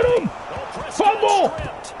out. Get him! Fumble!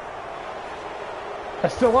 Stripped.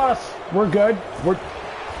 That's still us. We're good. We're...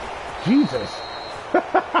 Jesus.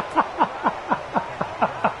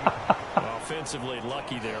 Offensively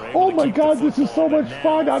lucky there. Oh my God, this is so much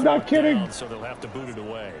fun. I'm not kidding. So they'll have to boot it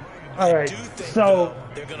away. All right, so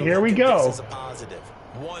here we go.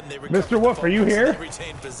 One, Mr. Wolf, are you here?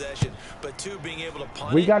 Possession, but two, being able to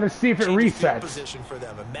punt We got to see if it resets. position for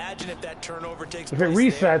them. Imagine if that turnover takes If it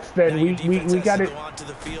place resets, there. then Now we your defense has got to to go onto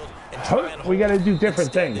the field and try and we got to hold. do different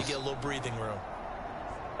Instead, things. They get a little breathing room.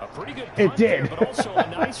 A pretty good It punt there, did. but also a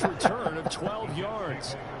nice return of 12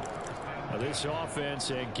 yards. This offense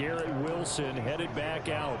and Garrett Wilson headed back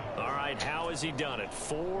out. All right, how has he done it?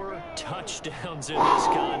 4 touchdowns in this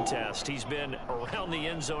contest. He's been around the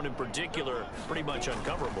end zone in particular, pretty much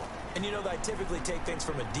uncoverable. And you know that I typically take things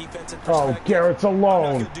from a defensive perspective. Oh, Garrett's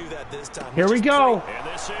alone. Do that this time. Here we go. And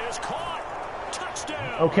this is caught.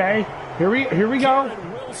 Touchdown. Okay, here we go.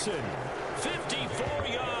 Garrett Wilson, 54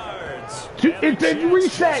 yards. It's a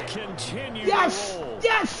reset. continue Yes, to roll.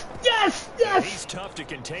 yes, yes, yes. He's tough to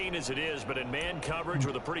contain as it is, but in man coverage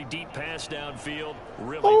with a pretty deep pass downfield,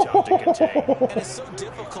 really tough to contain. And it's so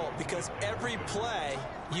difficult because every play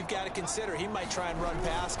you've got to consider he might try and run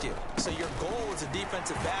past you. So your goal as a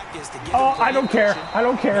defensive back is to get Oh, him I don't care. I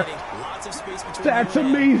don't care. lots of space between That's you and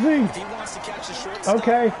him. amazing. If he wants to catch the short stuff,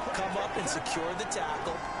 Okay. come up and secure the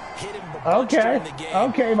tackle, hit him a bunch Okay. during the game,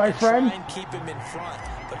 Okay, my and friend. try and keep him in front.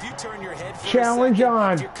 But if you turn your head for Challenge a second,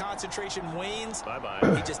 on. if your concentration wanes,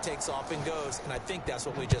 Bye-bye. he just takes off and goes. And I think that's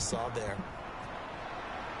what we just saw there.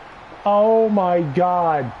 Oh my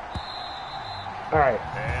God. All right.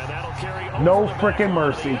 And that'll carry over No the frickin' back line of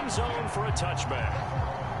the mercy. end zone for a touchback.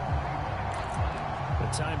 The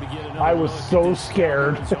time to get another I was look at so this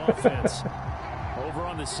scared. Cowboys offense. Over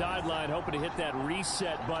on the sideline, hoping to hit that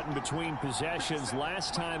reset button between possessions.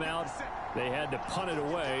 Last time out, they had to punt it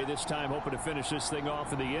away. This time, hoping to finish this thing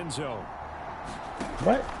off in the end zone.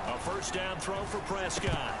 What? A first down throw for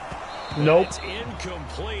Prescott. Nope. It's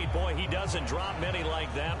incomplete. Boy, he doesn't drop many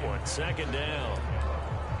like that one. Second down.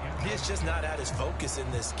 He's just not at his focus in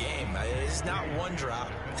this game. It's not one drop.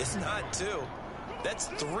 It's not 2. That's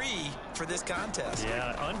 3 for this contest.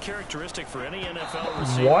 Yeah, uncharacteristic for any NFL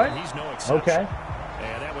receiver. What? He's no exception. Okay.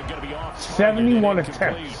 And that one going to be off. 71 target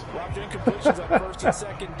and attempts. Robbed incompletions on first and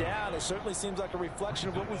second down. It certainly seems like a reflection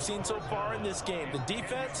of what we've seen so far in this game. The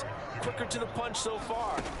defense, quicker to the punch so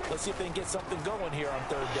far. Let's see if they can get something going here on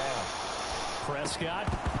third down. Prescott.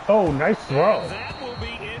 Oh, nice throw. That will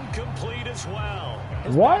be incomplete as well.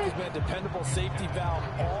 His What? back has been a dependable safety valve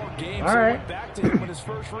all game. All so right. went back to him when his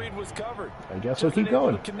first read was covered. I guess we'll Just keep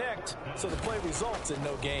unable going. to connect, so the play results in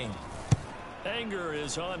no gain. Anger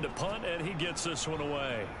is on to punt, and he gets this one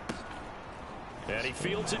away. And he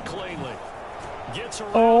fields it cleanly. Gets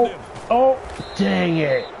around him. Oh, dang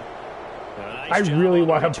it. Nice I job really on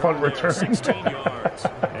want the a punt there, return. 16 yards.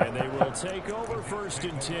 And they will take over first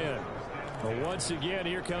and 10. But once again,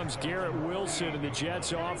 here comes Garrett Wilson and the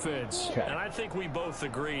Jets offense. Okay. And I think we both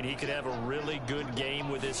agreed he could have a really good game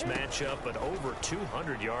with this matchup, but over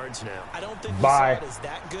 200 yards now. I don't think we Bye. saw it as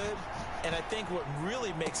that good. And I think what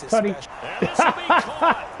really makes it Sonny. special. And this will be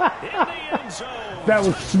caught in the end zone. That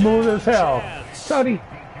was smooth as hell. Jets. Sonny.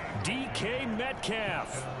 DK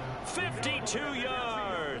Metcalf, 52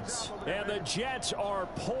 yards. And the Jets are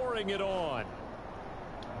pouring it on.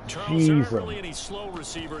 Charles, there aren't Jesus. really any slow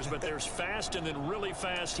receivers, but there's fast and then really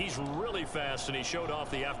fast. He's really fast, and he showed off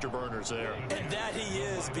the afterburners there. And that he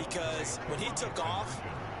is, because when he took off,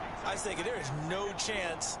 I was thinking there is no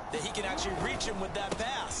chance that he can actually reach him with that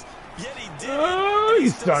pass. Yet he did. Oh, and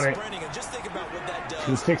he's still done it. sprinting. And just think about what that does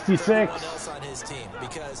 266. to everyone else on his team,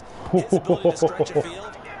 because his ability to stretch a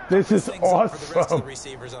field This is things up for the rest of awesome. the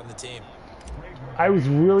receivers on the team. I was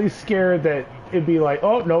really scared that it'd be like,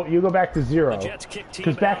 oh, no, you go back to 0. The Jets kick team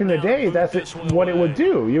Because back in the out now day, to that's move this one what it would away.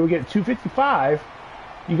 do. You would get 255,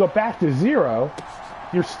 you go back to 0,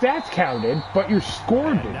 your stats counted, but your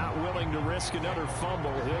score didn't. Not willing to risk another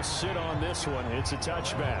fumble. He'll sit on this one. It's a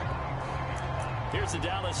touchback. Here's the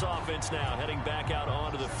Dallas offense now, heading back out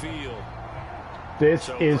onto the field. This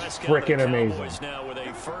So is Prescott and the freaking amazing. Cowboys now with a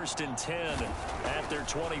 1st and 10 at their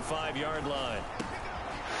 25-yard line.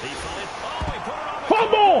 He put it on the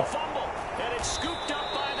Fumble! fumble, and it's scooped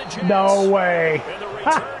up by the Jets. No way. And the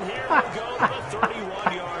return here will go to the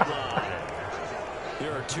 31-yard line.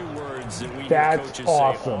 There are 2 words that we hear That's coaches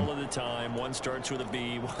awesome. say all of the time. One starts with a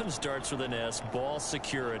B, one starts with an S. Ball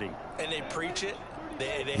security. And they preach it. They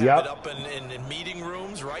have Yep. it up in meeting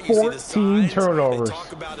rooms, right? 14 see the signs. turnovers. They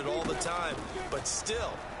talk about it all the time. But still,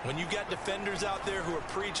 when you got defenders out there who are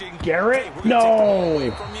preaching, Garrett? hey, we're gonna take the ball away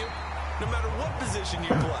No. from you, no matter what position you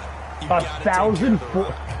play, you gotta take care of the 1,004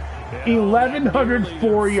 rock. 1,104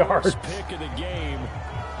 Nearly the yards. first pick of the game,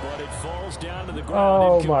 but it falls down to the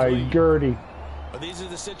ground. Oh, my incomplete. Gertie. But these are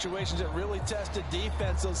the situations that really test a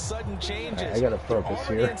defense, those sudden changes. I gotta They're focus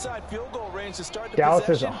already here. inside field goal range to start the Dallas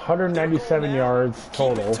has possession. 197 Their goal now, yards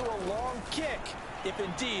total. Keep it to a long kick if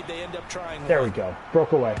indeed they end up trying There one. we go.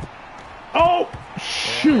 Broke away. Oh,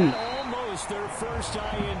 shoot. Almost their first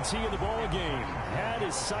INT of the ball game. Had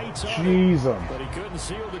his sights on it, Jeez, 'em. but he couldn't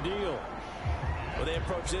seal the deal. Well, they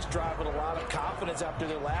approached this drive with a lot of confidence after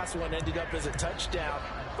their last one ended up as a touchdown.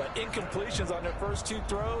 But incompletions on their first 2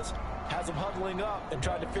 throws, has them huddling up and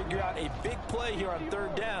trying to figure out a big play here on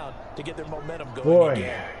 3rd down to get their momentum going. Boy,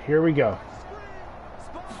 again. Here we go.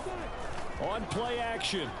 On play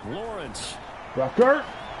action, Lawrence. Rucker.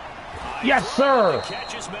 Yes, sir. The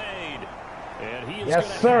catch is made. And he is yes,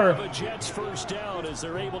 going to sir. have a Jets first down as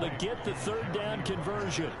they're able to get the 3rd down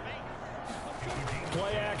conversion.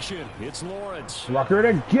 Play action. It's Lawrence. Rucker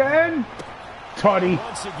again. Tutty.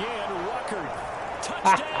 Once again, Rucker.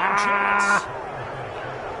 Touchdown,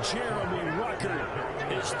 Jets. Jeremy Rucker.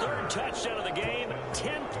 His 3rd touchdown of the game.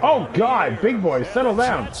 10th. Oh, God. Big boy, settle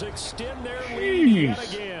down. Jets extend their lead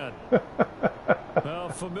yet again. Well,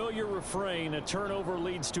 familiar refrain. A turnover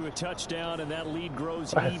leads to a touchdown, and that lead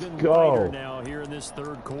grows even wider now here in this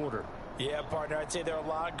 3rd quarter. Yeah, partner, I'd say there are a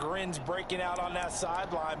lot of grins breaking out on that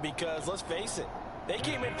sideline because, let's face it, they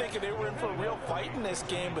came in thinking they were in for a real fight in this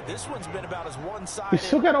game, but this one's been about as one-sided. We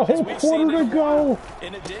still got a whole quarter to go.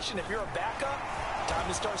 In addition, if you're a backup, time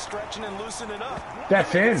to start stretching and loosening up.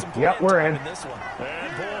 That's in. Yep, we're in. This one.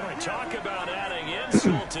 And boy, talk about adding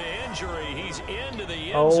insult to injury. He's into the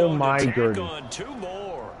end Oh, zone my to tack Gertie. on 2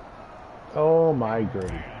 more. Oh, my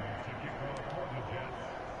Gertie.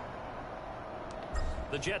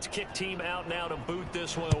 The Jets kick team out now to boot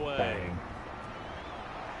this one away. Bang.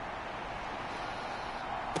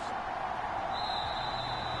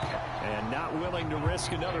 And not willing to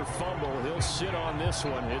risk another fumble. He'll sit on this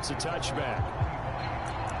one. It's a touchback.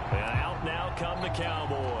 And out now come the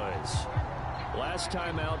Cowboys. Last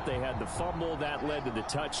time out, they had the fumble. That led to the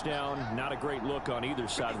touchdown. Not a great look on either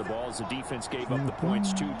side of the ball as the defense gave up the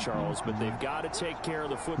points too, Charles. But they've got to take care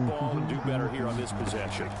of the football and do better here on this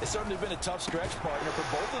possession. It's certainly been a tough stretch, partner,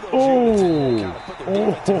 for both of those units. Kind of put their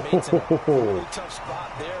defensive mates in a really tough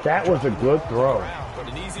spot there. That was a good throw. But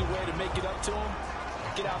an easy way to make it up to them.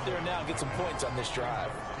 Get out there now and get some points on this drive.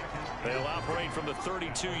 They'll operate from the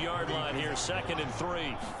 32-yard line here, 2nd and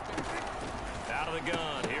 3. Out of the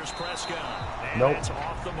gun. Here's Prescott. And nope. That's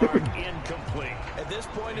off the mark. Incomplete. At this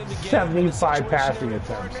point in the game, 75 passing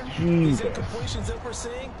attempts. These Jesus. incompletions that we're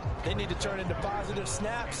seeing, they need to turn into positive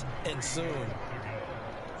snaps, and soon.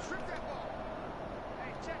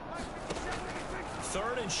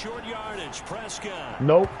 3rd and short yardage. Prescott.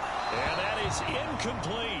 Nope. And that is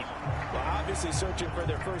incomplete. Well, obviously searching for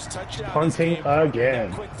their first touchdown. Punting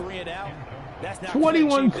again. Quick 3 and out. That's not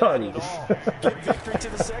 21 touchdowns. Good victory to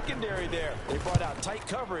the secondary there. They brought out tight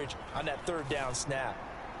coverage on that 3rd down snap.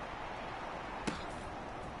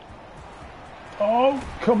 Oh,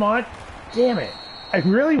 come on. Damn it. I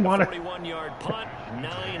really want to. 41-yard punt.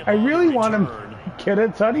 9 I really on want the him return. to get a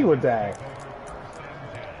tutty with that.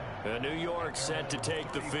 New York set to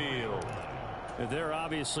take the field. They're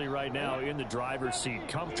obviously right now in the driver's seat,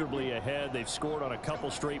 comfortably ahead. They've scored on a couple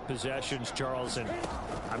straight possessions, Charles. And,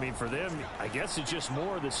 I mean, for them, I guess it's just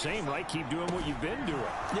more of the same, right? Keep doing what you've been doing.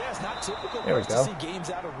 Yeah, it's not typical There for we us go. to see games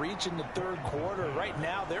out of reach in the 3rd quarter. Right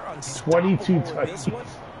now, they're unstoppable 22 with this touchdowns. one.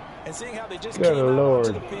 And seeing how they just Good came Lord.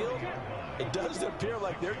 out onto the field, it does appear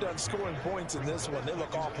like they're done scoring points in this one. They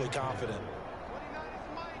look awfully confident.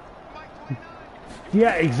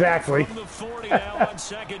 Yeah, exactly. From the 40 now on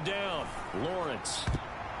 2nd down. Lawrence.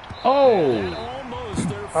 Oh. And almost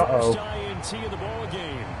their first INT of the ball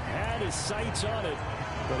game. Had his sights on it,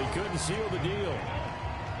 but he couldn't seal the deal.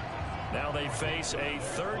 Now they face a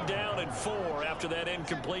 3rd down and 4 after that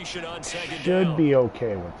incompletion on 2nd down. Should be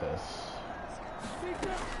okay with this.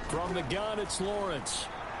 From the gun, it's Lawrence.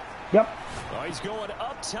 Yep. Oh, he's going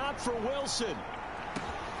up top for Wilson.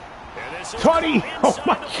 And this is Tutty! Oh inside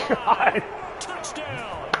my the 5. God!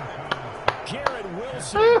 Touchdown! Garrett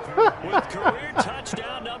Wilson with career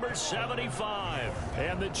touchdown number 75.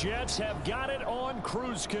 And the Jets have got it on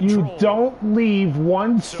cruise control. You don't leave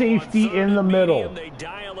one safety So on 3rd in the and middle. medium, they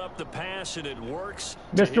dial up the pass and it works.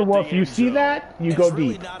 Mr. Wolf, you see that? You go It's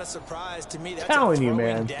really deep. not a surprise to me. That's Telling a you,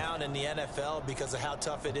 throwing man. down in the NFL because of how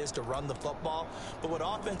tough it is to run the football. But what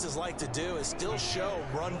offenses like to do is still show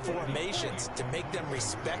run formations to make them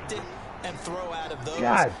respect it and throw out of those.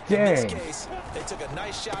 God In dang. this case, they took a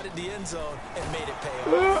nice shot at the end zone and made it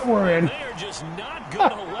pay off. We're in. They are just not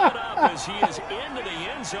going to let up as he is into the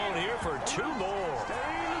end zone here for 2 more.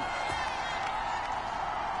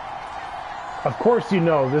 Of course you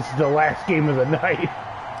know this is the last game of the night.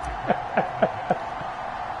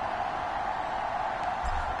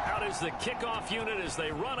 Out is the kickoff unit as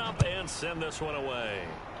they run up and send this one away.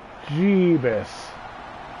 Jeebus.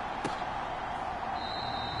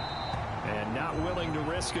 And not willing to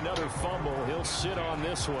risk another fumble. He'll sit on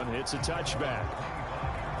this one. It's a touchback.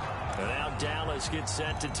 And now Dallas gets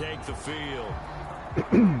set to take the field.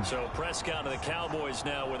 So Prescott and the Cowboys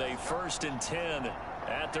now with a 1st and 10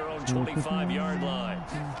 at their own 25-yard line.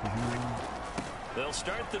 They'll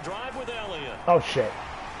start the drive with Elliott. Oh, shit.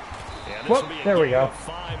 Well, there we go.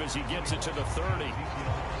 5 as he gets it to the 30.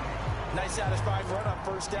 Nice satisfying run on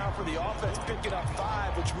first down for the offense, picking up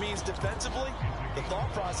 5, which means defensively, the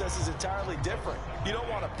thought process is entirely different. You don't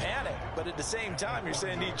want to panic, but at the same time, you're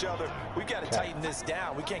saying to each other, we've got to tighten this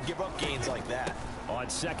down. We can't give up gains like that. On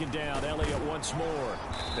second down, Elliott once more.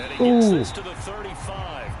 Then he gets this to the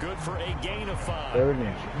 35. Good for a gain of 5.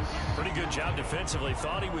 Pretty good job defensively.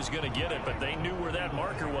 Thought he was going to get it, but they knew where that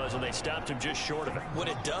marker was, and they stopped him just short of it. What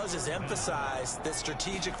it does is emphasize that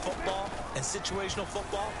strategic football and situational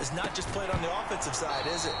football is not just played on the offensive side,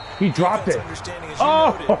 is it? He dropped it.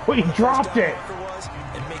 Oh, he dropped it.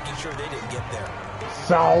 And making sure they didn't get there.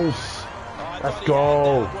 Sauce. Let's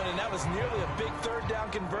go. And that was nearly a big third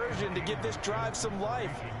down conversion to give this drive some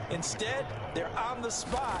life. Instead, they're on the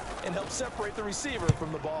spot and help separate the receiver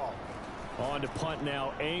from the ball. On to punt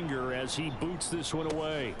now, Anger as he boots this one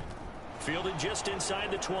away. Fielded just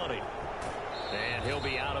inside the 20. And he'll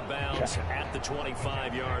be out of bounds at the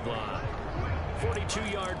 25-yard line.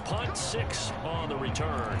 42-yard punt, 6 on the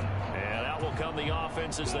return. And out will come the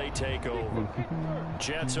offense as they take over.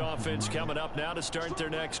 Jets offense coming up now to start their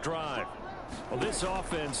next drive. Well, this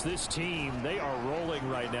offense, this team, they are rolling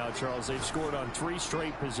right now, Charles. They've scored on 3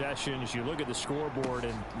 straight possessions. You look at the scoreboard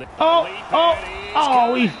and...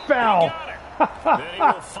 he fell. Then he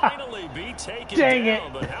will finally be taken Dang down,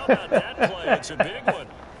 it. but how about that play? It's a big one.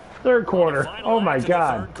 Third quarter. Oh, my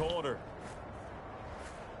God. Third quarter.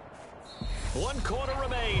 1 quarter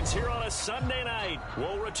remains here on a Sunday night.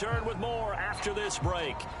 We'll return with more after this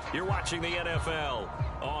break. You're watching the NFL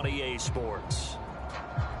on EA Sports.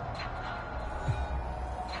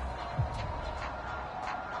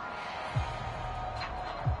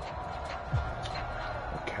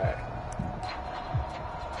 Okay.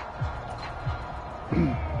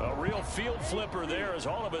 A real field flipper there as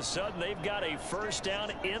all of a sudden they've got a first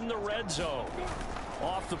down in the red zone.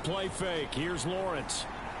 Off the play fake, here's Lawrence.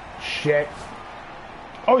 Shit.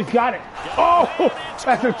 Oh, he's got it. Oh,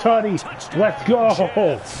 that's a tutty. Let's go.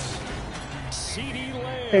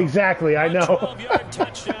 Exactly, I know. 12-yard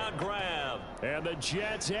touchdown grab. And the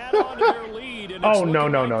Jets add on to their lead. And Oh,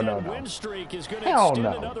 no. Win streak is going to Hell extend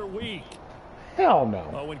no. another week. Hell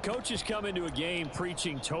no. When coaches come into a game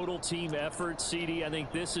preaching total team effort, CD, I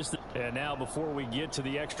think this is the... And now before we get to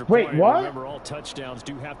the extra point, Wait, what? Remember, all touchdowns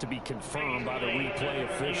do have to be confirmed by the replay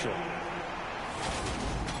official.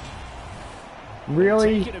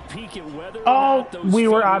 Really? Taking a peek at whether or Oh, not those we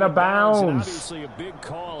were feet out of bounds. Obviously a big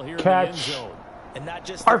call here Catch. in the end zone. And not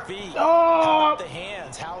just the feet. Oh, the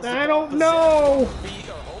hands. How's the I ball don't know. positioned? Feet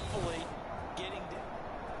are hopefully getting down.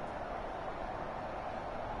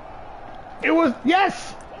 It was,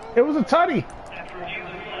 yes. It was a tutty.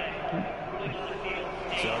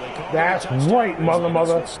 That's right,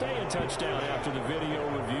 mother. Stay a touchdown after the video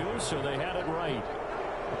review, so they had it right.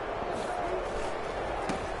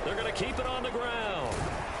 They're going to keep it on the ground.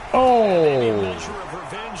 Oh. Maybe a measure of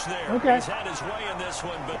revenge there. Okay. He's had his way in this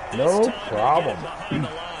one, but this No time problem. behind the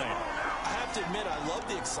line. I have to admit, I love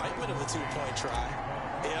the excitement of the two-point try.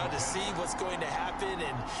 You know, to see what's going to happen,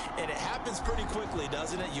 and it happens pretty quickly,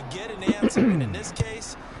 doesn't it? You get an answer, and in this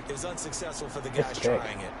case, it was unsuccessful for the guys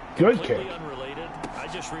trying it. Good Completely kick. unrelated. I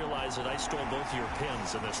just realized that I stole both of your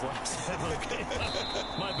pins in this last okay.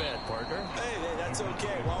 My bad, partner. Hey, that's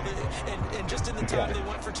okay. Well, and just in the time they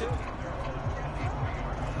went for 2.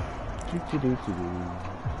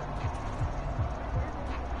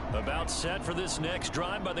 About set for this next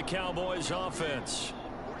drive by the Cowboys offense.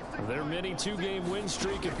 Their mini 2-game win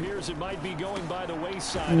streak appears it might be going by the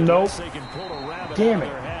wayside. Nope. Unless they can pull a rabbit Damn out of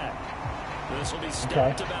it. their hat. This will be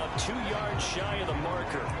stopped about 2 yards shy of the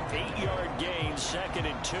marker. 8-yard gain, 2nd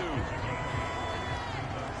and 2.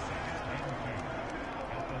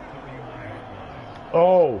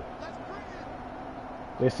 Oh.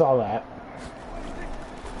 They saw that.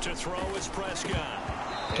 To throw is Prescott.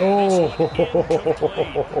 Oh.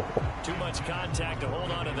 Too much contact to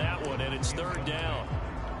hold on to that one, and it's 3rd down.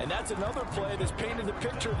 And that's another play that's painted the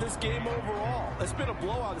picture of this game overall. It's been a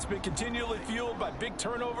blowout. It's been continually fueled by big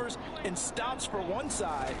turnovers and stops for one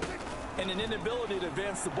side and an inability to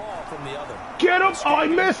advance the ball from the other. Get him! Oh, I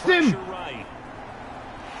missed him! Right.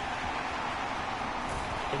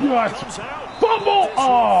 What? Fumble!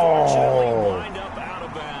 Oh! Wind up out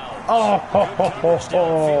of bounds.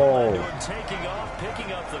 Oh! Taking off,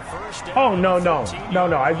 picking up the first down. Oh,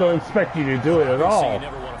 no. I don't expect you to do it at all. You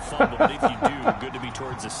never want to fumble, but if you do, good to be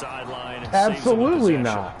towards the sideline. And absolutely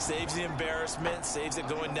not. Saves the embarrassment, saves it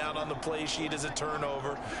going down on the play sheet as a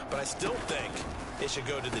turnover. But I still think it should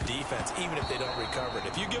go to the defense, even if they don't recover it.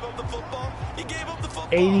 If you give up the football, you gave up the football.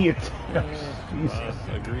 80.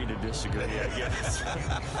 Agree to disagree, I guess.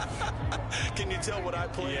 Can you tell what I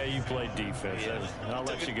played? Yeah, you played defense. Yeah. I'll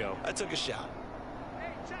let you go. I took a shot.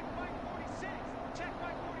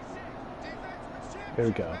 There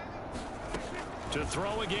we go. To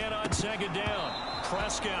throw again on second down.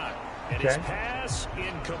 Prescott. And his pass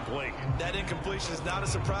incomplete. That incompletion is not a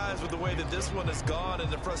surprise with the way that this one has gone,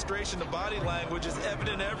 and the frustration, the body language is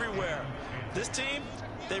evident everywhere. This team,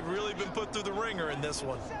 they've really been put through the ringer in this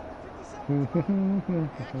one.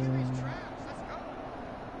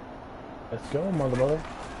 Let's go, mother.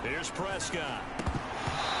 Here's Prescott.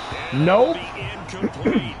 Nope.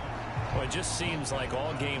 Incomplete. Well, it just seems like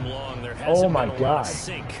all game long there hasn't been a lot of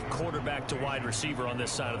sync quarterback to wide receiver on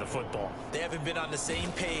this side of the football. They haven't been on the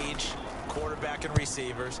same page, quarterback and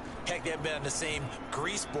receivers. Heck, they haven't been on the same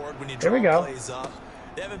grease board when you draw plays up.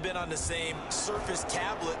 They haven't been on the same Surface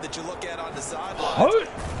tablet that you look at on the sidelines.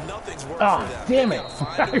 Nothing's worked for them. Damn it.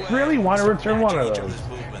 I really want to return one of those.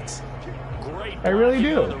 Great. I really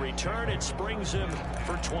do. On the return, it springs him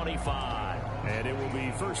for 25. And it will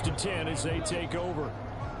be 1st and 10 as they take over.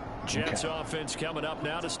 Jets offense coming up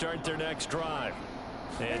now to start their next drive.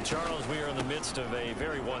 And Charles, we are in the midst of a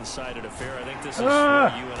very one-sided affair. I think this is where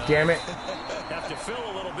you and I have to fill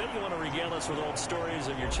a little bit. You want to regale us with old stories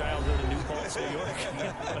of your childhood in New Paltz, New York?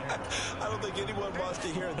 I don't think anyone wants to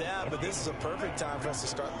hear that, but this is a perfect time for us to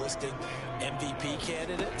start listing MVP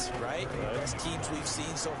candidates, right? The best teams we've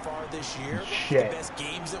seen so far this year. The best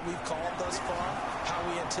games that we've called thus far.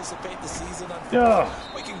 How we anticipate the season unfolding.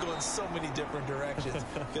 We can go in so many different directions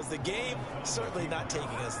because the game certainly not taking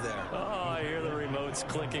us there. Oh, I hear the remotes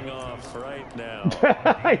clicking off right now.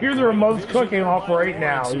 I hear the remote's clicking off right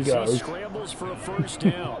now. He goes. Scrambles for a first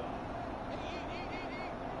down.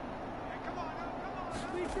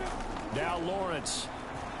 Now Lawrence.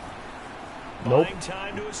 Nope. Buying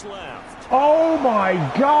time to his left. Oh my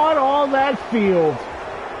God! All that field.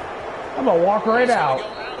 I'm gonna walk right out.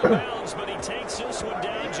 Bounds, but he takes this one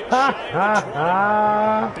down just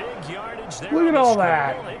shy of the 20. Big yardage there. Look at all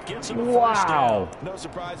that. Wow. No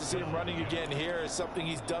surprise to see him running again here. It's something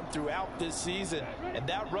he's done throughout this season. And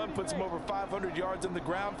that run puts him over 500 yards on the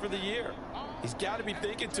ground for the year. He's got to be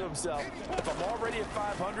thinking to himself, if I'm already at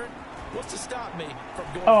 500, what's to stop me from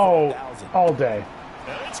going for 1,000? All day.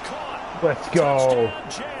 And it's caught. Let's go.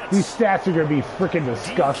 These stats are going to be freaking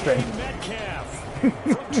disgusting. Metcalf from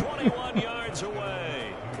 21 yards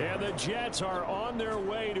away. And the Jets are on their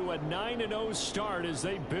way to a 9-0 start as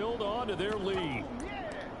they build onto their lead.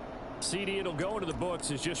 CD, it'll go into the books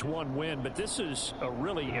as just one win, but this is a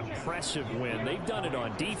really impressive win. They've done it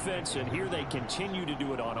on defense, and here they continue to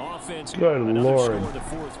do it on offense. Good Lord. Score in the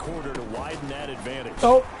fourth quarter to widen that advantage.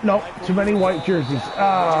 Oh, no. Too many white jerseys.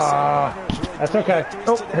 That's okay.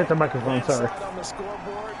 Oh, hit the microphone. Sorry. On the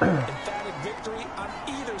scoreboard, emphatic victory on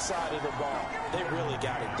either side of the ball. They really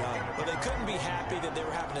got it done. But they couldn't be happy that they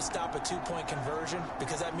were having to stop a two-point conversion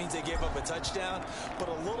because that means they gave up a touchdown. But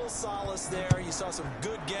a little solace there. You saw some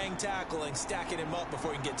good gang tackling, stacking him up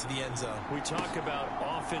before he can get to the end zone. We talk about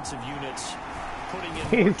offensive units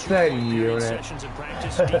putting in sessions in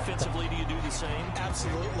practice. Defensively, do you do the same?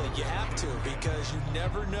 Absolutely. You have to because you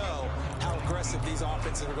never know how aggressive these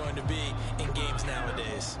offenses are going to be in games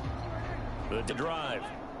nowadays. The drive.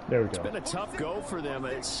 There we go. It's been a tough go for them.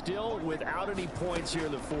 It's still without any points here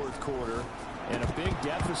in the fourth quarter. And a big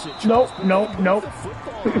deficit. Nope. The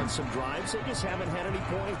football on some drives, they just haven't had any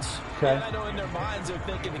points. Okay. And I know in their minds they're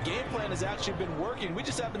thinking the game plan has actually been working. We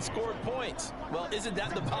just haven't scored points. Well, isn't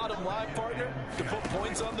that the bottom line, partner? To put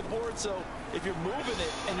points on the board. So if you're moving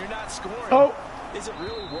it and you're not scoring, is it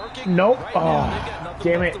really working? Nope. Right now, they've got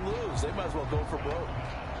nothing damn left it. to lose. They might as well go for broke.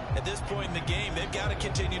 At this point in the game, they've got to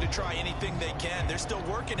continue to try anything they can. They're still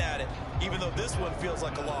working at it, even though this one feels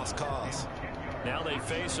like a lost cause. Now they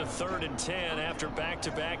face a 3rd and 10 after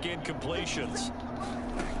back-to-back incompletions.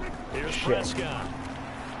 Here's Prescott.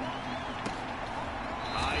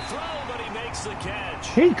 High throw, but he makes the catch.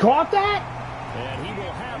 He caught that? And he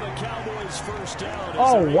will have a Cowboys first down.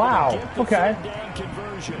 Oh, wow. Okay. Down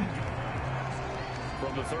conversion.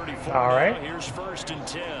 From the 34. All right. Now, here's 1st and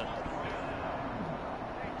 10.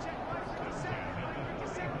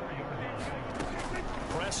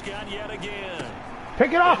 Prescott yet again.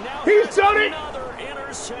 Pick it up. He's done it.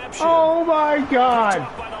 Interception. Oh, my God.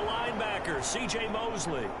 By the linebacker, C.J.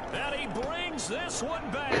 Mosley. And he brings this one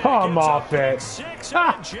back. Come off it. 6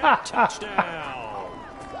 and a Jet touchdown.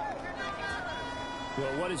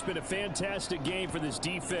 Well, what has been a fantastic game for this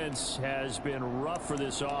defense has been rough for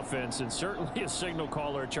this offense, and certainly a signal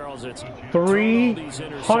caller, Charles. It's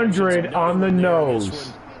 300 on the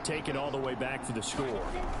nose. Take it all the way back for the score.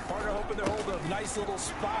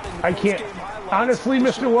 I can't, honestly,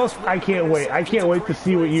 Mr. Wolf, I can't wait. I can't wait to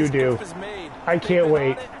see what you do. I can't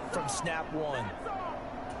wait. From snap one.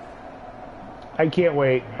 I can't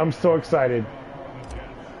wait. I'm so excited.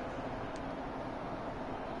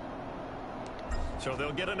 So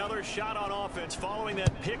they'll get another shot on offense following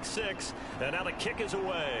that pick six, and now the kick is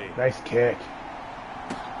away. Nice kick.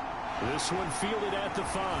 This one fielded at the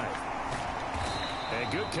 5.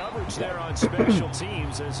 And good coverage there on special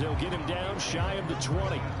teams as they'll get him down shy of the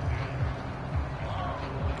 20.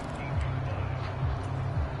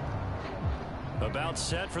 About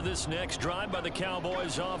set for this next drive by the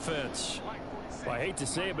Cowboys offense. Well, I hate to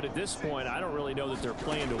say it, but at this point, I don't really know that they're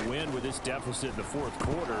playing to win with this deficit in the fourth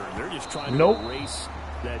quarter. They're just trying to erase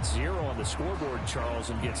that 0 on the scoreboard, Charles,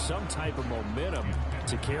 and get some type of momentum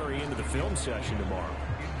to carry into the film session tomorrow.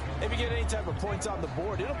 If you get any type of points on the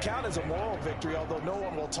board, it'll count as a moral victory, although no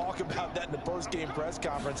one will talk about that in the post-game press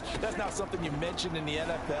conference. That's not something you mentioned in the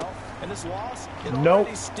NFL. And this loss, it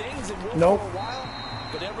already stings and will for a while.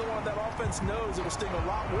 But everyone on that offense knows it'll sting a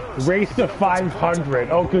lot worse. Race to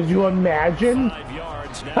 500. Oh, could you imagine? 5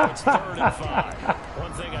 yards. Now it's 3rd and 5.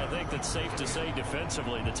 One thing I think that's safe to say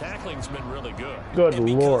defensively, the tackling's been really good. Good and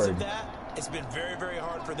because Lord. Of that, it's been very, very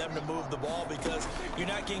hard for them to move the ball because you're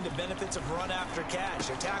not getting the benefits of run after catch.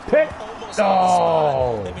 They're tackling almost on the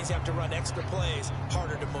spot. That means you have to run extra plays,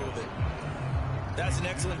 harder to move it. That's an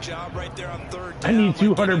excellent job right there on 3rd down. I need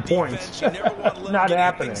 200 points. Not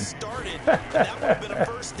happening. Started, and that would have been a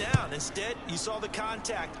 1st down. Instead, you saw the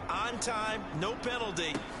contact on time, no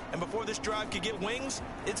penalty. And before this drive could get wings,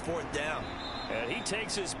 it's 4th down. And he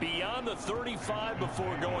takes us beyond the 35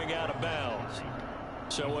 before going out of bounds.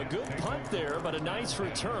 So a good punt there, but a nice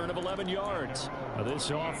return of 11 yards. Now this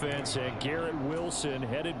offense and Garrett Wilson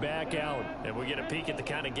headed back out. And we get a peek at the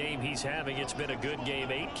kind of game he's having. It's been a good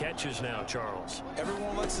game. 8 catches now, Charles.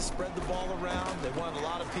 Everyone likes to spread the ball around. They want a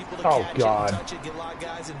lot of people to catch it and touch it, get a lot of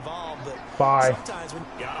guys involved. But sometimes when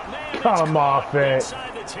Come off it.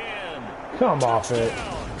 Come off it.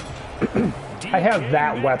 I have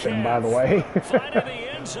that weapon, by the way. Finding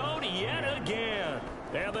the end zone yet again.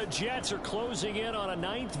 And the Jets are closing in on a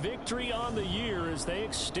 9th victory on the year as they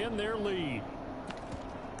extend their lead.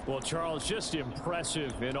 Well, Charles, just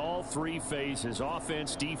impressive in all 3 phases.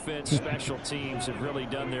 Offense, defense, special teams have really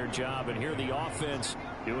done their job. And here the offense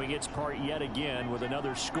doing its part yet again with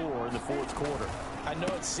another score in the 4th quarter. I know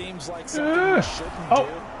it seems like something you shouldn't do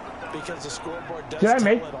because the scoreboard does tell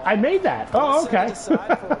it all. I made that. Oh, okay. For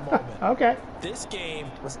a moment. Okay. This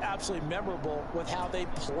game was absolutely memorable with how they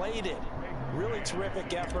played it. Really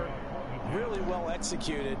terrific effort, really well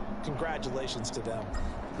executed. Congratulations to them.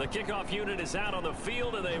 The kickoff unit is out on the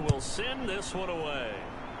field, and they will send this one away.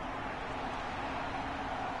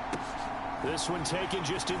 This one taken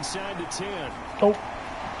just inside the 10.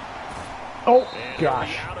 Oh,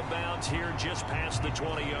 gosh. Out of bounds here just past the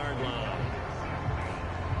 20-yard line.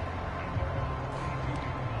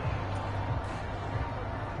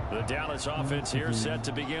 The Dallas offense here set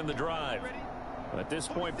to begin the drive. At this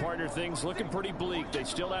point, partner, things looking pretty bleak. They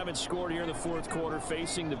still haven't scored here in the 4th quarter,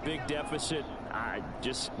 facing the big deficit.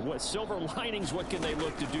 What silver linings, what can they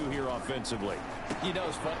look to do here offensively? You know,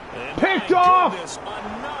 it's fun. Picked off!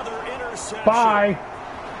 Another interception. Bye.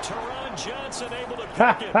 Teron Johnson able to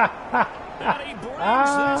pick it. And he brings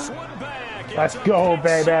this one back. Let's go,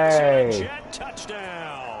 baby. Jet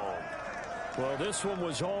touchdown. Well, this one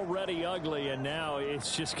was already ugly, and now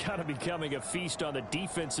it's just kind of becoming a feast on the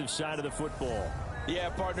defensive side of the football. Yeah,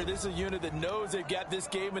 partner, this is a unit that knows they've got this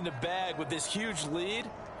game in the bag with this huge lead,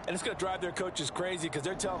 and it's going to drive their coaches crazy because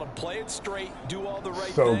they're telling them play it straight, do all the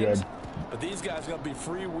right things. Good. But these guys are going to be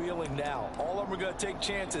freewheeling now. All of them are going to take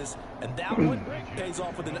chances, and that one pays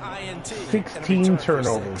off with an INT. 16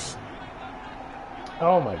 turnovers.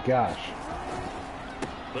 Oh, my gosh.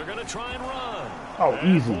 They're going to try and run. Oh,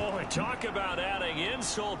 easy. Boy, talk about adding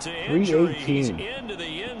insult to injury. 318. Into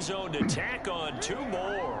the end zone to tack on 2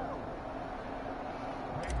 more.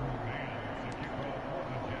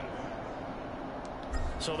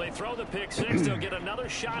 So they throw the pick 6. They'll get another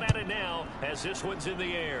shot at it now as this one's in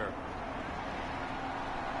the air.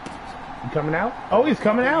 He coming out? Oh, he's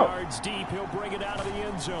coming out. Yards deep, he'll bring it out of the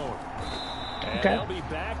end zone. And Okay. they'll be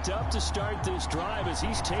backed up to start this drive as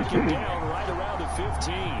he's taken down right around the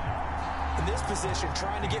 15. In this position,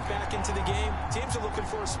 trying to get back into the game, teams are looking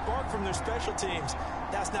for a spark from their special teams.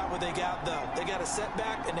 That's not what they got, though. They got a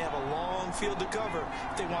setback, and they have a long field to cover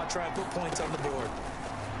if they want to try and put points on the board.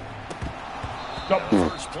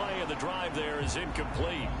 First play of the drive there is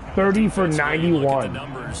incomplete. 30 for 91.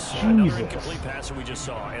 Jesus. Incomplete pass we just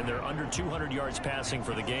saw, and they're under 200 yards passing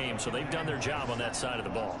for the game, so they've done their job on that side of the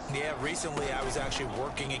ball. Yeah, recently I was actually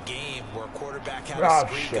working a game where a quarterback had a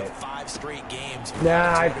streak of 5 straight games.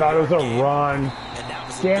 Nah, I thought it was a run.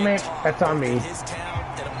 Damn it, that's on me.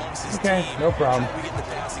 Okay, no problem.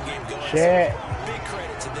 Shit.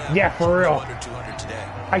 Yeah, for real.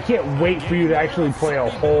 I can't wait for you to actually play a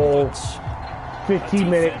whole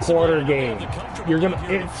 15-minute quarter game.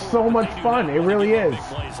 It's so much fun. It really is.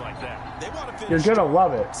 You're gonna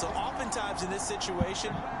love it. So oftentimes in this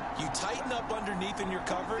situation, you tighten up underneath in your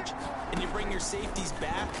coverage, and you bring your safeties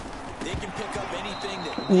back. They can pick up anything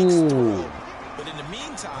that leaks through. But in the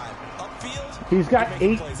meantime, upfield, he's got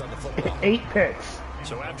eight picks.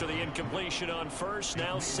 So after the incompletion on first,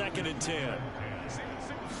 now 2nd and 10.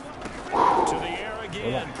 To the air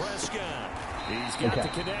again, Prescott. He's got the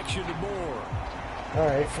connection to Moore. All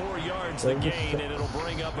right. 4 yards the gain, and it'll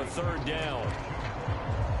bring up a 3rd down.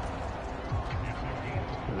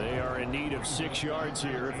 They are in need of 6 yards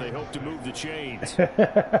here if they hope to move the chains.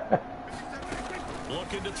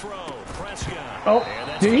 Looking to throw. Prescott. Oh,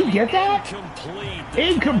 did he get that?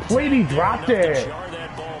 Incomplete. He dropped it.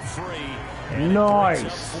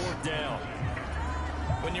 Nice.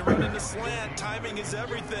 When you're running the slant, timing is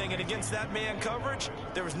everything, and against that man coverage,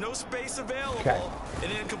 there was no space available,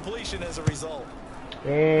 and incompletion as a result.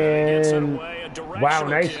 And wow,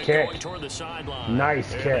 nice kick.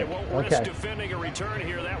 Nice kick. Okay. Defending a return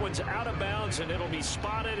here. That one's out of bounds, and it'll be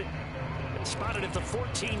spotted at the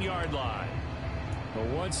 14-yard line. But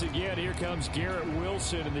once again, here comes Garrett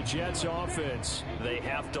Wilson and the Jets offense. They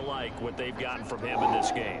have to like what they've gotten from him in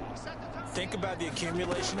this game. Think about the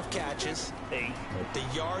accumulation of catches,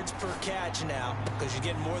 the yards per catch now, because you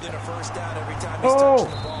get more than a first down every time he's touching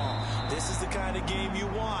the ball. This is the kind of game you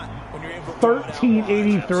want when you're able to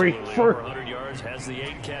 1383 for 100 yards, has the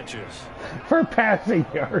 8 catches. For passing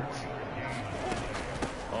yards.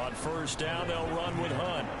 On first down, they'll run with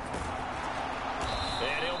Hunt.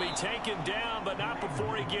 And he'll be taken down, but not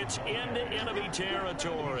before he gets into enemy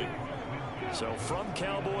territory. So from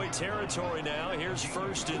Cowboy territory now, here's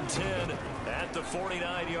 1st and 10 at the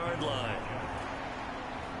 49-yard line.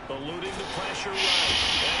 Eluding the pressure right.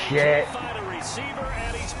 And he can't find a receiver,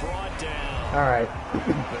 and he's brought down. All right.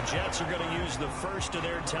 The Jets are going to use the first of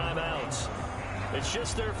their timeouts. It's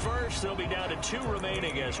just their first. They'll be down to 2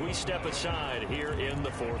 remaining as we step aside here in the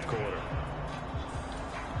 4th quarter.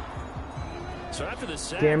 So after the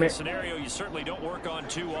sack, a scenario you certainly don't work on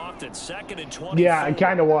too often. 2nd and 20. Yeah, it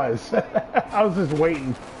kind of was. I was just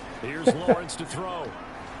waiting. Here's Lawrence to throw.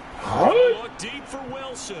 Look deep for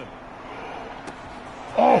Wilson.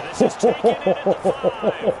 Oh. And this is taken in at the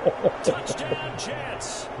 5. Touchdown,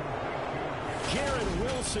 Jets. Garrett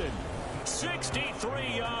Wilson,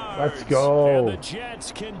 63 yards. Let's go. And the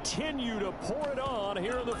Jets continue to pour it on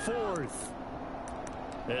here in the 4th.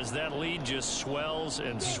 As that lead just swells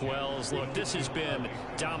and swells. Look, this has been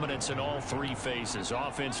dominance in all 3 phases.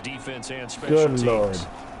 Offense, defense, and special teams. Good Lord.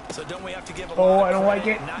 So don't we have to give a lot I don't like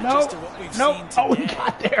it. Nope. Oh, we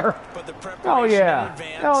got there. But the preparation in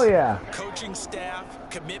advance, hell yeah. Coaching staff,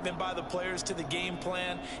 commitment by the players to the game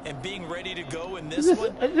plan, and being ready to go in this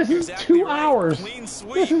one. This is exactly 2 hours. Clean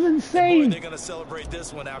sweep. This is insane. Boy, they're going to celebrate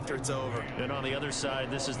this one after it's over. And on the other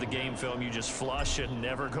side, this is the game film you just flush and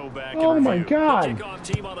never go back and review. My God. The kickoff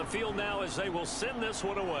team on the field now as they will send this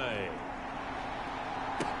one away.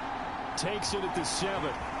 Takes it at the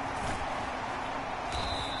 7.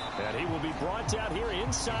 And he will be brought down here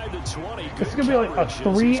inside the 20. This is going to be like a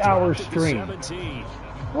 3-hour stream.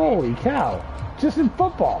 Holy cow. Just in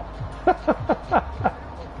football.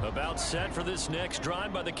 About set for this next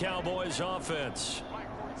drive by the Cowboys offense.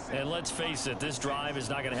 And let's face it, this drive is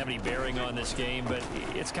not going to have any bearing on this game, but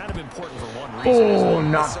it's kind of important for one reason. Oh,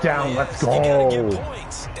 knockdown. Let's go. You got to get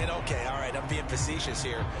points. And okay, all right, I'm being facetious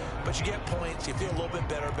here. But you get points. You feel a little bit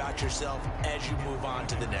better about yourself as you move on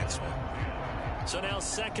to the next one. So now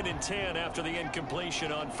 2nd and 10 after the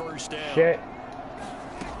incompletion on first down. Shit.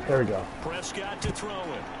 There we go. Prescott to throw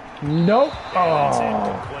it. Nope.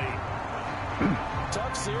 Oh.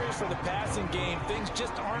 Tough series for the passing game. Things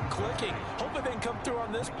just aren't clicking. Hoping they can come through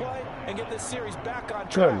on this play and get this series back on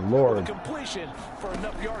track. Good Lord. With a completion for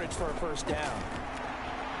enough yardage for a first down.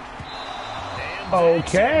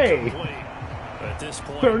 Okay. At this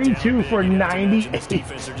point, 32 for 98. This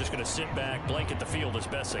defense are just going to sit back, blanket the field as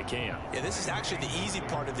best they can. Yeah, this is actually the easy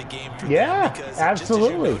part of the game for them because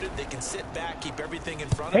absolutely. Just as you noted, they can sit back, keep everything in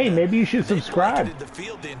front of them. Hey, maybe you should subscribe. They the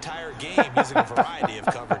field the entire game using a variety of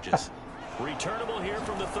coverages. Returnable here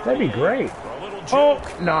from the 30. That'd be great. Oh,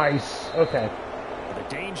 nice. Okay.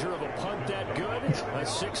 The danger of a punt that good. A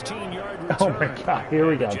 16-yard return. Oh my God, here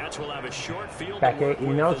we go. The Jets will have a short field Becky,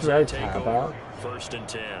 you know what's really terrible? 1st and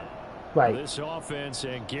 10. Like, this offense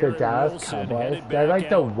and the Dallas Cowboys, they're like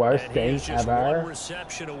the worst thing ever.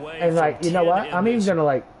 And like, you know what? I'm even gonna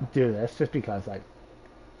like do this just because like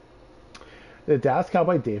the Dallas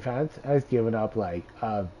Cowboy defense has given up like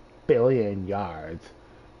 1 billion yards,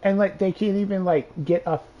 and like they can't even like get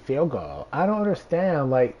a field goal. I don't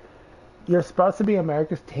understand. Like, you're supposed to be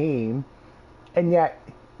America's team, and yet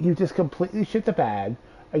you just completely shit the bed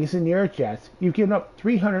against the New York Jets. You've given up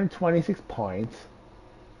 326 points.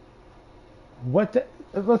 What the?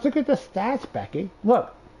 Let's look at the stats, Becky.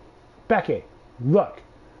 Look. Becky, look.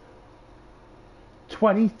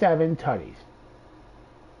 27 tutties.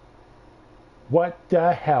 What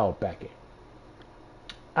the hell, Becky?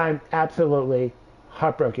 I'm absolutely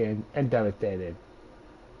heartbroken and devastated.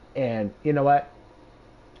 And you know what?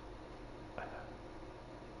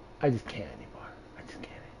 I just can't anymore. I just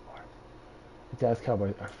can't anymore. The Dallas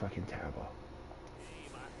Cowboys are fucking terrible.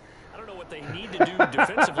 I don't know what they need to do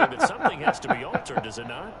defensively, but something has to be altered, does it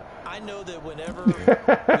not? I know that whenever we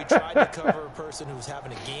try to cover a person who's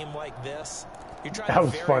having a game like this, you're trying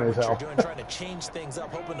to vary what you're doing, trying to change things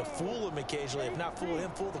up, hoping to fool him occasionally. If not fool him,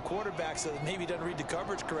 fool the quarterback so that maybe he doesn't read the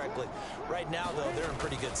coverage correctly. Right now, though, they're in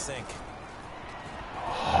pretty good sync.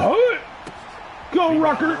 Go,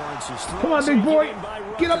 Rucker! Come on, big boy!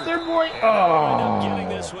 Get up there, boy! Oh! Getting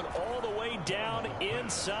this one all the way down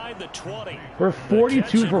inside the 20. We're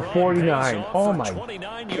 42 for 49. Oh my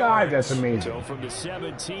God, that's amazing. So from the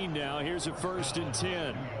 17 now, here's a 1st and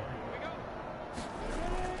 10.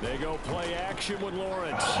 They go play action with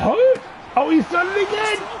Lawrence. Oh, he's done it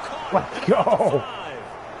again! Let's go!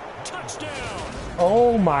 Touchdown!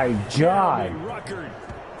 Oh my God!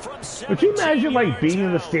 Would you imagine like being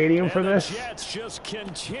in the stadium for this? The Jets just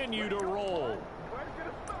continue to roll.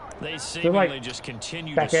 They They're seemingly like, just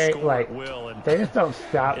continue Becky, to score like, at will. And they just don't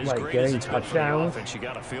stop as like great getting as it's been for the touchdowns. offense, you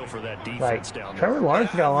got to feel for that defense Like, down there. Trevor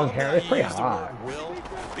Lawrence got long hair. It's pretty Use the hot. word will,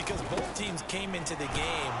 because both teams came into the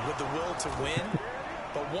game with the will to win,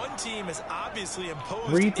 but one team has obviously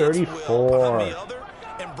imposed its will on the other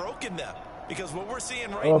and broken them. Because what we're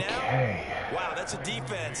seeing right now, wow, that's a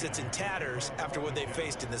defense that's in tatters after what they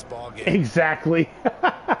faced in this ball game. Exactly.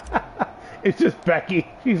 It's just Becky.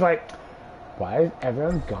 She's like, why is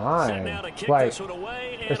everyone gone? Like,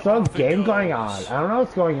 there's no game going on. I don't know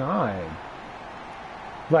what's going on.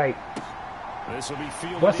 Like,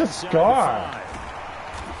 what's the score?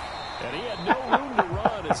 And he had no room to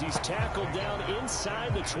run as he's tackled down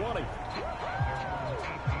inside the 20.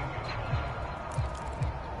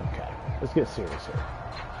 Let's get serious here.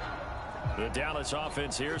 The Dallas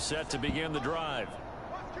offense here set to begin the drive.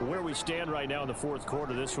 Where we stand right now in the 4th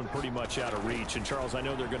quarter, this one pretty much out of reach. And Charles, I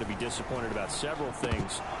know they're going to be disappointed about several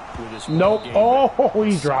things with this game. Oh,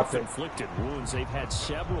 he dropped it. Self-inflicted wounds. They've had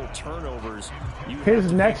several turnovers.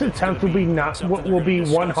 His next attempt will be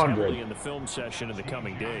 100 in the film session in the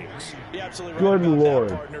coming days. You're absolutely right. Good Lord.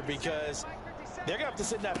 That, partner, because they're going to have to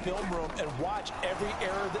sit in that film room and watch every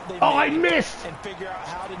error that they make. I missed! And figure out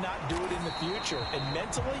how to not do it in the future. And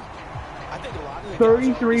mentally, I think a lot of the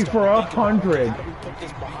 33 for 100. How do we put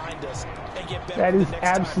this behind us and get better that is the next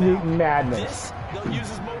absolute madness. This, they'll use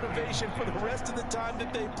as motivation for the rest of the time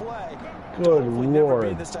that they play. Good Lord. Lord. Be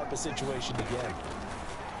in this type of situation again.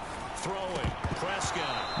 Throwing,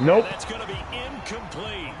 Prescott. Nope. That's going to be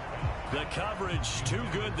incomplete. The coverage too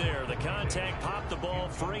good there. The contact popped the ball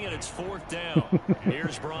free, and it's 4th down.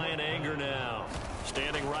 Here's Brian Anger now,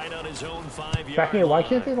 standing right on his own 5-yard Becky, why line.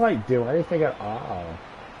 can't they like do anything at all?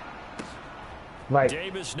 Like,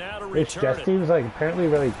 Davis now to this return Jets team's like apparently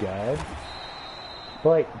really good, but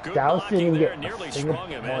like Good Dallas didn't there, get nearly a single sprung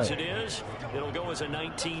him as point. it is. It'll go as a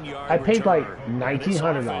 19-yard I paid like return.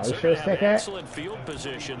 $1,900 for this ticket, Excellent field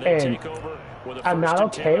position. They and take over with a I'm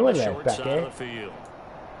not first and okay 10 with on the it, short side Becky. of the field.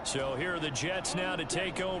 So here are the Jets now to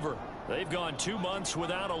take over. They've gone 2 months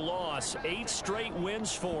without a loss, 8 straight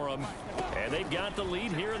wins for them, and they've got the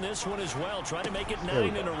lead here in this one as well, trying to make it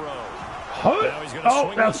 9 in a row. Now he's gonna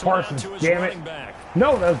swing that's this one out Parsons. to his Damn it! running back.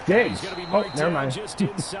 No, that was Diggs. He's going to be Oh, marked never down mind. just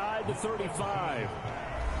inside the 35.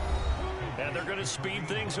 And they're going to speed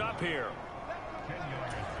things up here.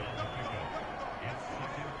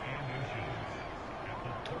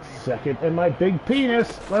 Second in my big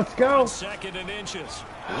penis. Let's go. 2nd and inches.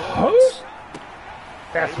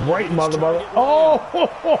 That's right, mother. Oh!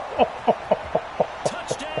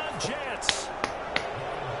 Touchdown, Jets.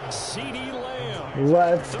 CeeDee Lamb.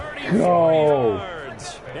 Let's 34 go.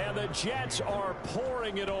 yards. And the Jets are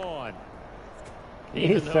pouring it on.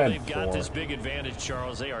 Even though they've got this big advantage,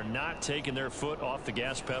 Charles, they are not taking their foot off the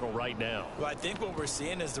gas pedal right now. Well, I think what we're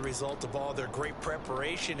seeing is the result of all their great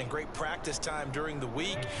preparation and great practice time during the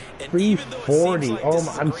week. And 340. Like oh,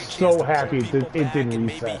 my, I'm so happy it didn't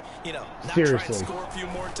reset. Maybe, you know, seriously. Score a few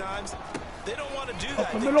more times. They don't want to do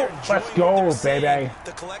that. Let's go, baby.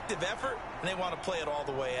 The collective effort, and they want to play it all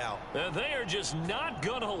the way out. And they are just not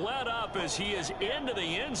going to let up as he is into the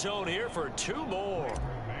end zone here for 2 more.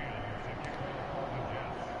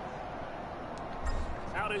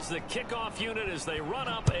 Out is the kickoff unit as they run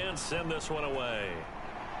up and send this one away.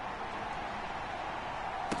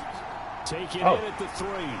 Take it in at the 3.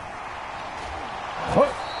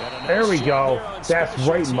 There we go. That's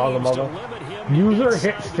right, mother. User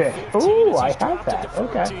hit stick. Ooh, I have that.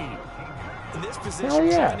 Okay. In this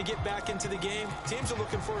position, trying to get back into the game, teams are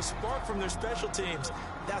looking for a spark from their special teams.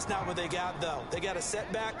 That's not what they got, though. They got a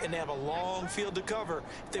setback, and they have a long field to cover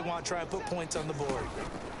if they want to try and put points on the board.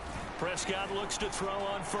 Prescott looks to throw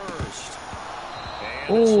on first.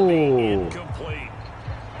 And this will be incomplete.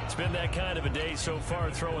 It's been that kind of a day so far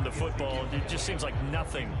throwing the football. It just seems like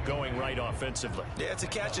nothing going right offensively. Yeah, it's a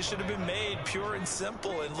catch that should have been made, pure and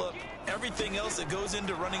simple. And look, everything else that goes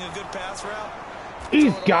into running a good pass route.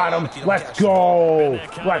 He's got him. Let's go.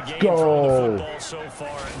 Let's go. So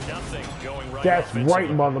far, nothing going right. That's right,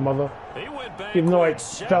 mother. Even though I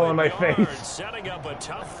fell on my face. Setting up a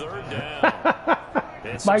tough 3rd down.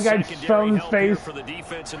 My guy fell in his face. For the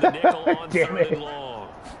defense in the nickel on Damn it. long.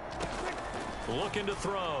 Looking to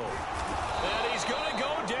throw. And he's going to go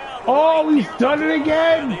down. Oh, he's done it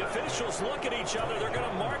again. The officials look at each other. They're going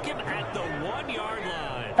to mark him at the 1-yard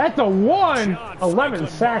line. At the 1. 11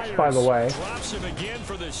 sacks, by the way. Drops him again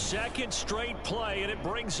for the 2nd straight play, and it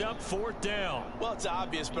brings up 4th down. Well, it's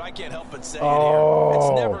obvious, but I can't help but say it here.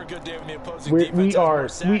 It's never a good day when the opposing defense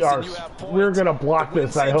we're going to block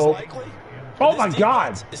this, I hope. Oh my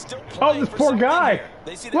God! Oh, this poor guy!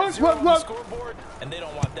 Look! Scoreboard, and they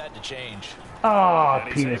don't want that to change. Ah,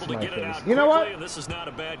 penis in my face. You know what? This is not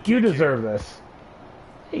a bad you deserve this.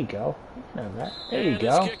 There you go. There you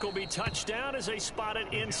go. This kick will be touchdown as they spot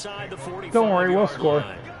it inside the 45. Don't worry, we'll score.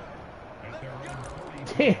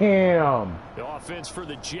 Damn. The offense for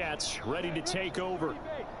the Jets ready to take over.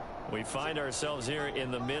 We find ourselves here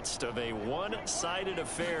in the midst of a one-sided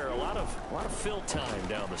affair. A lot of fill time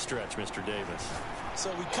down the stretch, Mr. Davis. So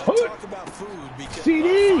we could talk about food because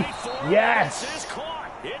CD. Yes.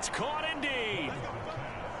 It's caught indeed.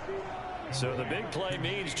 So the big play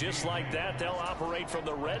means just like that, they'll operate from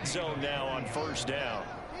the red zone now on 1st down.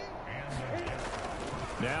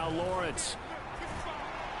 Now Lawrence.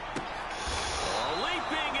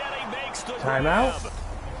 Leaping, and he makes the timeout. grab.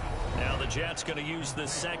 Now the Jets going to use the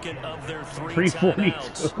 2nd of their 3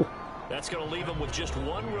 timeouts. That's going to leave them with just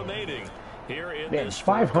 1 remaining here in this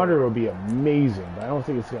 500 would be amazing, but I don't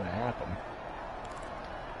think it's going to happen.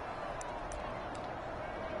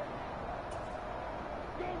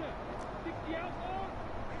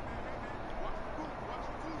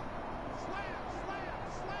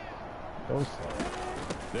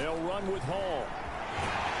 They'll run with Hall.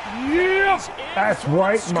 Yep, that's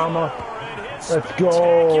right, mama. Let's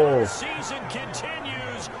go. Season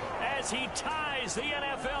continues as he ties the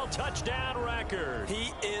NFL touchdown record.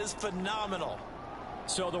 He is phenomenal.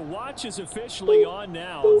 So the watch is officially on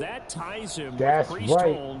now. That ties him with Priest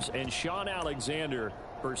Holmes and Sean Alexander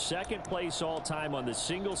for 2nd place all-time on the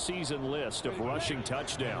single-season list of rushing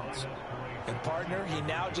touchdowns. And, partner, he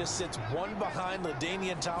now just sits 1 behind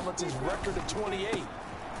LaDainian Tomlinson's record of 28.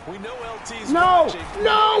 We know LT's watching.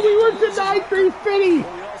 No, we were denied 350.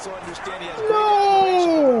 But we also understand he has great admiration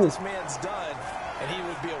for what this man's done, and he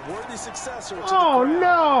would be a worthy successor to the crown.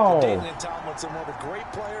 No. LaDainian Tomlinson, one of the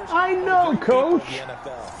great players. I know, Coach. In the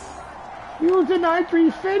NFL. We were denied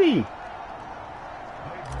 350.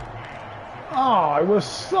 Oh, I was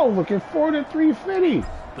so looking forward to 350.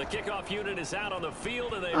 The kickoff unit is out on the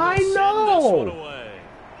field, and they I send know. this one away.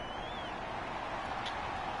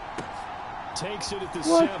 Takes it at the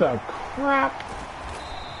 7. What the crap?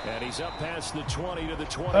 And he's up past the 20 to the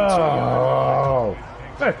 22. Oh,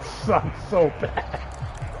 that sucks so bad.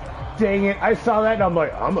 Dang it. I saw that and I'm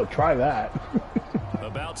like, I'm going to try that.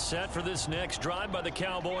 About set for this next drive by the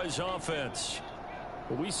Cowboys offense.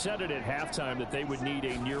 Well, we said it at halftime that they would need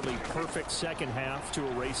a nearly perfect 2nd half to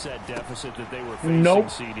erase that deficit that they were facing. Nope.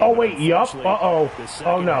 CD, oh, wait. Yup. Uh-oh.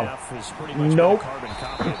 Oh, no. Nope.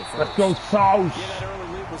 Let's go Sauce.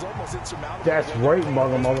 Was almost insurmountable. That's right,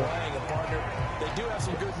 mother. They do have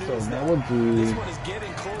some good news. So now we'll do. This one is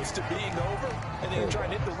getting close to being over, and they're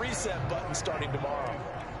trying to hit the reset button starting tomorrow.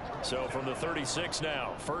 So from the 36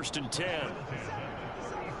 now, 1st and 10.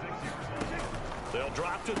 They'll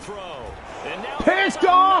drop to throw. And now picked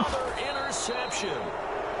off. Interception.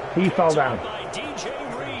 He fell down. By DJ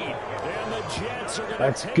Reed. And the Jets are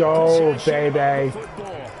let's go, baby.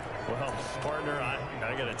 Well, partner,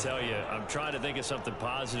 I got to tell you, I'm trying to think of something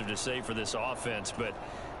positive to say for this offense, but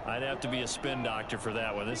I'd have to be a spin doctor for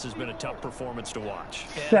that one. This has been a tough performance to watch.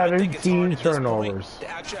 17 turnovers. To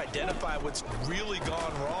actually identify what's really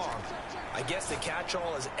gone wrong. I guess the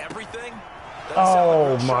catch-all is everything.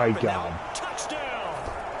 Oh my God. Touchdown.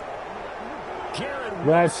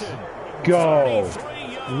 Let's go.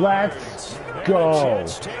 Let's go.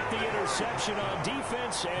 Jets take the interception on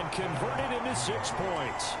defense and convert it into 6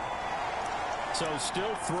 points. So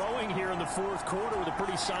still throwing here in the fourth quarter with a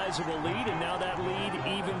pretty sizable lead, and now that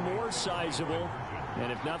lead even more sizable. And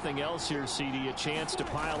if nothing else here, CD, a chance to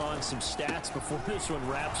pile on some stats before this one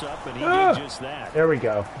wraps up, and he did just that. There we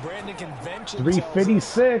go. Brandon convention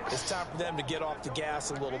 356. It's time for them to get off the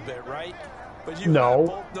gas a little bit, right? But you no.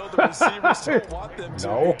 both know the receivers don't want them to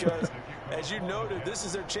no. because, as you noted, this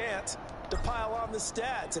is their chance to pile on the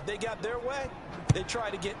stats. If they got their way, they try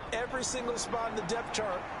to get every single spot in the depth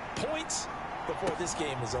chart points before this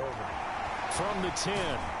game is over. From the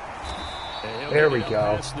 10. There we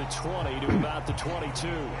go. Past the 20 to about the 22.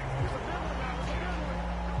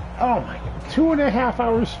 Oh my God. 2.5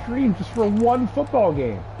 hour stream just for one football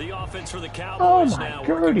game. The offense for the Cowboys now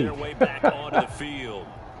working their way back onto the field.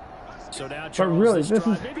 So now, Charles, but really, this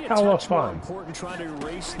is maybe hella fun. Important trying to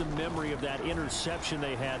erase the memory of that interception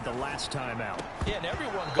they had the last time out. Yeah, and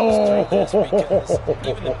everyone goes through this because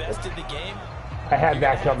even the best in the game, I had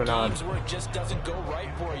that coming on. Where it just doesn't go right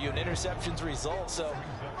for you, and interceptions result. So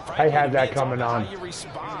I had that coming on. How you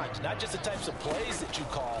respond, not just the types of plays that you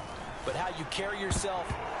call, but how you carry yourself,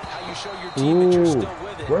 how you show your team that you're still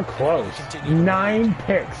with it. We're close. 9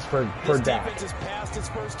 picks for Dak. Defense has passed its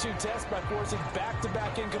first 2 tests by forcing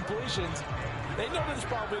back-to-back incompletions. They know there's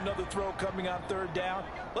probably another throw coming on 3rd down.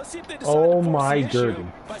 Let's see if they decide to force the issue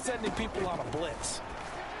by sending people on a blitz.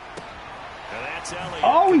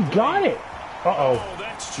 Oh, he got it. Uh-oh.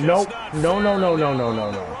 Nope. No.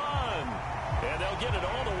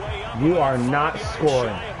 You are not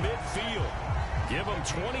scoring. Give them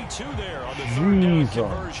 22 there on the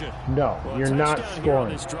conversion. No, you're not scoring.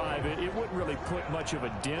 This drive, it wouldn't really put much of a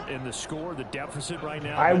dent in the score, the deficit right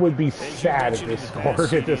now. I would be sad if they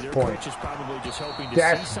scored at this point.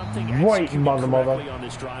 That's right, mother. On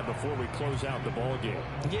this drive before we close out the ball game.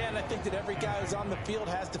 Yeah, and I think that every guy who's on the field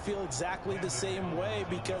has to feel exactly the same way,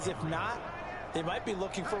 because if not, they might be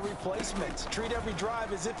looking for replacements. Treat every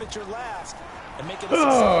drive as if it's your last and make it a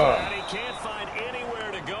success. And he can't find anywhere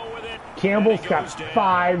to go with it. Campbell's got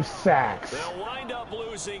 5 sacks. They'll wind up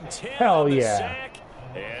losing 10 Hell on the yeah. sack,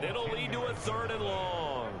 and it'll lead to a 3rd and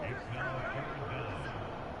long.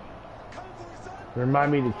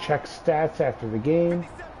 Remind me to check stats after the game.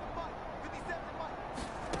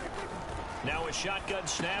 Now a shotgun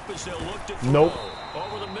snap as they'll look to throw. Nope.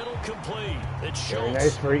 Over the middle, complete. It's Schultz. Very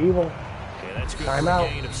nice for Evil. And that's good Timeout.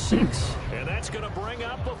 for a gain of 6. And that's going to bring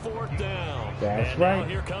up a 4th down. That's and right. Now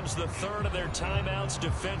here comes the 3rd of their timeouts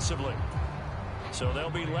defensively. So they'll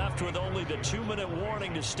be left with only the 2-minute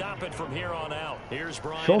warning to stop it from here on out. Here's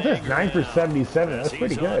Brian. Schultz has 9 for 77. That's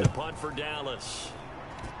pretty He's on good. to punt for Dallas.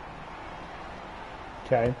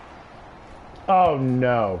 Okay. Oh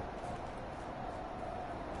no.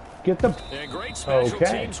 Get the. And great special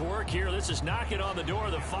teams work here. This is knocking on the door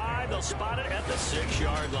of the 5. They'll spot it at the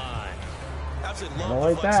 6-yard line. Absolutely I love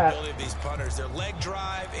like the flexibility of these punters. Their leg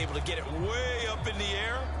drive, able to get it way up in the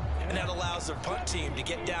air, and that allows their punt team to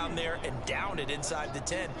get down there and down it inside the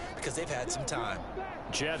 10 because they've had some time.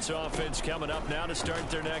 Jets offense coming up now to start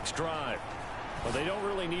their next drive. Well, they don't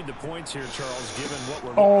really need the points here, Charles, given what we're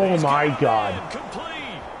looking at. Oh, my God.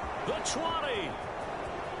 Complete. The 20.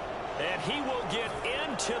 And he will get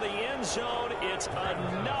into the end zone. It's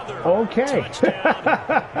another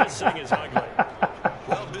touchdown. This thing is ugly.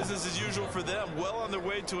 Well, business as usual for them. Well on their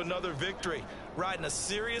way to another victory. Riding a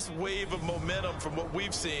serious wave of momentum from what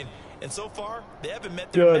we've seen. And so far, they haven't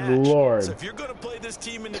met their match. Good Lord. So if you're going to play this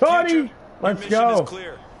team in the Tony, future, let's your mission go. is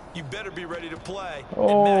clear. You better be ready to play.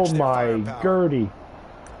 Oh, my Gertie.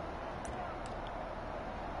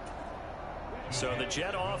 So the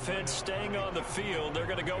Jet offense staying on the field. They're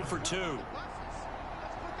going to go for 2.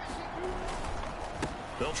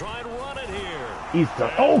 They'll try and run it here. He's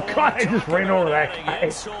done. Oh, God, I just ran over that guy.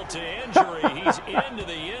 Insult to injury. He's into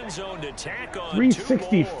the end zone to tack on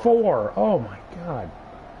 364. Oh, my God.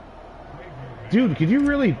 Dude, could you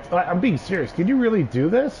really... I'm being serious. Could you really do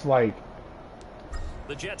this? Like...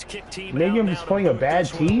 The Jets kick team maybe I'm just playing a bad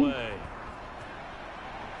team?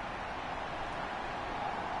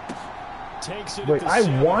 takes it. Wait, I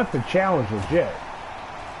want the challenge legit.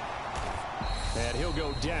 And he'll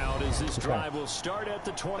go down as this drive will start at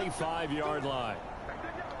the 25-yard line.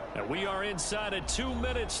 And we are inside of 2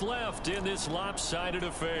 minutes left in this lopsided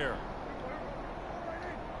affair.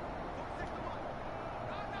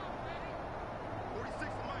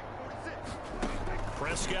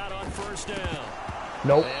 Prescott on first down.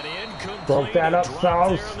 Nope. Broke that up,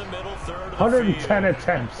 Sauce. 110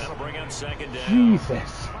 attempts. That'll bring up second down.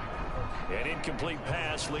 Jesus. An incomplete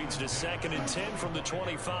pass leads to 2nd and 10 from the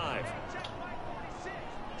 25.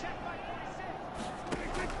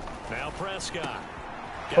 Now Prescott.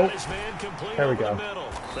 Got his man complete there we over go. the middle.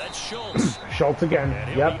 That's Schultz. Schultz again. And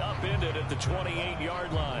he'll be upended at the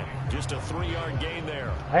 28-yard line. Just a 3-yard gain there.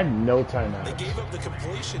 I had no timeout. They gave up the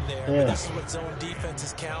completion there, but this is what zone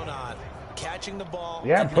defenses count on. Catching the ball.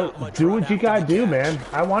 Yeah, do what you gotta do, man.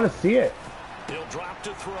 I want to see it. He'll drop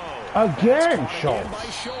to throw. Again, Schultz. By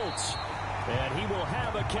Schultz. And he will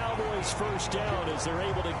have a Cowboys first down as they're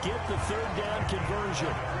able to get the 3rd down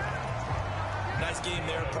conversion. Nice game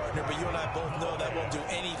there, partner, but you and I both know that won't do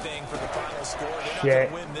anything for the final score. They're not going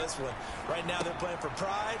to win this one. Right now they're playing for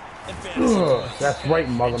pride and fantasy points. That's right,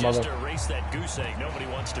 mother. Just to erase that goose egg, nobody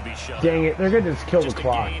wants to be shut Dang out. it, they're going to just kill the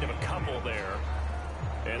clock. Just a gain of a couple there.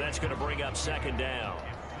 And that's going to bring up 2nd down.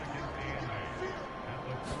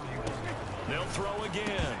 They'll throw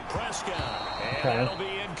again. Prescott. And that'll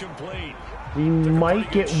be incomplete. We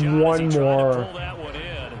might get one more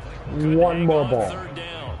ball. 3rd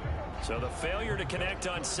down. So the failure to connect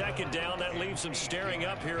on 2nd down, that leaves him staring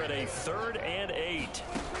up here at a 3rd and 8.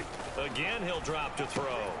 Again, he'll drop to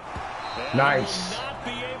throw. And nice. He will not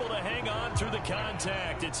be able to hang on through the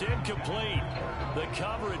contact. It's incomplete. The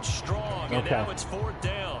coverage strong, and now it's 4th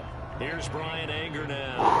down. Here's Brian Anger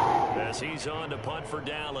now as he's on to punt for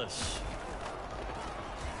Dallas.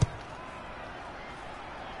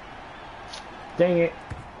 Dang it.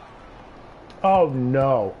 Oh,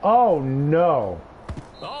 no. Oh, no.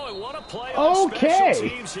 Oh, and what a play on special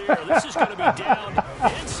teams here. This is going to be down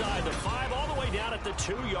inside the 5, all the way down at the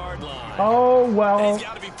 2-yard line. Oh, well. And he's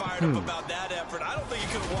got to be fired up about that effort. I don't think he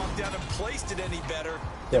could have walked down and placed it any better.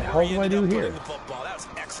 The hell do I do here? The football. That was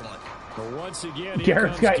excellent. But once again,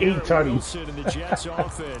 Garrett's got 8 tutties. In the Jets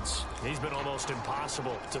offense. He's been almost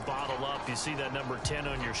impossible to bottle up. You see that number 10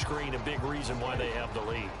 on your screen, a big reason why they have the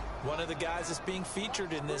lead. One of the guys that's being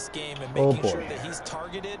featured in this game and making sure that he's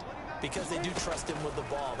targeted because they do trust him with the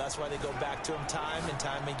ball. That's why they go back to him time and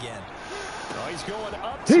time again. Oh, he's going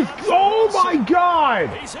up. Oh, my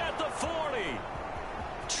God. He's at the 40,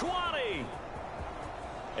 20.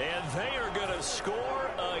 And they are going to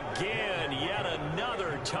score again. Yet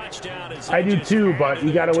another touchdown. I do too, but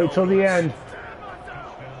you got to wait till the end.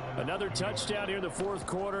 Another touchdown here in the 4th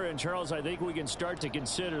quarter. And, Charles, I think we can start to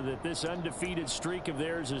consider that this undefeated streak of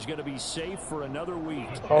theirs is going to be safe for another week.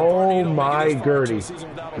 Oh, my Gertie.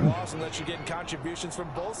 Without a loss unless you're getting contributions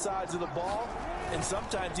from both sides of the ball and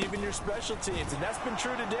sometimes even your special teams. And that's been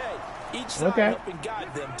true today. Each side helping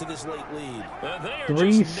guide them to this late lead.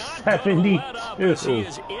 372. He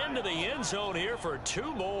is into the end zone here for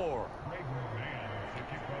 2 more.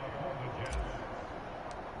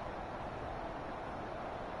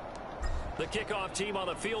 The kickoff team on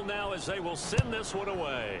the field now as they will send this one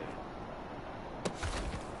away.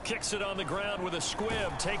 Kicks it on the ground with a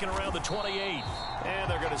squib, taken around the 28. And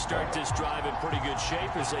they're going to start this drive in pretty good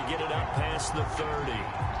shape as they get it up past the 30.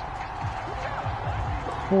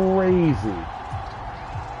 Crazy.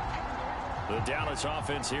 The Dallas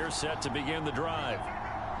offense here set to begin the drive.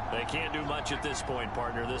 They can't do much at this point,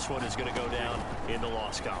 partner. This one is going to go down in the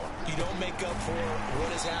loss column. You don't make up for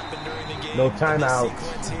what has happened during the game. No timeout.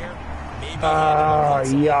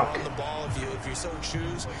 Yuck. On the ball if you so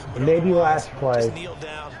choose. Maybe last play. Just kneel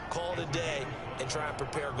down, call it a day, and try and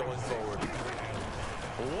prepare going forward.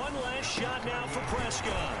 One last shot now for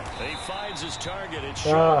Prescott. He finds his target. It's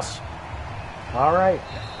Schultz. All right,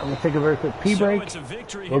 I'm going to take a very quick pee break.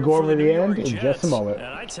 We'll go over the end in just a moment. And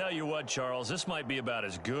I tell you what, Charles, this might be about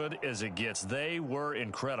as good as it gets. They were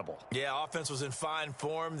incredible. Yeah, offense was in fine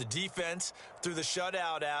form. The defense threw the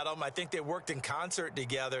shutout at them. I think they worked in concert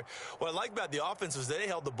together. What I like about the offense was they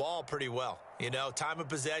held the ball pretty well. You know, time of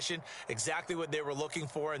possession, exactly what they were looking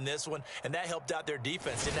for in this one, and that helped out their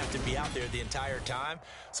defense. Didn't have to be out there the entire time.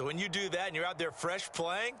 So when you do that and you're out there fresh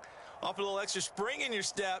playing, off a little extra spring in your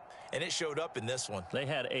step, and it showed up in this one. They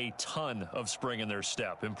had a ton of spring in their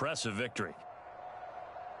step. Impressive victory.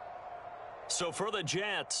 So for the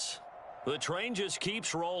Jets, the train just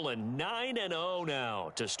keeps rolling. 9-0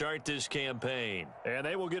 now to start this campaign. And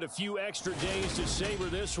they will get a few extra days to savor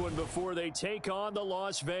this one before they take on the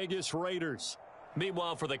Las Vegas Raiders.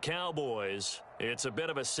 Meanwhile, for the Cowboys, it's a bit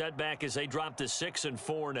of a setback as they drop to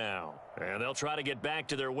 6-4 now. And they'll try to get back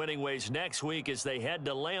to their winning ways next week as they head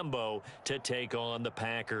to Lambeau to take on the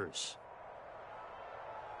Packers.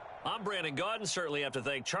 I'm Brandon Gaudin. Certainly have to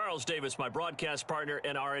thank Charles Davis, my broadcast partner,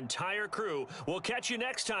 and our entire crew. We'll catch you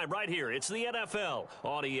next time right here. It's the NFL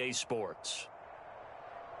on EA Sports.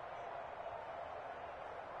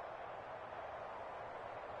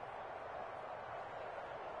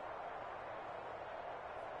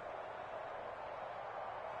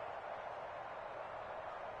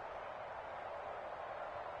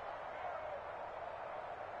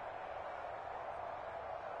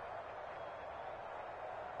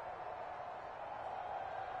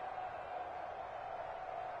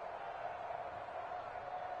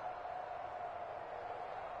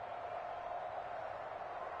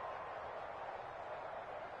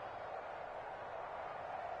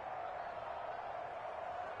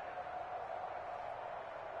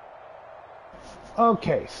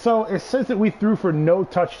 Okay, so it says that we threw for no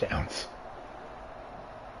touchdowns.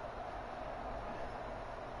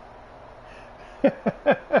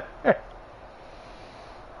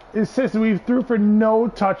 It says we threw for no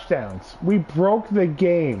touchdowns. We broke the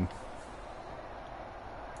game.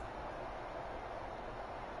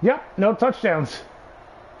 Yep, no touchdowns.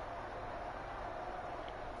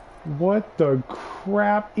 What the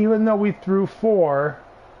crap? Even though we threw 4.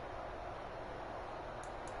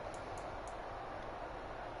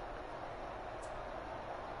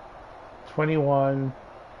 $21,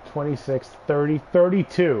 $26, $30,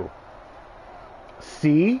 $32.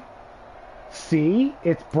 See? See?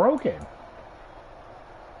 It's broken.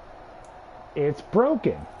 It's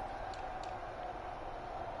broken.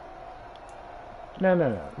 No,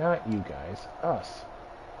 not you guys. Us.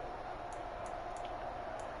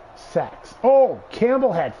 Sacks. Oh,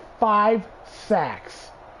 Campbell had 5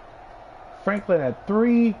 sacks. Franklin had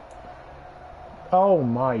 3. Oh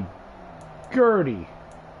my Gertie.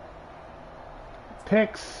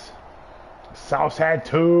 Picks. South had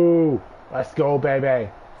 2. Let's go, baby.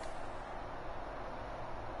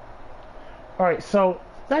 Alright, so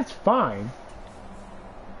that's fine.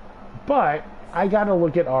 But I gotta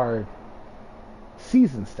look at our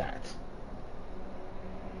season stats.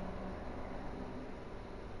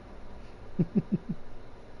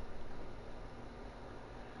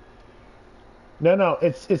 No,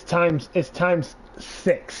 it's times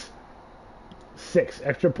 6. 6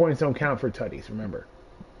 extra points don't count for tutties, remember.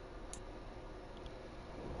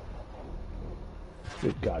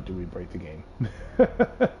 Good God, do we break the game?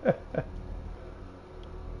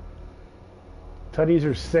 Tutties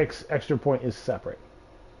are 6, extra point is separate.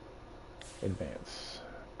 Advance.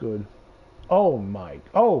 Good. Oh my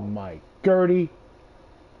Gertie.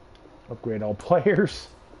 Upgrade all players.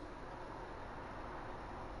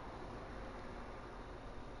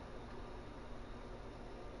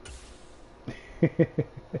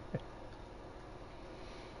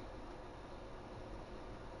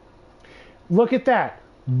 Look at that.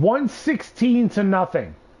 116 to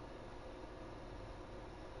nothing.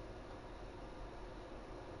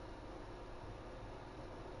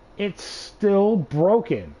 It's still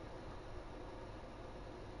broken.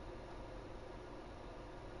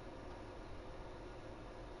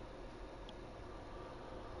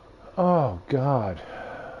 Oh God.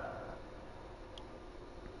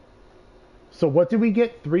 So what did we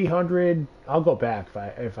get? 300. I'll go back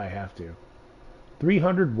if I have to.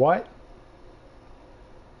 300 what?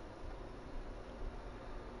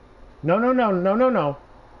 No.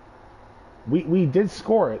 We did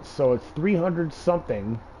score it, so it's 300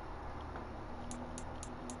 something.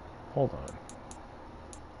 Hold on.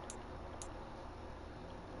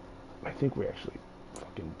 I think we actually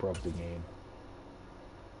fucking broke the game.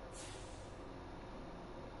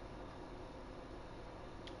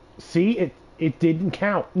 See, it didn't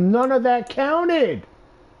count. None of that counted.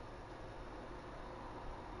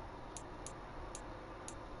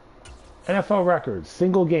 NFL records,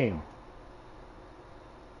 single game.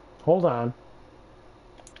 Hold on.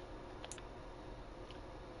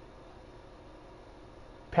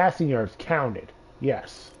 Passing yards counted.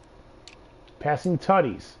 Yes. Passing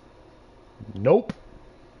tutties. Nope.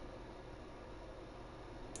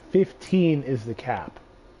 15 is the cap.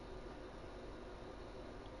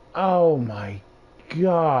 Oh my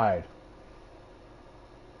God.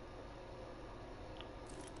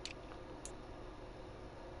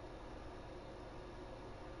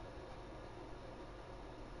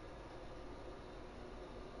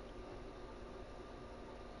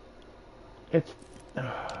 It's...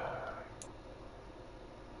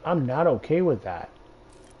 I'm not okay with that.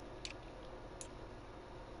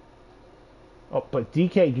 Oh, but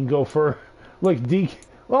DK can go for Look, DK.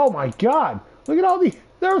 Oh my God! Look at all the.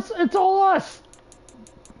 It's all us.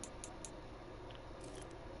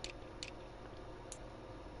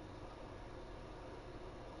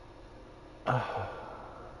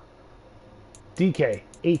 DK,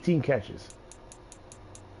 18 catches.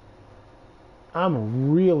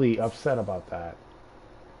 I'm really upset about that.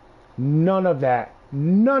 None of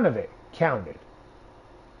it counted.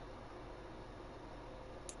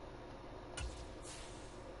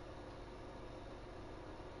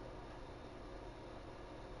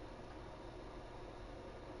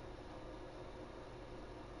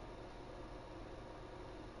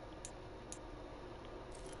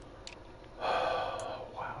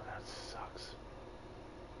 Wow, that sucks.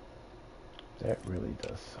 That really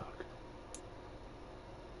does suck.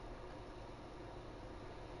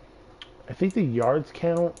 I think the yards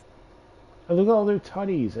count. And look at all their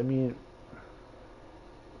tutties. I mean,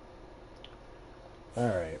 all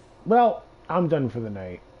right. Well, I'm done for the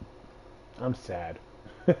night. I'm sad.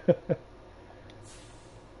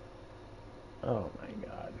 Oh my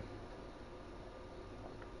God.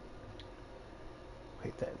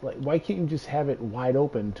 Like that. Like, why can't you just have it wide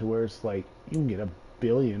open to where it's like you can get a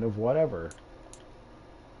billion of whatever?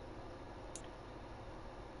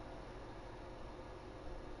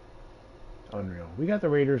 Unreal. We got the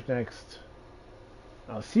Raiders next.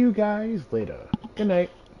 I'll see you guys later. Good night.